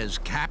 but as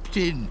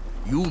captain,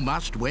 you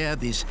must wear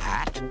this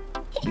hat.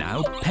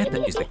 Now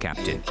Peppa is the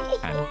captain,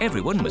 and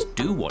everyone must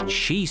do what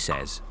she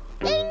says.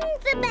 Ring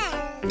the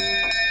bell.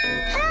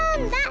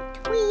 Turn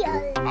that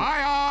wheel.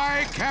 Aye,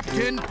 aye,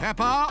 Captain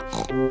Peppa.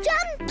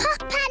 Jump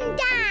up and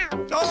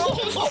down.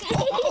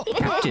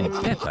 Captain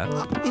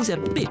Peppa is a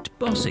bit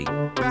bossy.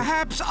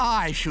 Perhaps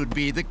I should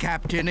be the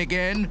captain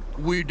again.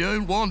 We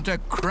don't want to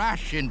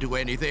crash into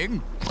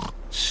anything.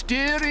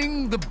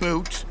 Steering the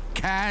boat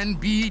can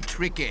be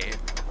tricky.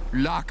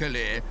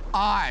 Luckily,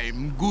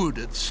 I'm good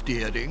at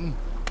steering.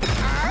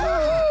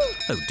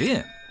 Oh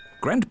dear,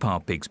 Grandpa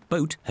Pig's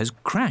boat has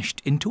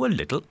crashed into a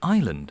little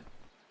island.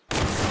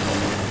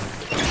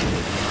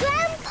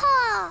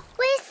 Grandpa,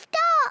 we're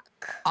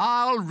stuck.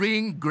 I'll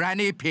ring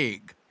Granny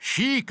Pig.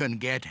 She can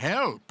get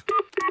help.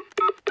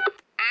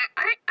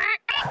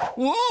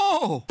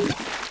 Whoa!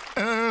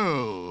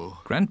 Oh.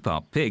 Grandpa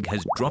Pig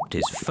has dropped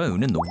his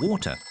phone in the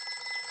water.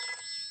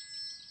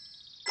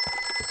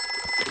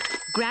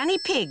 Granny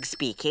Pig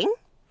speaking.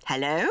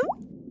 Hello?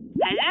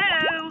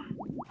 Hello?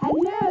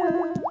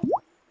 Hello?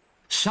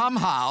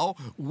 Somehow,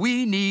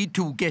 we need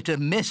to get a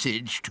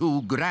message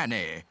to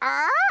Granny.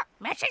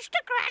 Message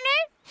to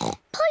Granny?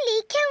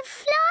 Polly can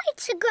fly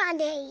to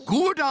Granny.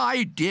 Good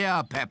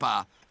idea,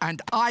 Peppa.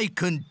 And I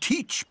can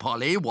teach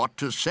Polly what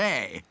to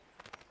say.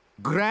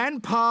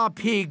 Grandpa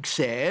Pig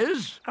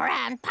says...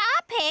 Grandpa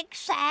Pig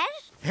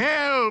says...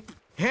 Help!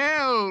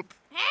 Help!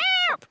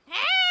 Help!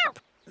 Help!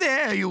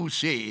 There you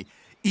see.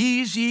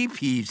 Easy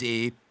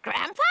peasy.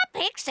 Grandpa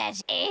Pig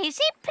says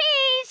easy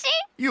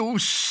peasy. You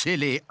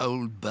silly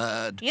old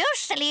bird. You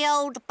silly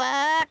old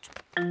bird.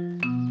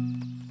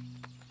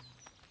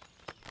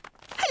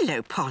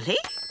 Hello, Polly.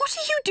 What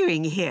are you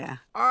doing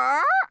here?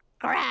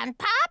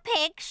 Grandpa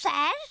Pig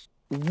says...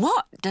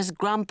 What does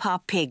Grandpa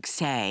Pig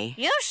say?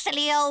 You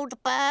silly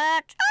old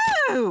bird.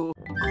 Oh!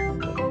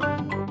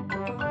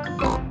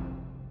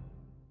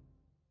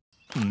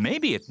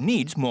 Maybe it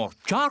needs more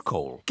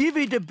charcoal. Give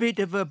it a bit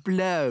of a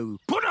blow.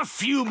 Put a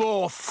few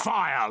more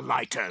fire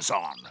lighters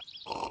on.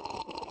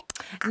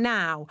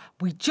 Now,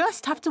 we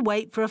just have to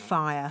wait for a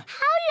fire.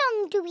 How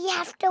long do we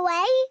have to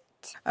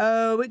wait?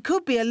 Oh, it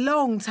could be a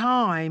long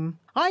time.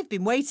 I've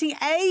been waiting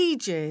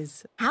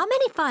ages. How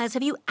many fires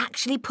have you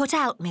actually put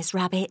out, Miss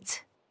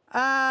Rabbit?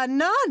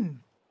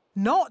 None.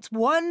 Not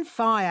one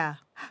fire.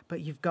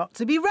 But you've got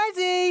to be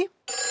ready.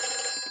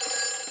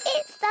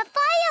 It's the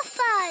fire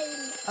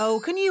phone. Oh,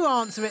 can you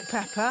answer it,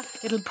 Peppa?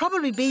 It'll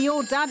probably be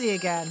your daddy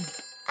again.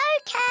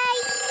 OK.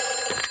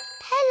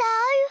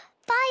 Hello,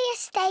 fire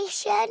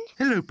station.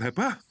 Hello,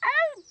 Peppa.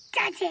 Oh,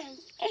 Daddy,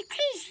 it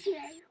is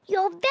you.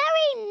 You're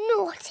very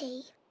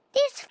naughty.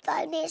 This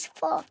phone is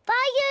for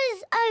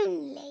fires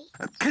only.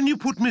 Can you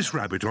put Miss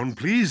Rabbit on,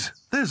 please?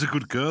 There's a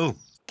good girl.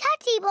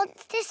 Daddy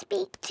wants to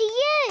speak to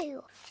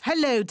you.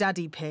 Hello,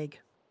 Daddy Pig.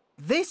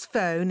 This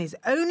phone is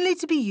only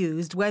to be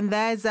used when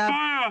there's a...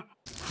 Fire!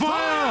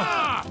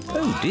 Fire!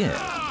 Oh dear,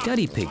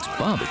 Daddy Pig's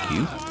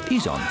barbecue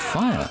is on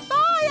fire.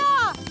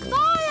 Fire!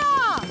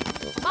 Fire!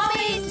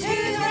 Mommy's to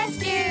the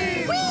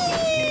rescue!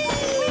 Whee!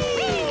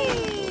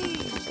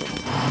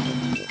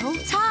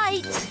 Hold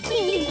tight!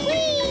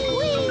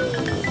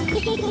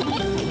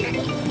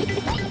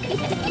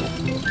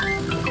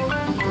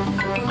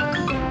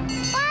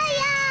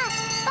 Fire!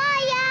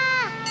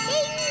 Fire!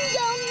 Ding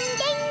dong,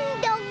 ding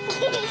dong.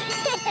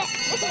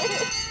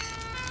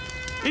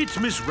 It's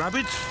Miss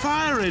Rabbit's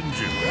fire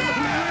engine.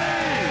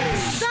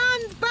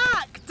 Stand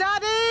back,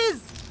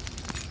 Daddies!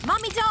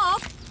 Mummy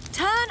Dog,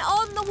 turn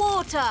on the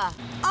water.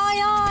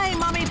 Aye, aye,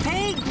 Mummy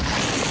Pig.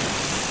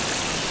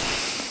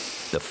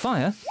 The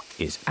fire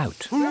is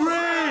out.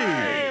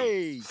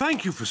 Hooray!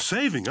 Thank you for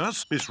saving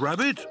us, Miss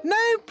Rabbit.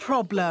 No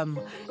problem.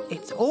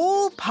 It's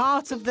all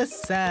part of the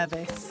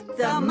service.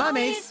 The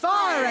Mummy's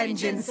Fire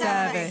Engine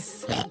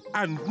Service.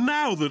 And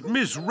now that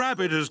Miss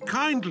Rabbit has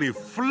kindly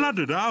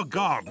flooded our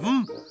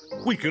garden,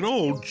 we can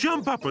all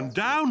jump up and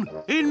down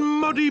in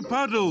muddy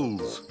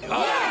puddles.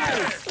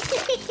 Yes!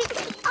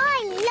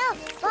 I love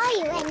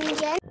fire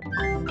engine.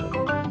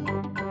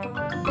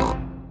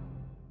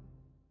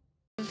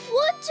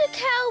 What do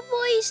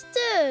cowboys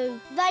do?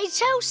 They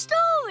tell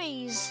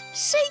stories,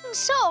 sing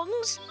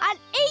songs and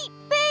eat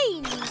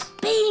beans.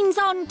 Beans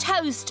on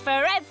toast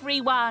for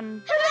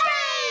everyone.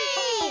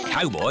 Hooray!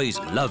 Cowboys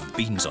love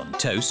beans on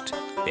toast.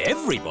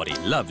 Everybody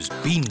loves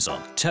beans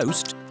on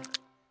toast.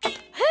 Who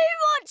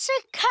wants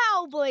a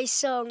cowboy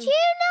song? Do you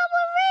know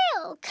a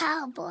real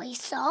cowboy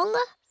song?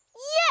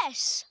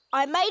 Yes,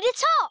 I made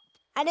it up,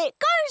 and it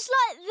goes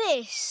like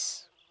this.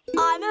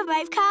 I'm a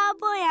brave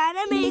cowboy and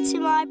I'm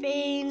eating my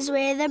beans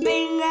with a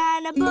bing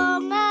and a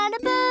bong and a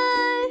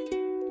boo.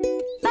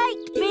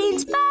 Baked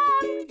beans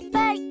bang,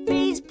 baked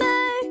beans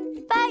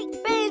boo,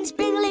 baked beans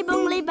bingly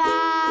bongly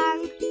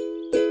bang.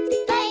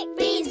 Baked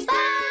beans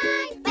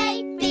bang,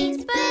 baked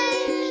beans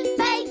boo,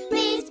 baked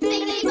beans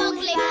bingly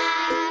bongly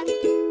bang.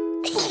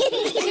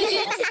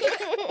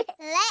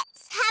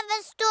 Let's have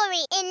a story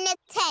scary in the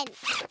tent.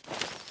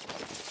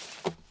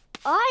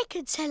 I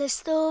could tell a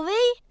story.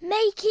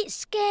 Make it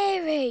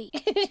scary.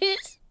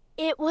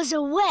 It was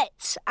a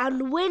wet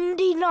and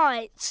windy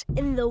night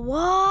in the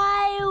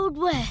Wild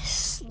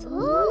West.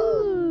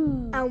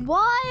 Ooh. And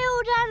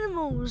wild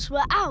animals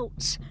were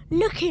out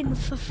looking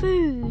for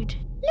food.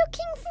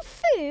 Looking for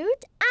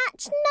food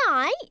at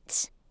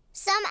night?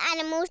 Some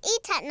animals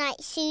eat at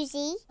night,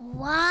 Suzy.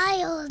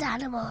 Wild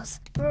animals.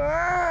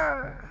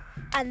 Brrr.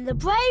 And the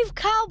brave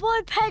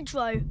cowboy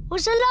Pedro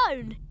was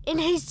alone in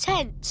his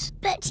tent.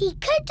 But he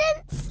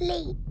couldn't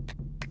sleep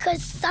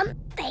because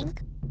something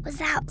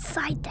was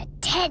outside the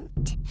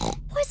tent.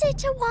 Was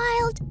it a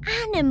wild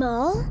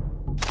animal?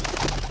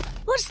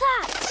 What's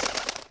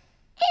that?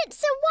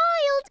 It's a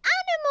wild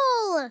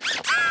animal!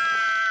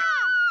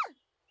 Ah!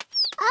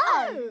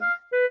 Oh!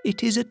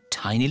 It is a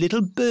tiny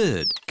little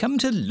bird come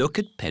to look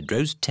at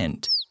Pedro's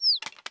tent.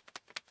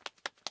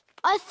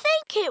 I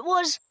think it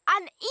was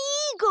an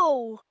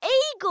eagle.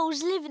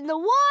 Eagles live in the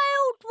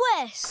Wild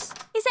West.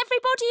 Is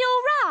everybody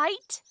all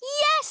right?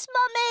 Yes,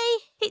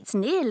 Mummy. It's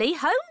nearly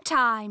home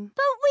time.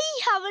 But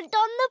we haven't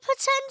done the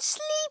pretend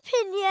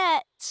sleeping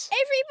yet.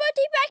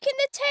 Everybody back in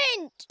the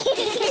tent.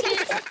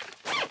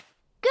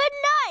 Good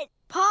night,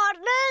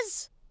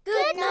 partners.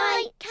 Good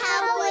night,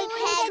 Cowboy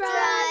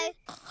Pedro.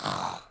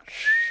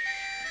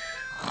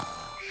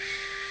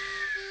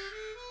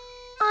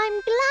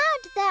 I'm glad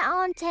there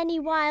aren't any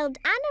wild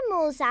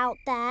animals out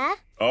there.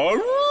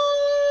 Arroo!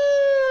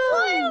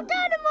 Wild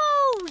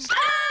animals!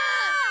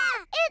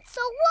 Ah! It's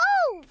a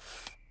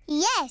wolf!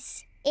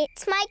 Yes,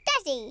 it's my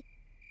daddy.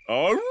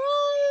 Arroo!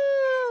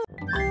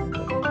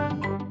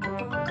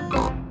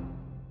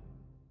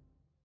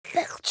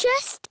 But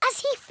just as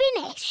he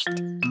finished,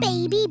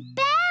 Baby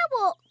Bear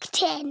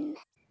walked in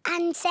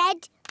and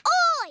said,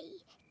 "Oi!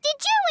 Did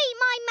you eat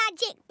my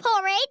magic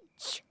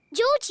porridge?"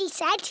 Georgie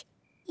said,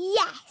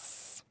 "Yes."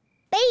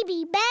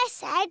 Baby Bear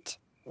said,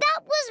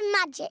 "That was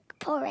magic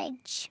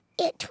porridge.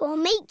 It will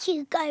make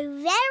you go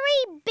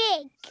very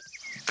big."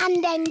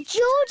 And then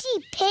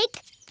Georgie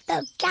Pig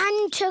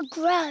began to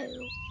grow.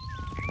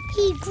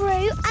 He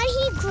grew and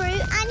he grew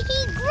and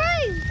he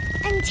grew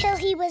until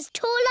he was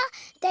taller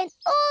than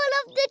all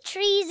of the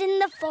trees in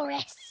the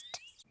forest.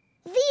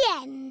 The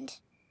end.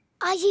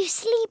 Are you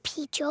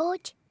sleepy,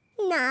 George?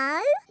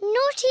 No.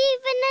 Not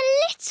even a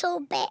little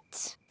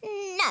bit?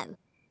 No.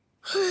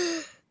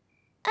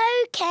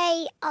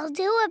 OK, I'll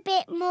do a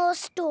bit more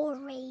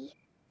story.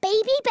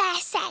 Baby Bear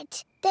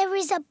said there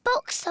is a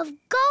box of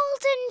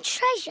golden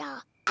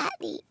treasure at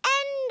the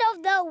end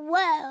of the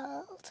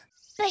world.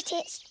 But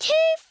it's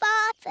too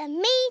far for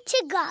me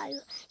to go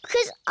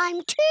because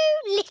I'm too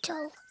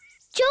little.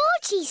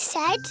 Georgie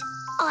said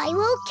I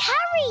will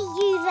carry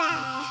you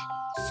there.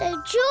 So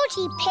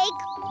Georgie Pig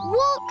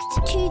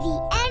walked to the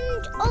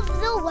end of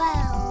the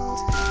world.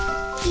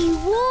 He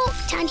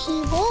walked and he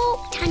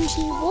walked and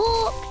he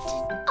walked.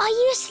 Are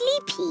you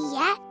sleepy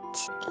yet?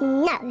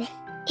 No.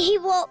 He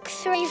walked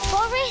through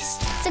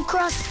forests,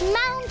 across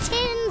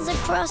mountains,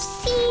 across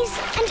seas.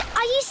 And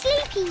are you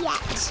sleepy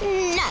yet?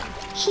 No.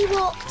 He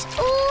walked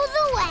all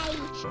the way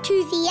to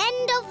the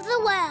end of the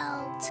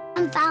world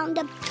and found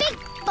a big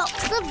box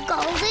of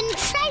golden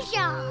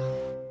treasure.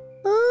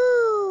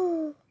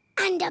 Ooh.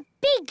 And a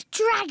big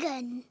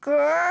dragon.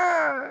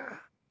 Grrr.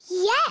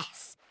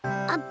 Yes.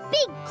 A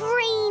big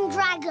green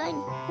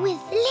dragon with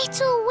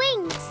little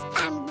wings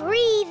and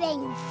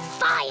breathing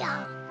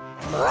fire.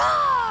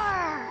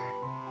 Roar!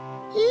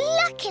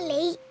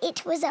 Luckily,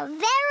 it was a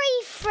very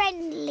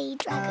friendly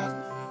dragon.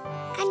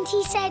 And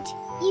he said,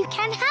 "You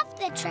can have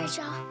the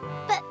treasure."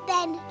 But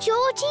then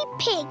Georgie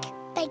Pig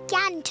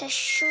began to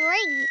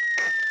shrink.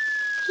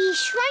 He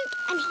shrank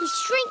and he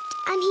shrinked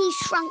and he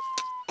shrunk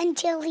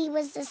until he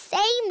was the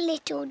same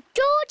little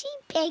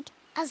Georgie Pig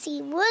as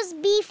he was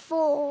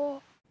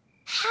before.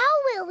 "How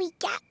will we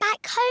get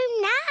back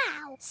home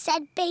now?"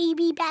 said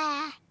Baby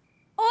Bear.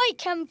 I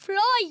can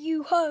fly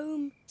you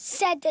home,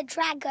 said the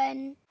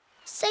dragon.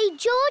 So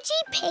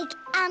Georgie Pig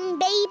and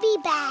Baby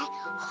Bear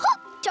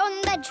hopped on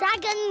the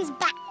dragon's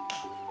back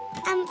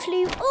and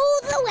flew all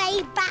the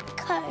way back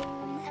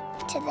home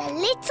to the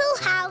little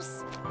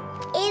house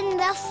in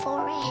the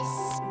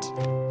forest.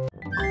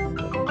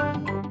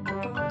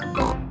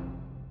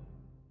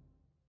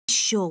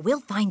 Sure,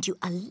 we'll find you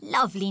a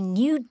lovely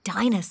new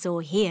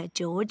dinosaur here,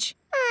 George.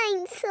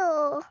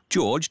 Dinosaur.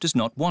 George does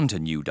not want a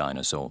new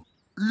dinosaur.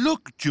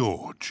 Look,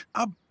 George,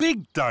 a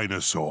big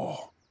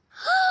dinosaur.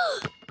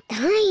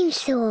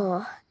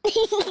 Dinosaur.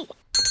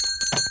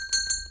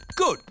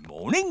 Good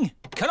morning.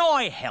 Can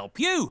I help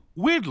you?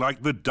 We'd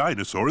like the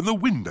dinosaur in the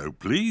window,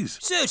 please.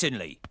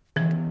 Certainly.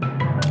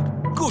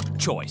 Good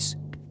choice.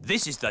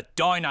 This is the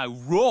Dino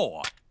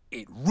Roar.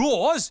 It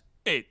roars,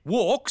 it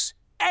walks,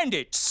 and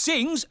it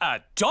sings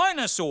a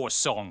dinosaur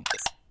song.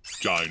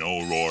 Dino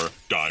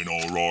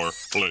roar,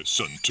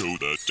 listen to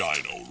the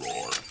dino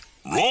roar.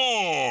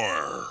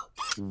 Roar!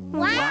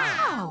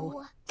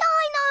 Wow!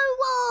 Dino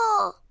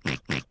Roar!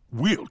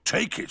 We'll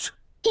take it.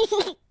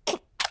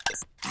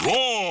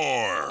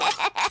 Roar!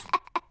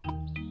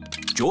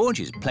 George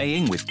is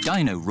playing with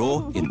Dino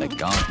Roar in the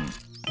garden.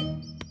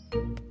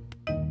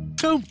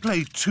 Don't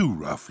play too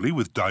roughly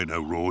with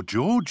Dino Roar,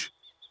 George.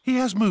 He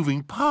has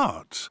moving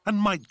parts and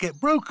might get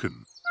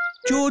broken.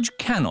 George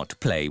cannot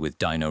play with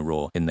Dino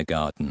Roar in the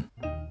garden.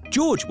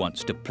 George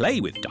wants to play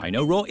with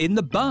Dino Roar in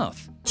the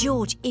bath.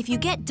 George, if you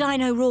get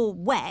Dino Roar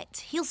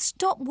wet, he'll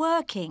stop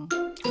working.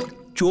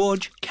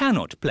 George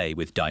cannot play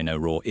with Dino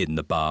Roar in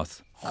the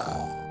bath.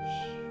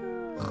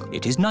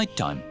 It is night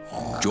time.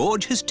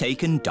 George has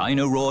taken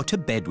Dino Roar to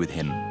bed with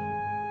him.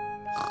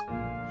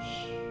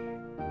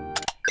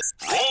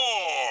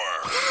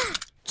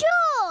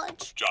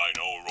 George!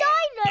 Dino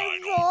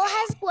Roar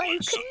has woken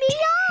me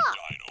up.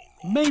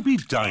 Maybe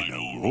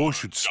Dino Roar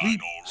should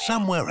sleep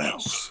somewhere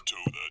else.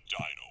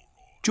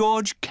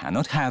 George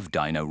cannot have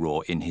Dino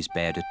Roar in his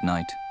bed at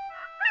night.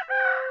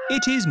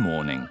 It is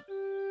morning.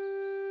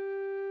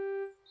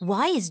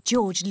 Why is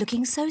George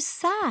looking so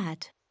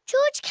sad?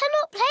 George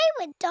cannot play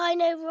with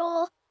Dino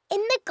Roar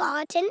in the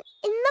garden,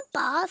 in the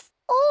bath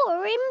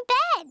or in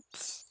bed.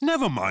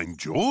 Never mind,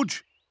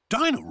 George.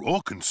 Dino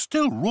Roar can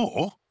still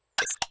roar.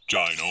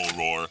 Dino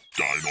Roar,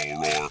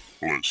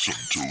 listen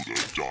to the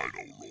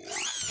Dino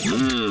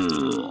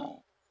Roar.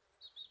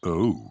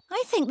 Oh.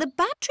 I think the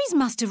batteries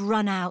must have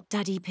run out,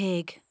 Daddy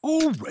Pig.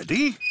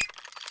 Already?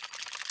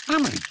 How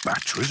many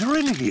batteries are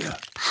in here?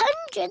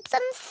 Hundreds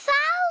and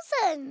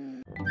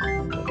thousands.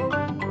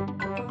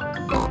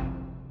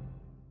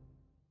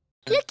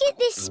 Look at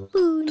this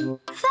spoon.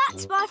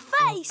 That's my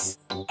face.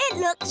 It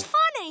looks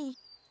funny.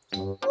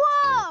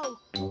 Whoa!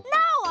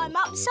 Now I'm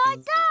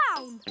upside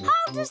down.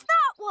 How does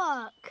that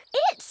work?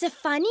 It's a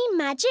funny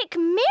magic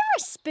mirror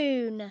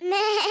spoon.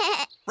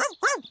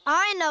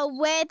 I know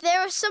where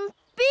there are some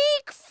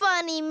big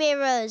funny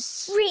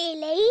mirrors.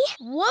 Really?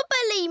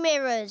 Wobbly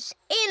mirrors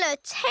in a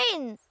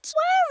tent.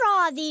 Where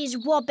are these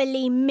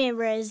wobbly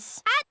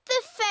mirrors? At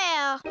the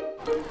fair.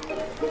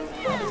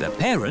 The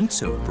parents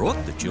have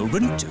brought the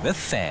children to the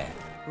fair.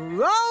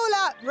 Roll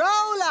up,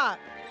 roll up.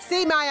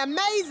 See my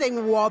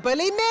amazing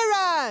wobbly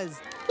mirrors.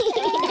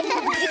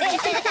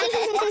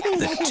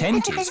 The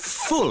tent is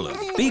full of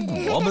big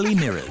wobbly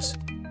mirrors.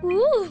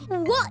 Ooh,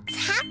 what's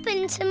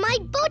happened to my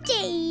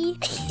body?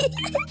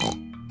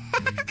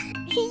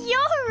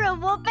 You're a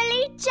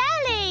wobbly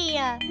jelly.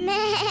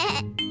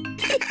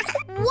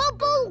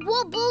 Wobble,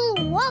 wobble,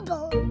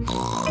 wobble.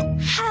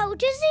 How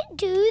does it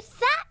do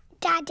that,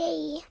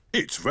 Daddy?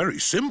 It's very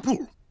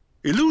simple.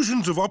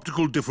 Illusions of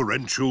optical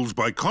differentials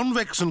by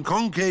convex and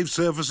concave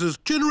surfaces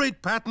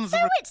generate patterns...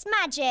 So it's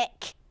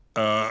magic?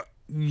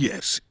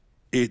 Yes,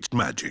 it's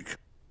magic.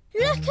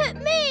 Look at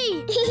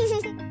me!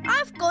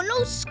 I've gone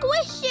all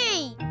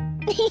squishy.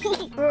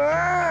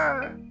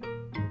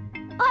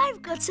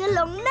 I've got a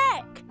long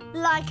neck,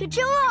 like a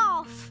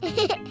giraffe.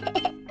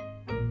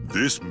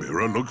 This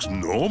mirror looks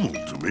normal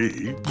to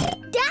me.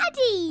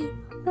 Daddy,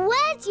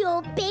 where's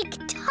your big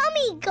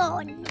tummy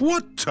gone?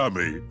 What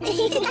tummy?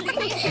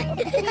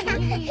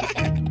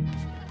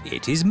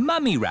 It is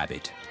Mummy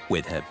Rabbit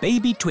with her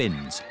baby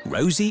twins,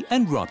 Rosie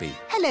and Robbie.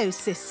 Hello,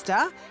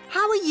 sister.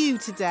 How are you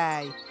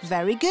today?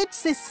 Very good,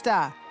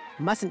 sister.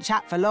 Mustn't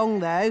chat for long,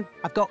 though.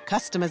 I've got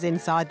customers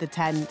inside the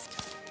tent.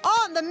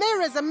 Aren't the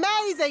mirrors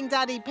amazing,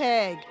 Daddy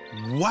Pig?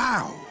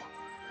 Wow!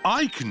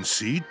 I can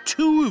see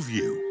two of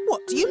you.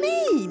 What do you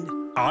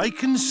mean? I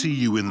can see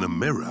you in the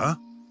mirror,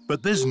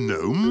 but there's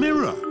no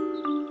mirror.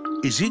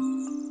 Is it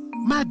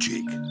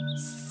magic?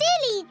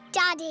 Silly,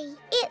 Daddy.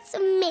 It's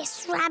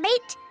Miss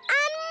Rabbit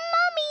and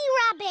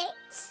Mummy Rabbit.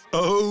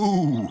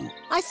 Oh!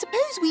 I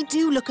suppose we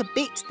do look a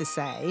bit the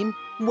same.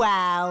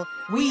 Well,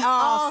 we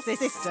are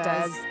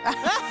sisters.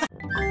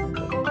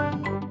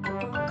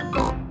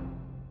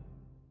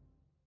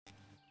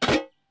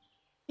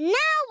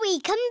 Now we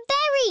can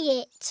bury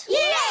it.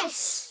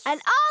 Yes!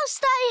 And I'll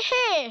stay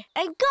here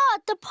and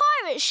guard the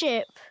pirate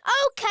ship.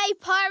 OK,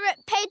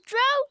 Pirate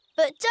Pedro,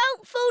 but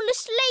don't fall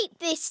asleep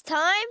this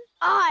time.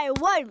 I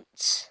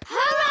won't.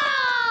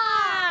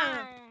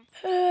 Hurrah!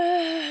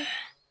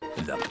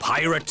 The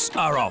pirates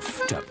are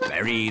off to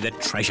bury the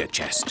treasure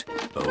chest.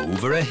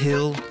 Over a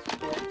hill,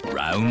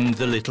 round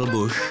the little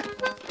bush.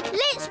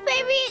 Let's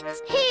bury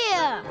it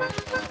here.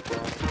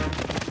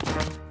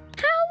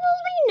 How will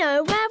we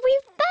know where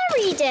we've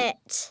buried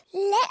it?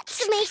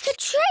 Let's make a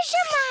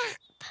treasure map.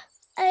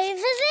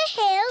 Over the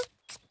hill,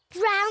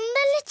 round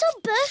the little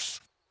bush,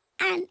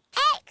 and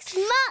X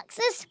marks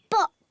the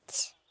spot.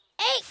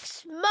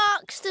 X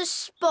marks the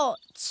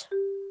spot.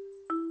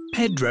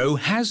 Pedro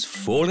has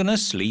fallen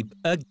asleep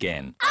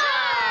again.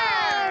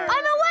 Oh!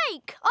 I'm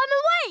awake! I'm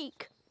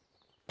awake!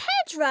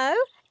 Pedro,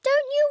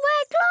 don't you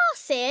wear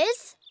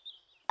glasses?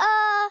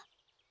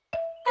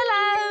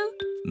 Hello?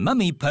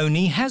 Mummy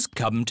Pony has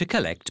come to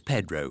collect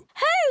Pedro.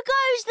 Who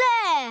goes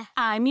there?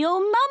 I'm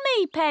your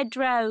mummy,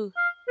 Pedro.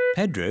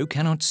 Pedro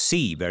cannot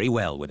see very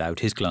well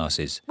without his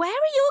glasses. Where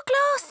are your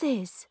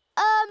glasses?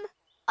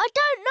 I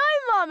don't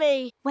know,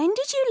 Mummy. When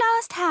did you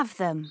last have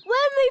them?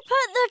 When we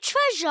put the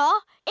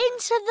treasure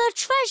into the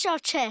treasure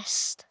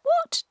chest.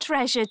 What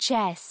treasure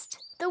chest?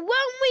 The one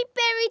we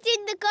buried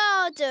in the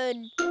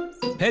garden.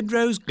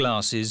 Pedro's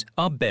glasses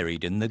are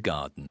buried in the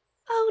garden.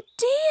 Oh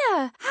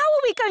dear! How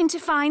are we going to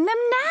find them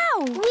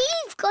now?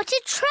 We've got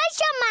a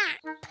treasure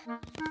map.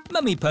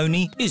 Mummy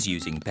Pony is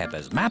using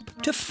Peppa's map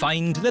to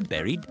find the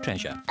buried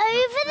treasure.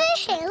 Over the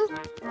hill,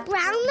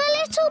 round the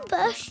little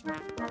bush,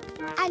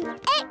 and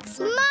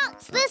X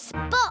marks the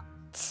spot.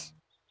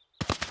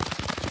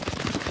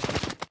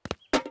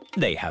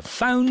 They have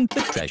found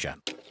the treasure.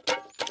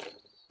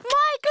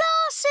 My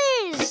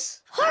glasses!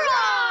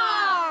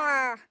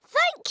 Hurrah!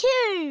 Thank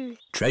you!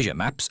 Treasure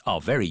maps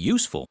are very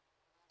useful,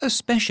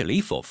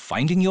 especially for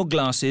finding your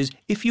glasses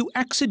if you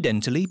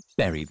accidentally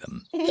bury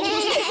them.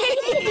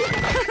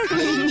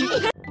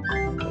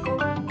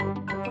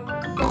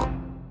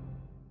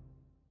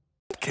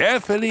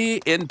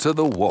 Carefully into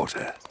the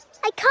water.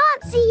 I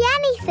can't see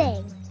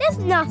anything. There's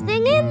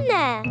nothing in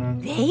there.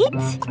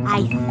 Wait,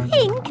 I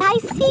think I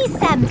see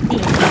something.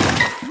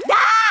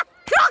 Ah!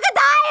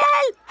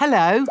 Crocodile!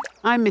 Hello,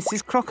 I'm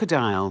Mrs.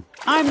 Crocodile.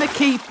 I'm the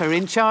keeper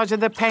in charge of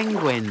the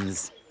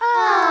penguins.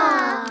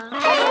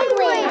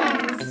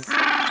 Penguins!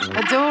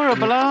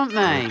 Adorable, aren't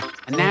they?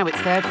 And now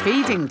it's their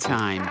feeding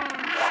time.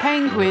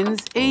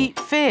 Penguins eat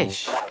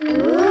fish.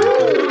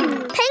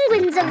 Ooh.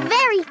 Penguins are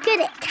very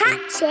good at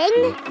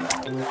catching.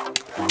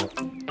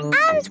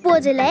 And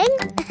waddling.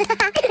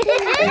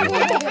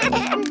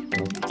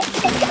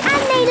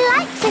 And they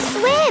like to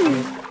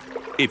swim.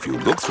 If you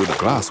look through the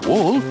glass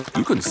wall,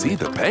 you can see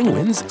the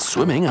penguins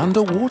swimming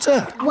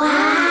underwater.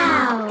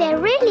 Wow! They're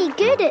really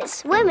good at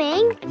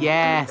swimming.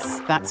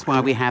 Yes, that's why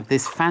we have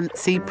this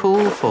fancy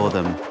pool for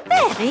them.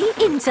 Very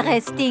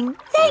interesting.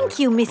 Thank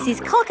you,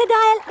 Mrs.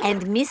 Crocodile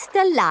and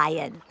Mr.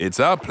 Lion.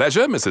 It's our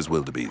pleasure, Mrs.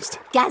 Wildebeest.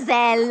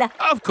 Gazelle.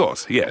 Of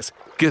course, yes.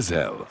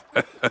 Gazelle.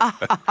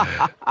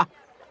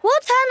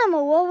 What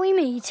animal are we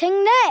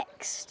meeting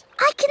next?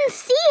 I can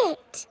see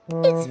it.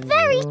 It's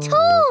very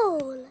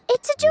tall.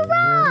 It's a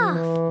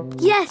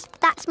giraffe. Yes,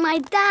 that's my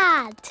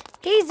dad.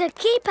 He's a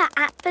keeper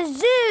at the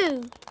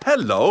zoo.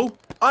 Hello,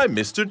 I'm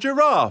Mr.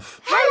 Giraffe.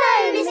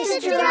 Hello,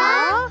 Mr.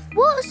 Giraffe.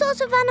 What sort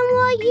of animal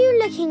are you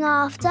looking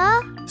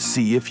after?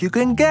 See if you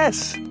can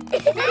guess.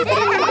 Look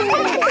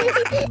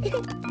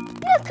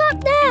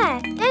up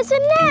there. There's a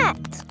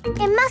net.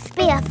 It must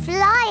be a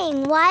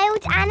flying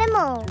wild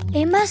animal.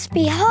 It must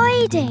be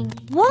hiding,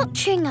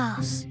 watching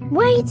us,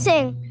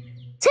 waiting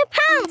to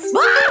pounce.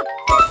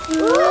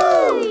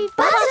 Ooh,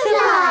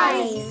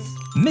 butterflies.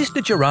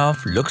 Mr.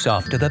 Giraffe looks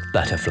after the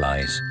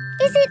butterflies.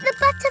 Is it the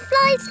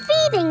butterflies'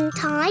 feeding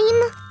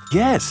time?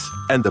 Yes,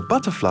 and the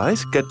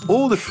butterflies get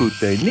all the food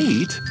they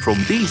need from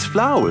these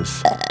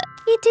flowers.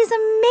 It is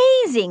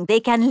amazing they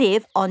can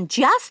live on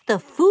just the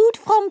food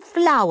from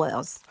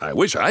flowers. I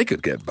wish I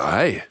could get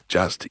by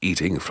just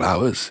eating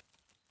flowers.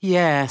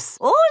 Yes.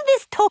 All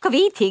this talk of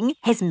eating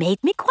has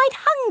made me quite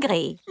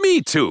hungry.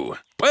 Me too.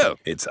 Well,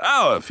 it's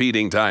our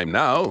feeding time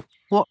now.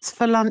 What's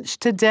for lunch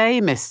today,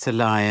 Mr.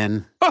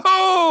 Lion?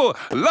 Ho-ho!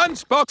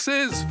 Lunch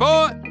boxes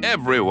for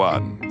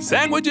everyone.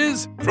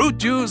 Sandwiches, fruit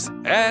juice,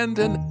 and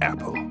an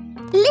apple.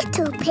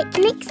 Little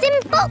picnics in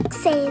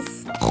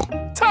boxes.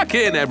 Tuck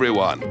in,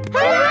 everyone.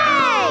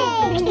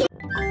 Hooray!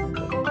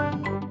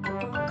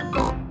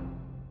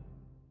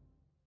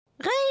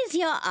 Raise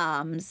your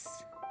arms.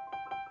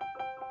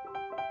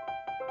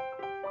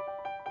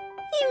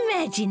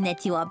 Imagine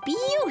that you are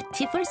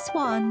beautiful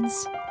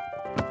swans.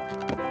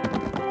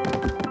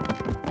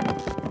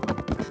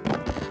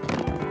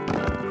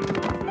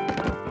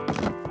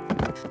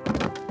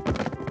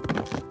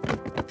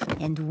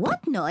 And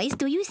what noise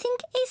do you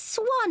think a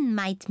swan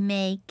might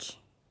make?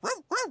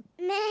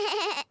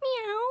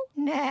 Meow.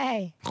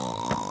 Nay.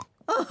 Oh,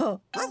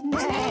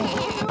 nay.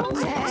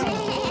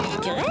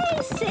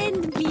 Grace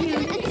and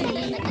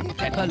beauty.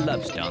 Peppa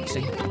loves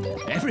dancing.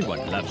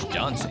 Everyone loves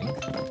dancing.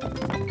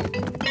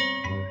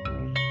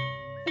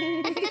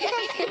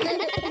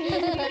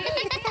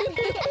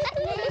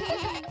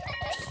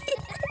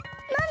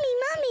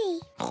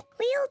 Mummy,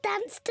 we all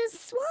danced as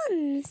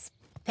swans.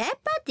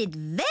 Peppa did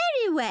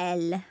very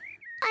well.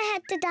 I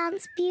had to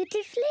dance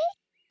beautifully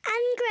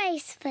and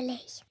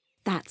gracefully.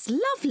 That's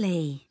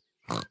lovely.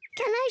 Can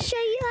I show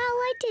you how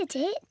I did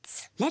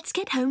it? Let's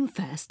get home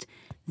first.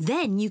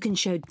 Then you can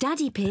show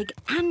Daddy Pig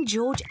and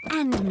George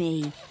and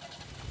me.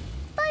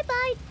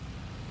 Bye-bye.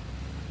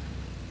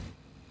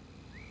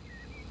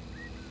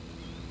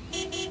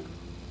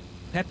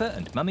 Peppa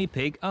and Mummy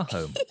Pig are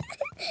home.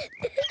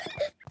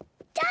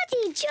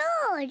 Daddy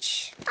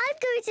George, I'm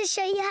going to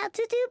show you how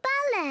to do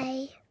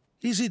ballet.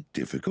 Is it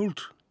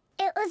difficult?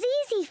 It was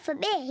easy for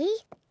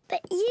me,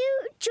 but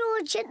you,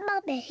 George and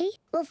Mummy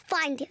will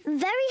find it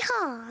very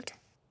hard.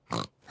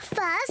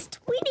 First,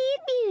 we need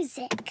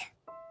music.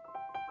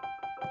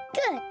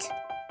 Good.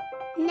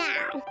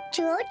 Now,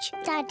 George,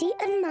 Daddy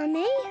and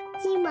Mummy,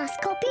 you must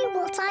copy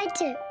what I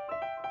do.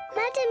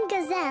 Madame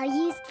Gazelle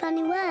used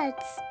funny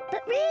words,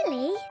 but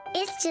really,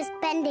 it's just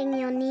bending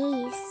your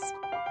knees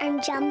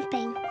and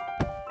jumping.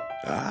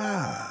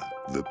 Ah,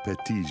 the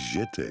petit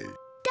jeté.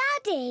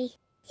 Daddy,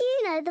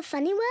 You know the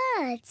funny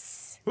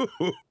words.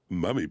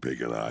 Mummy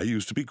Pig and I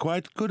used to be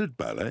quite good at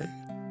ballet.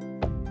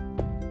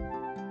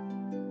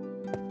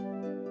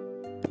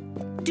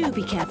 Do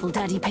be careful,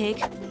 Daddy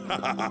Pig.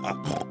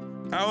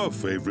 Our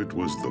favourite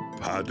was the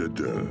pas de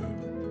deux.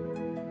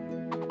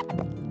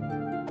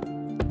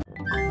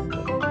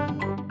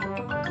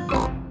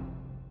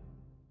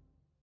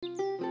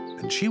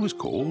 And she was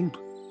called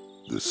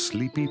the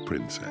Sleepy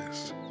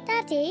Princess.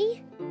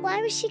 Daddy,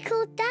 why was she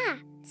called that?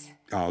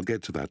 I'll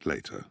get to that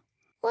later.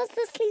 Was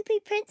the Sleepy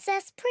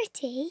Princess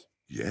pretty?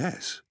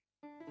 Yes,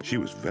 she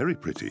was very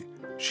pretty.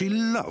 She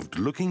loved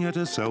looking at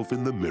herself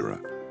in the mirror.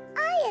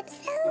 I am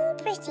so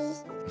pretty.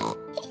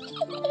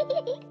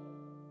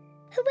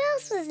 Who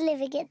else was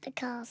living at the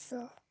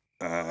castle?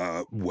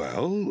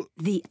 Well...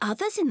 The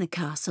others in the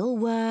castle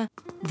were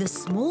the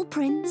small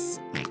prince,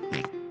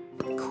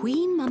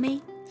 Queen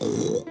Mummy,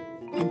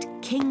 and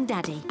King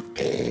Daddy.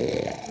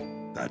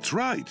 That's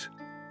right.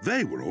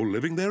 They were all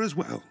living there as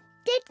well.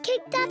 Did King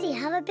Daddy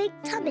have a big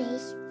tummy?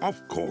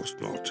 Of course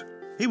not.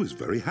 He was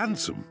very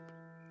handsome.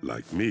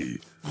 Like me.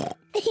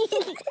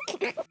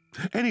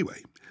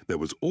 Anyway, there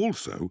was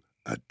also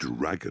a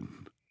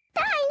dragon.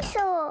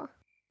 Dinosaur!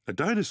 A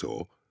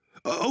dinosaur?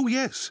 Oh,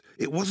 yes.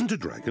 It wasn't a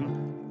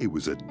dragon. It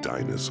was a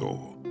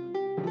dinosaur.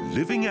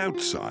 Living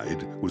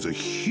outside was a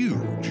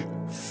huge,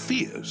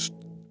 fierce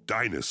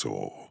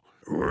dinosaur.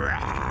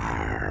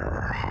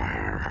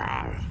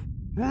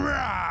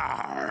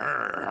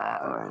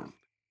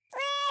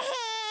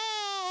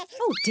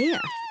 Oh dear,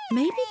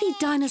 maybe the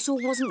dinosaur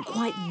wasn't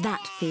quite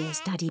that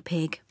fierce, Daddy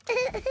Pig.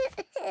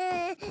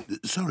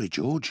 Sorry,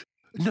 George.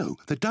 No,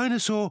 the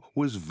dinosaur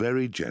was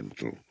very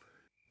gentle.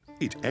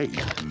 It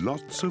ate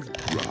lots of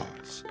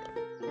grass.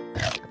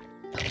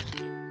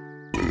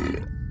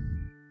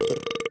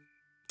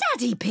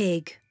 Daddy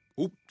Pig!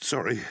 Oh,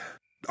 sorry.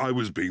 I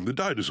was being the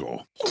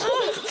dinosaur.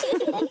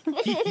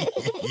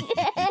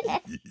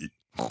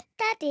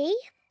 Daddy,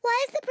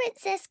 why is the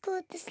princess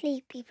called the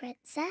Sleepy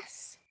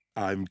Princess?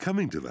 I'm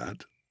coming to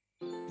that.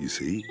 You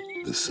see,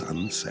 the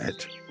sun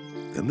set,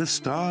 then the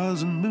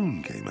stars and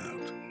moon came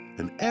out,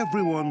 and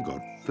everyone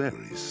got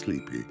very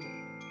sleepy.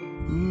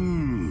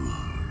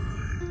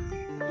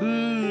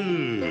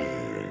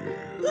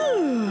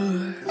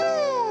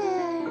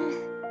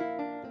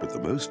 But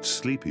the most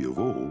sleepy of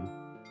all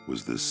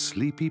was the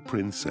Sleepy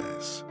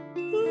Princess.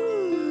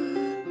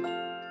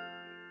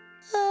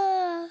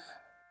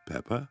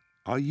 Peppa,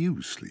 are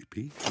you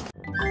sleepy?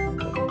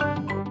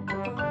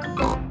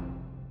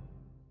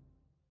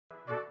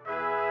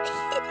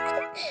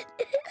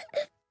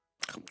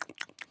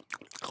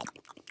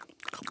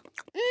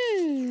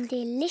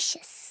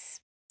 Delicious.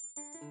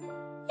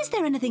 Is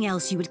there anything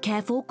else you would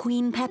care for,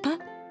 Queen Peppa?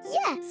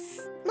 Yes.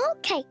 More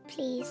cake,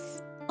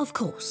 please. Of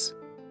course.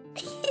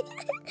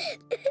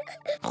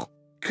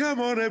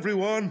 Come on,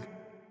 everyone.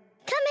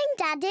 Coming,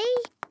 Daddy.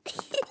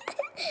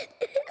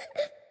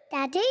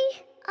 Daddy,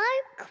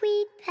 I'm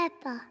Queen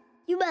Peppa.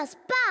 You must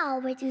bow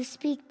when you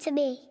speak to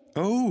me.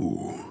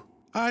 Oh,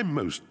 I'm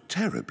most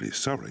terribly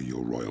sorry,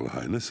 Your Royal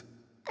Highness.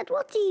 And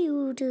what do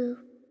you do?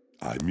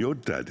 I'm your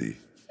daddy.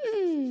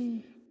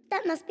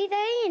 That must be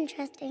very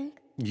interesting.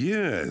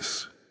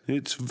 Yes,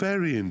 it's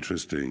very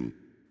interesting.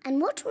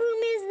 And what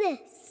room is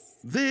this?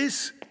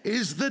 This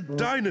is the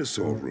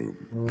dinosaur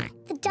room.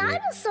 The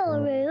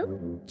dinosaur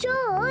room?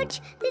 George,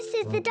 this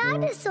is the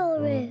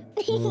dinosaur room.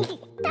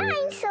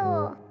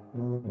 Dinosaur!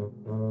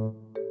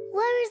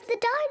 Where is the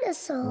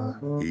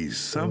dinosaur? He's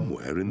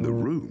somewhere in the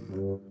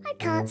room. I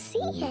can't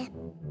see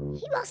him.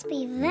 He must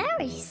be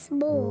very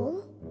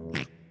small.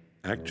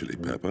 Actually,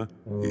 Peppa,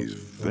 he's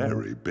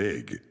very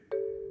big.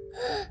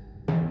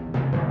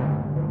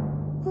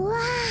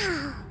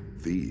 Wow!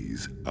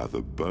 These are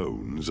the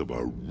bones of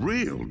a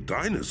real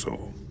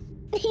dinosaur.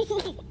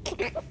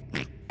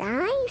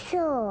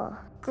 Dinosaur!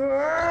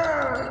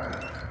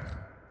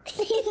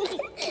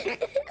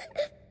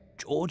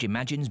 George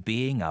imagines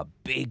being a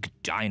big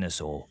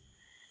dinosaur.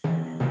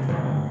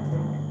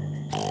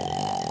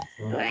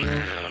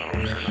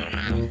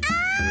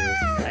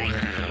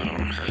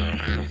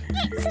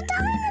 It's a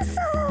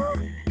dinosaur!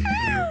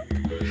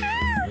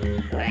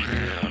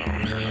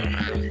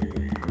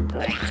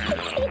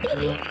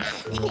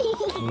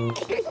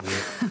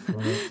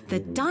 The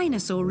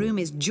dinosaur room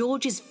is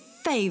George's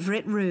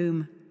favourite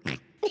room.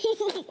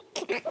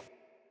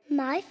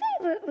 My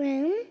favourite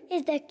room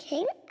is the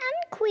King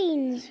and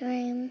Queen's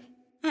room.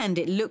 And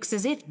it looks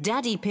as if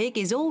Daddy Pig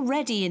is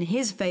already in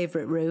his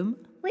favourite room.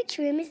 Which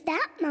room is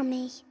that,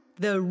 Mummy?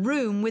 The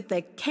room with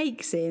the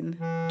cakes in.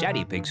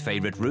 Daddy Pig's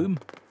favourite room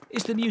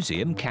is the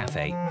museum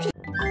cafe.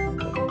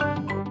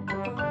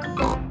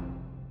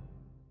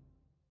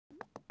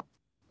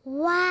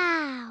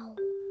 Wow!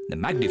 The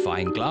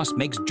magnifying glass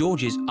makes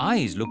George's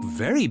eyes look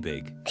very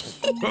big.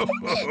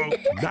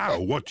 Now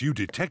what you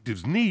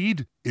detectives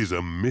need is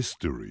a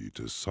mystery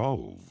to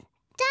solve.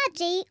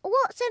 Daddy,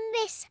 what's a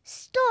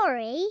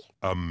story?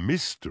 A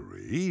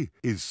mystery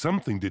is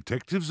something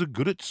detectives are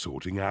good at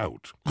sorting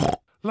out.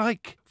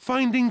 Like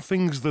finding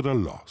things that are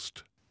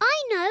lost.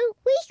 I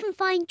we can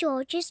find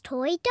George's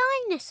toy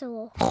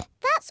dinosaur.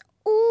 That's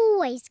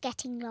always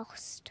getting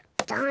lost.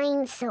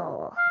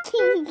 Dine-saw.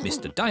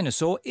 Mr.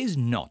 Dinosaur is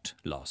not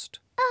lost.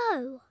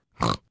 Oh.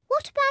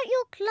 What about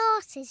your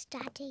glasses,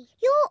 Daddy?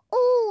 You're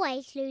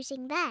always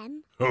losing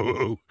them.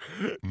 Oh,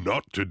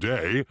 not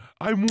today.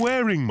 I'm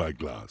wearing my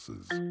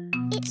glasses.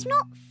 It's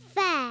not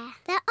fair.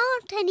 There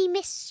aren't any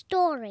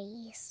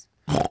mysteries.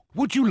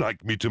 Would you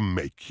like me to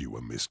make you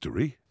a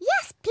mystery?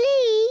 Yes,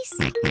 please.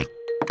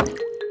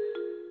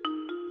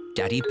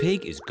 Daddy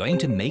Pig is going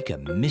to make a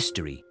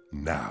mystery.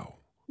 Now,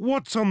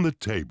 what's on the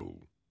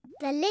table?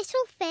 The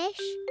little fish,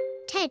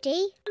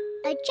 Teddy,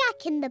 a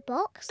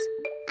jack-in-the-box,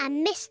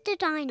 and Mr.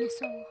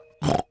 Dinosaur.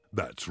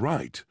 That's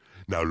right.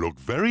 Now look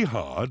very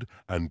hard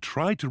and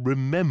try to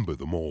remember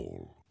them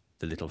all.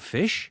 The little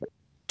fish,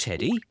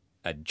 Teddy,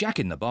 a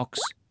jack-in-the-box,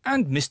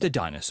 and Mr.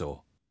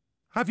 Dinosaur.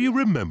 Have you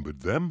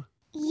remembered them?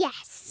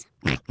 Yes.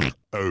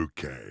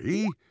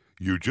 OK.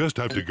 You just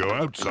have to go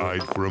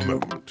outside for a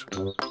moment.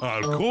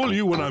 I'll call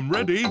you when I'm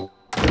ready.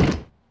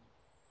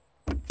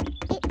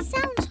 It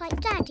sounds like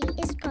Daddy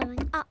is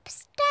going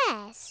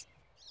upstairs.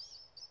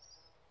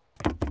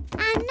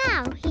 And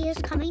now he is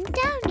coming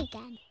down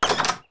again.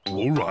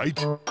 All right.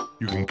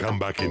 You can come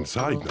back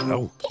inside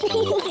now.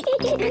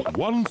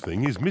 One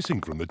thing is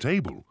missing from the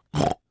table.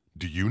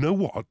 Do you know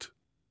what?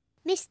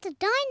 Mr.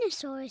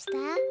 Dinosaur is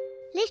there.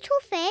 Little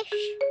fish,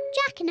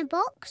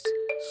 jack-in-a-box.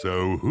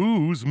 So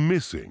who's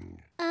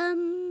missing?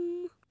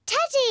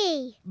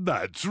 Teddy!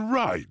 That's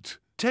right.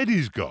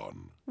 Teddy's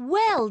gone.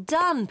 Well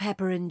done,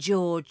 Peppa and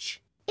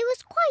George. It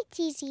was quite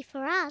easy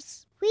for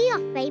us. We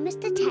are famous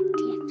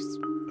detectives.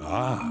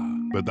 Ah,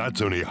 but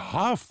that's only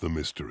half the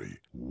mystery.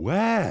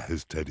 Where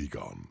has Teddy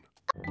gone?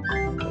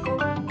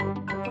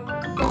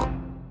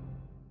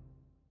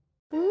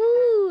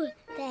 Ooh,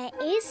 there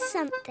is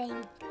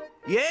something.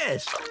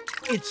 Yes,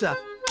 it's a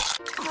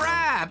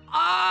crab.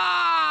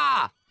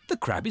 Ah! The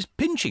crab is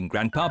pinching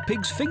Grandpa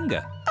Pig's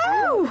finger.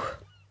 Oh!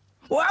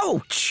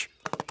 Ouch!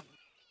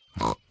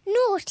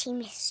 Naughty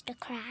Mr.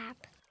 Crab.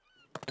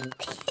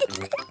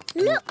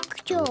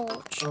 Look,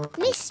 George.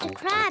 Mr.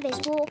 Crab is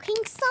walking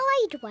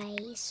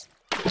sideways.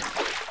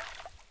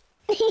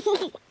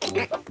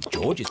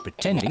 George is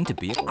pretending to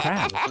be a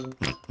crab.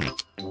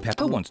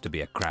 Peppa wants to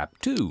be a crab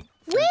too.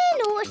 We're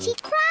naughty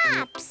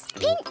crabs.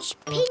 Pinch,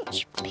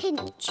 pinch,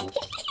 pinch.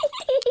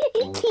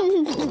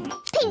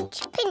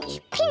 Pinch, pinch,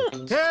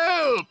 pinch.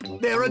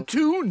 Help! There are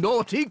two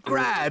naughty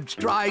crabs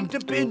trying to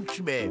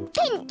pinch me.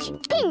 Pinch,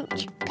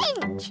 pinch,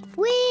 pinch.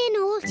 We're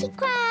naughty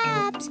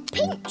crabs.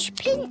 Pinch,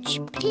 pinch,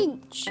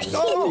 pinch.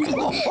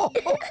 Oh!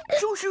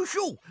 Shoo, shoo,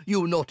 shoo,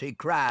 you naughty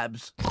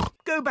crabs.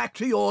 Go back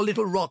to your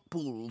little rock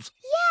pools.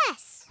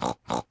 Yes.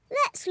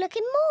 Let's look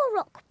in more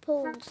rock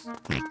pools.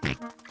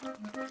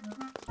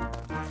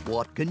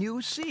 What can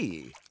you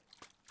see?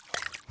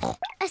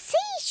 A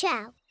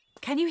seashell.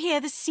 Can you hear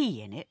the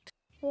sea in it?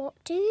 What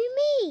do you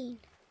mean?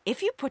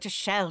 If you put a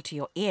shell to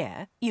your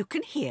ear, you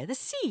can hear the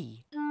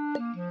sea.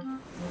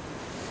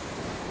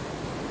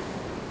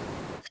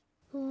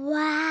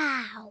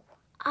 Wow!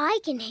 I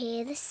can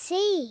hear the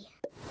sea.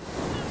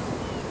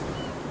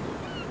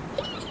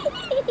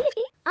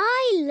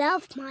 I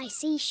love my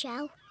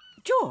seashell.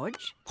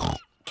 George,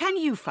 can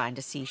you find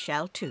a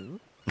seashell too?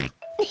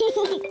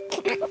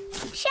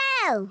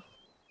 Shell!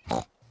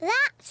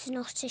 That's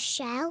not a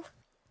shell.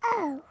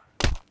 Oh.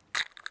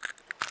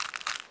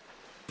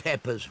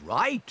 Peppa's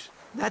right.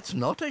 That's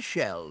not a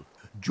shell.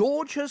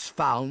 George has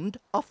found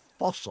a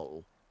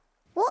fossil.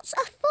 What's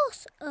a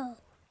fossil?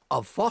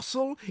 A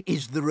fossil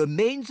is the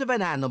remains of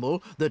an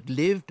animal that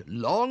lived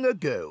long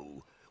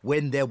ago,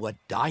 when there were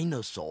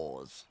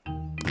dinosaurs.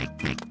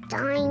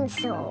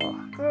 Dinosaur.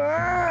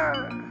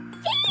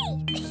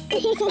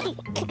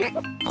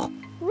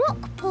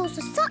 Rock pools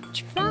are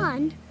such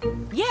fun.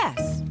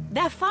 Yes,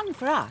 they're fun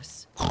for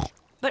us,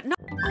 but not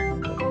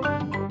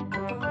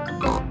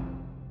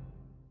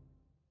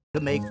to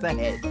make the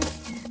head.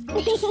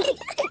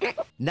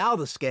 Now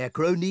the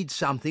Scarecrow needs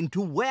something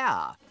to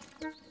wear.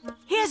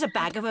 Here's a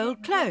bag of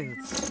old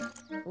clothes.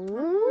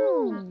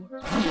 Ooh.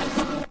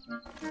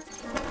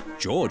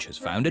 George has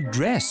found a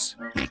dress.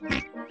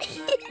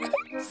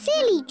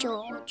 Silly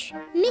George.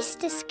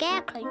 Mr.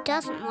 Scarecrow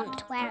doesn't want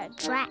to wear a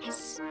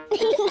dress.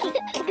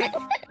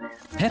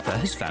 Peppa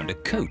has found a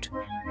coat.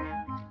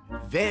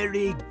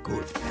 Very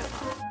good,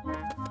 Peppa.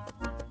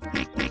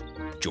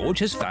 George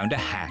has found a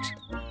hat.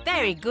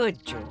 Very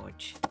good,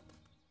 George.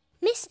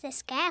 Mr.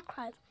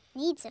 Scarecrow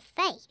needs a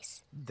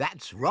face.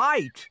 That's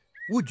right.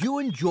 Would you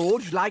and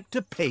George like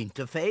to paint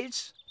a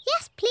face?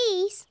 Yes,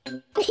 please.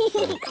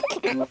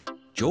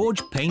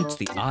 George paints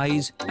the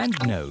eyes and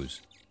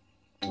nose.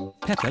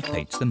 Peppa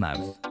paints the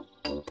mouth.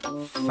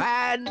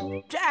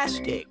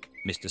 Fantastic!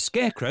 Mr.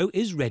 Scarecrow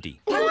is ready.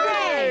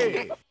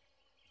 Hooray!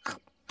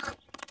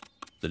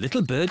 The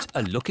little birds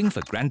are looking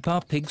for Grandpa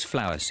Pig's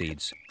flower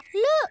seeds.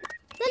 Look,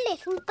 the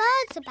little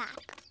birds are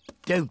back.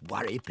 Don't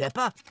worry,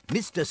 Peppa.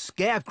 Mr.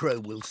 Scarecrow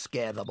will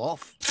scare them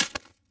off.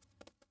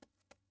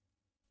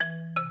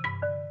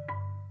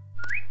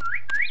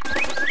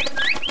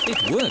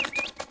 It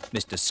worked.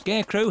 Mr.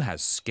 Scarecrow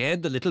has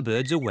scared the little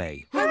birds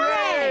away.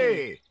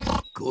 Hooray!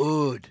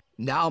 Good.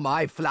 Now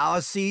my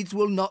flower seeds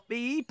will not be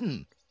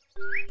eaten.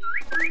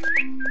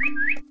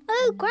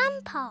 Oh,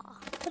 Grandpa,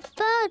 the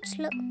birds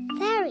look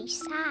very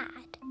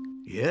sad.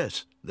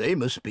 Yes, they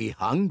must be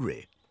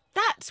hungry.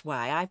 That's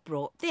why I've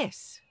brought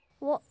this.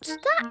 What's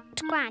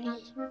that,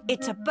 Granny?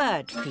 It's a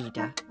bird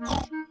feeder.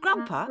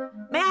 Grandpa,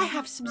 may I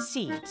have some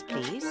seeds,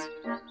 please?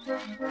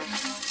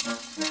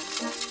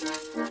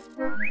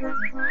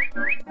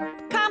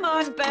 Come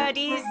on,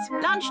 birdies.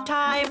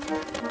 Lunchtime.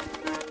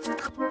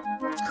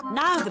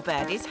 Now the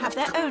birdies have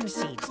their own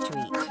seeds to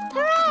eat.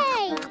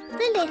 Hooray!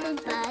 The little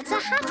birds are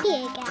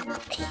happy again.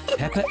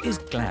 Peppa is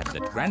glad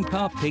that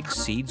Grandpa Pig's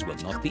seeds will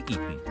not be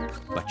eaten,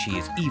 but she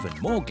is even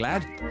more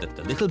glad that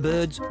the little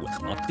birds will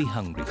not be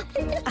hungry.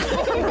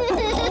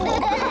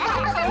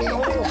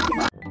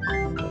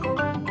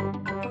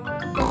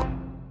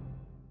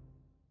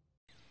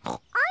 I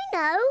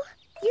know.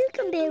 You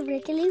can be a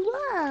wriggly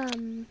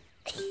worm.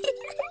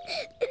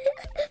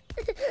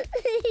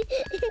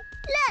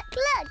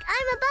 Look,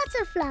 I'm a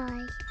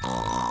butterfly.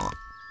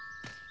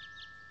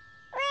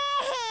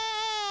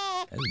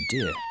 Oh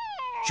dear.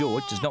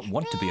 George does not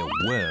want to be a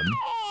worm.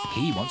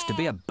 He wants to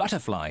be a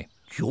butterfly.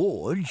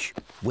 George,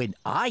 when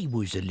I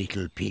was a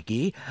little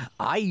piggy,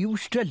 I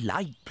used to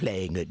like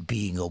playing at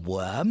being a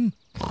worm.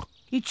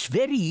 It's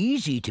very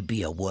easy to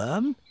be a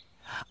worm.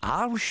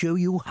 I'll show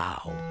you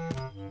how.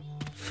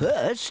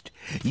 First,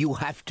 you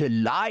have to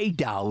lie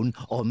down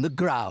on the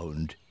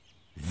ground.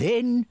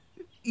 Then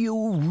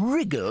you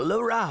wriggle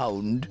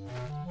around.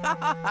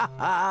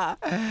 I'm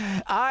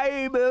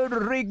a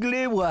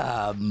wriggly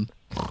worm.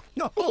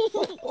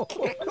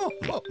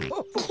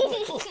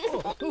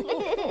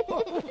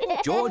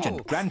 George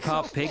and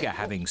Grandpa Pig are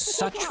having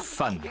such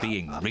fun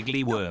being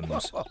wriggly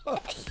worms. I'm a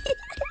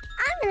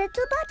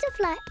little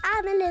butterfly.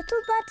 I'm a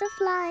little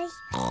butterfly.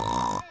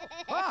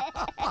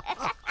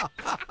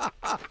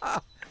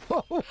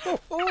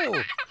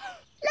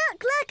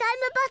 Look,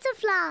 I'm a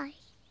butterfly.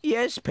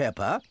 Yes,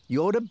 Peppa,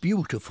 you're a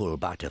beautiful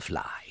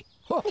butterfly.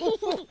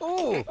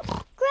 Grandpa,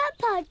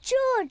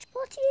 George,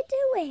 what are you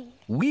doing?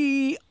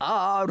 We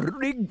are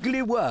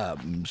wriggly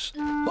worms.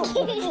 I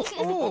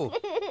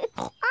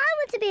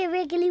want to be a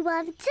wriggly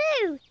worm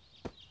too.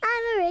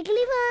 I'm a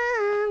wriggly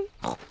worm.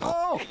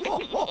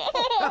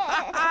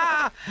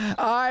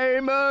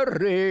 I'm a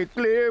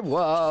wriggly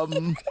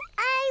worm.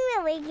 I'm a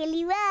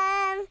wiggly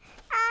worm.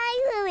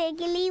 I'm a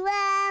wiggly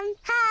worm.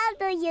 How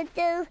do you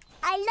do?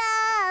 I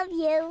love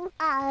you.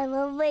 I'm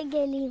a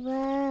wiggly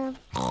worm.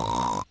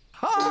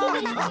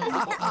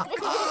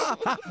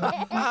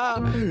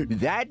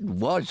 That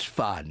was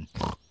fun.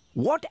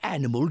 What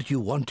animal do you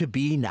want to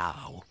be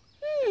now?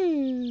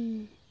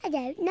 I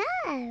don't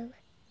know.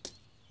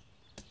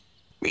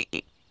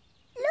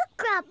 Look,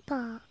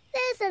 Grandpa.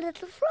 There's a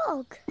little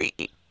frog.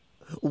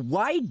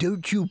 Why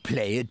don't you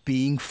play at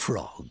being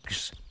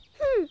frogs?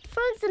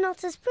 Frogs are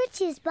not as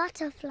pretty as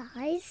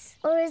butterflies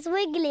or as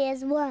wiggly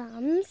as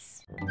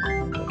worms.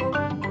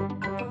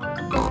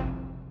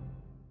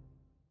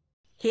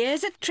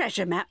 Here's a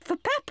treasure map for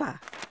Peppa.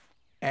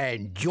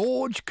 And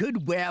George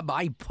could wear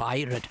my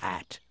pirate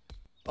hat.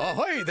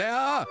 Ahoy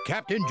there,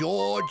 Captain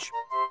George.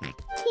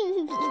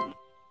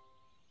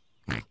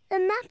 The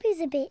map is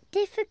a bit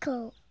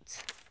difficult.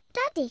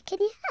 Daddy, can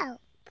you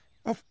help?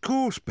 Of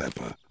course,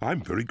 Peppa.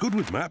 I'm very good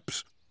with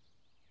maps.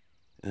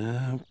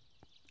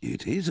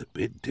 It is a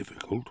bit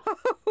difficult.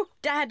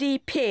 Daddy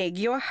Pig,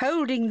 you're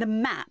holding the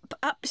map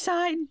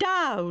upside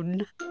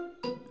down.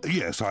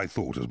 Yes, I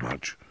thought as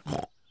much.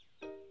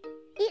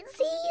 It's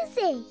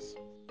easy.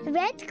 The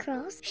red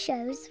cross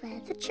shows where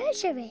the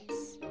treasure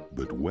is.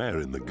 But where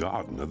in the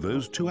garden are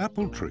those two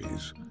apple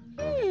trees?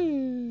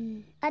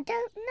 I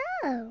don't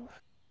know.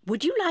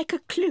 Would you like a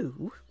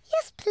clue?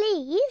 Yes,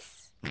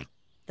 please.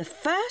 The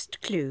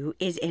first clue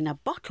is in a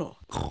bottle.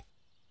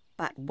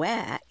 But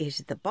where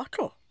is the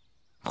bottle?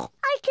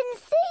 I can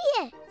see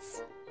it.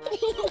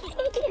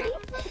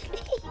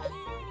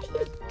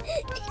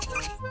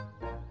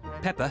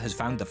 Peppa has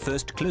found the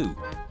first clue.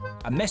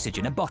 A message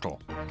in a bottle.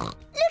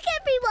 Look,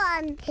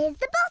 everyone. Here's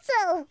the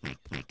bottle.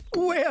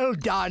 Well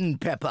done,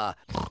 Peppa.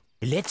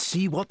 Let's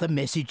see what the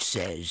message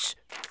says.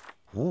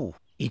 Oh,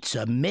 it's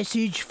a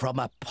message from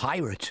a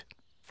pirate.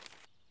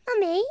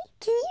 Mummy,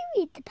 can you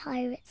read the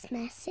pirate's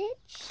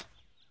message?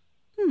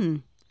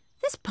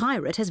 This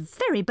pirate has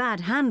very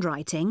bad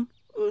handwriting.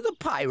 The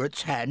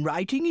pirate's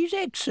handwriting is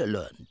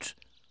excellent.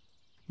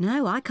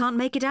 No, I can't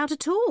make it out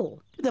at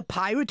all. The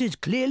pirate is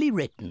clearly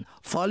written.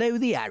 Follow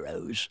the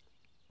arrows.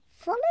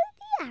 Follow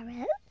the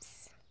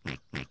arrows?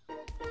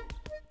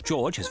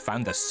 George has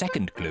found the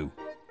second clue.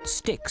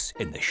 Sticks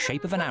in the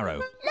shape of an arrow.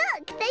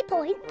 Look, they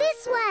point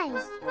this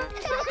way.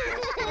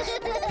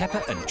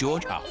 Peppa and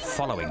George are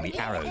following the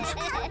arrows.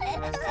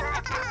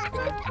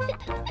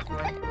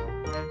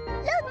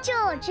 Look,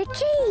 George, a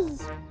key.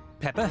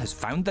 Peppa has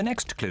found the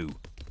next clue.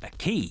 A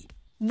key.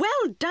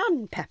 Well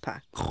done,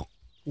 Peppa.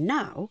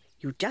 Now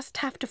you just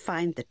have to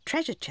find the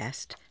treasure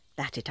chest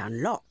that it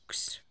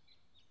unlocks.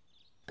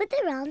 But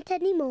there aren't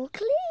any more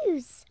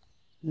clues.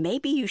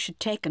 Maybe you should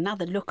take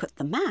another look at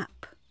the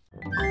map.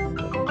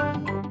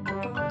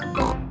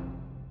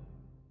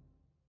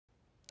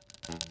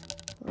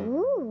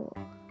 Ooh.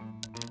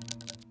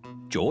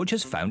 George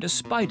has found a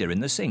spider in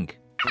the sink.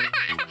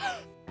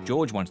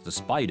 George wants the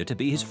spider to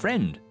be his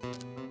friend.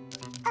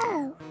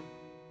 Oh.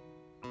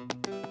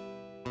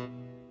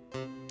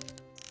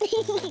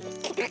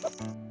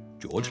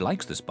 George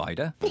likes the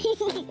spider.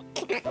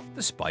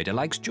 The spider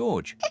likes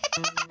George.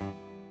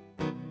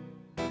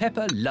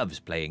 Peppa loves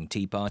playing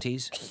tea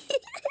parties.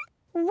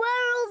 Where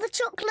are all the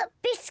chocolate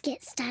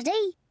biscuits,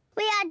 Daddy?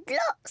 We had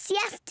lots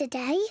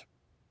yesterday.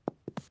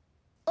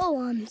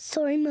 Oh, I'm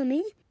sorry,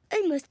 Mummy.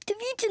 I must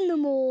have eaten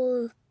them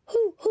all.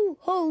 Ho, ho,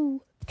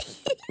 ho.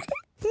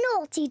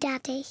 Naughty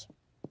Daddy.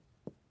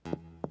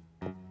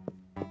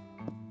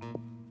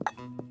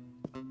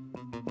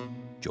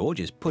 George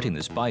is putting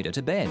the spider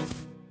to bed.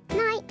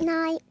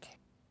 Night-night.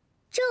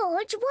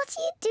 George, what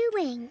are you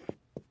doing?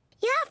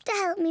 You have to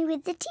help me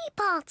with the tea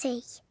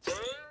party.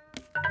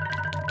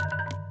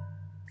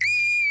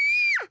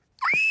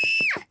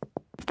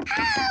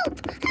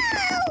 Help!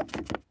 Help!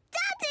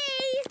 Daddy!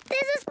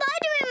 There's a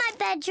spider in my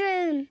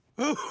bedroom.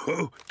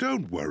 Oh,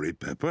 don't worry,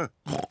 Peppa.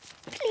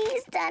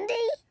 Please,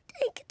 Daddy,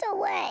 take it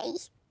away.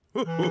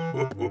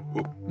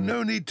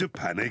 No need to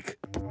panic.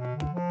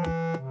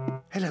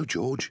 Hello,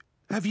 George.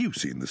 Have you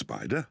seen the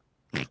spider?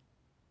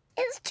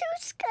 It's too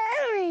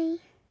scary.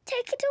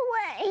 Take it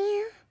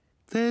away.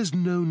 There's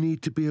no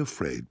need to be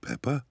afraid,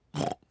 Peppa.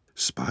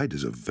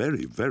 Spiders are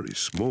very, very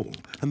small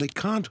and they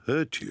can't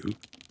hurt you.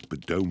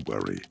 But don't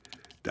worry.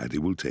 Daddy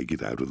will take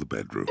it out of the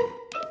bedroom.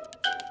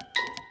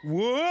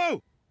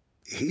 Whoa!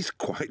 He's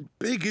quite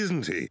big,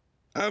 isn't he?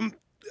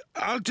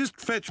 I'll just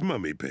fetch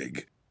Mummy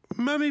Pig.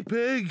 Mummy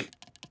Pig!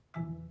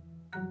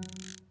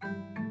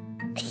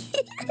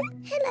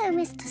 Hello,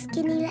 Mr.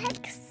 Skinny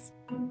Legs.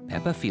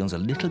 Peppa feels a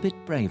little bit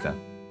braver.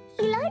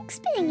 He likes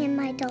being in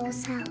my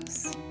doll's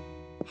house.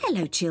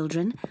 Hello,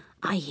 children.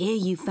 I hear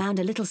you found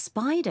a little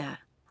spider.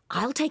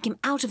 I'll take him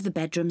out of the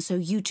bedroom so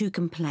you two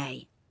can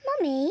play.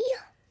 Mummy,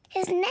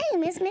 his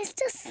name is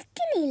Mr.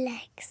 Skinny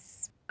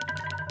Legs.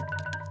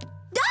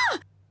 Ah!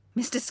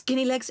 Mr.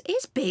 Skinny Legs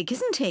is big,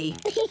 isn't he?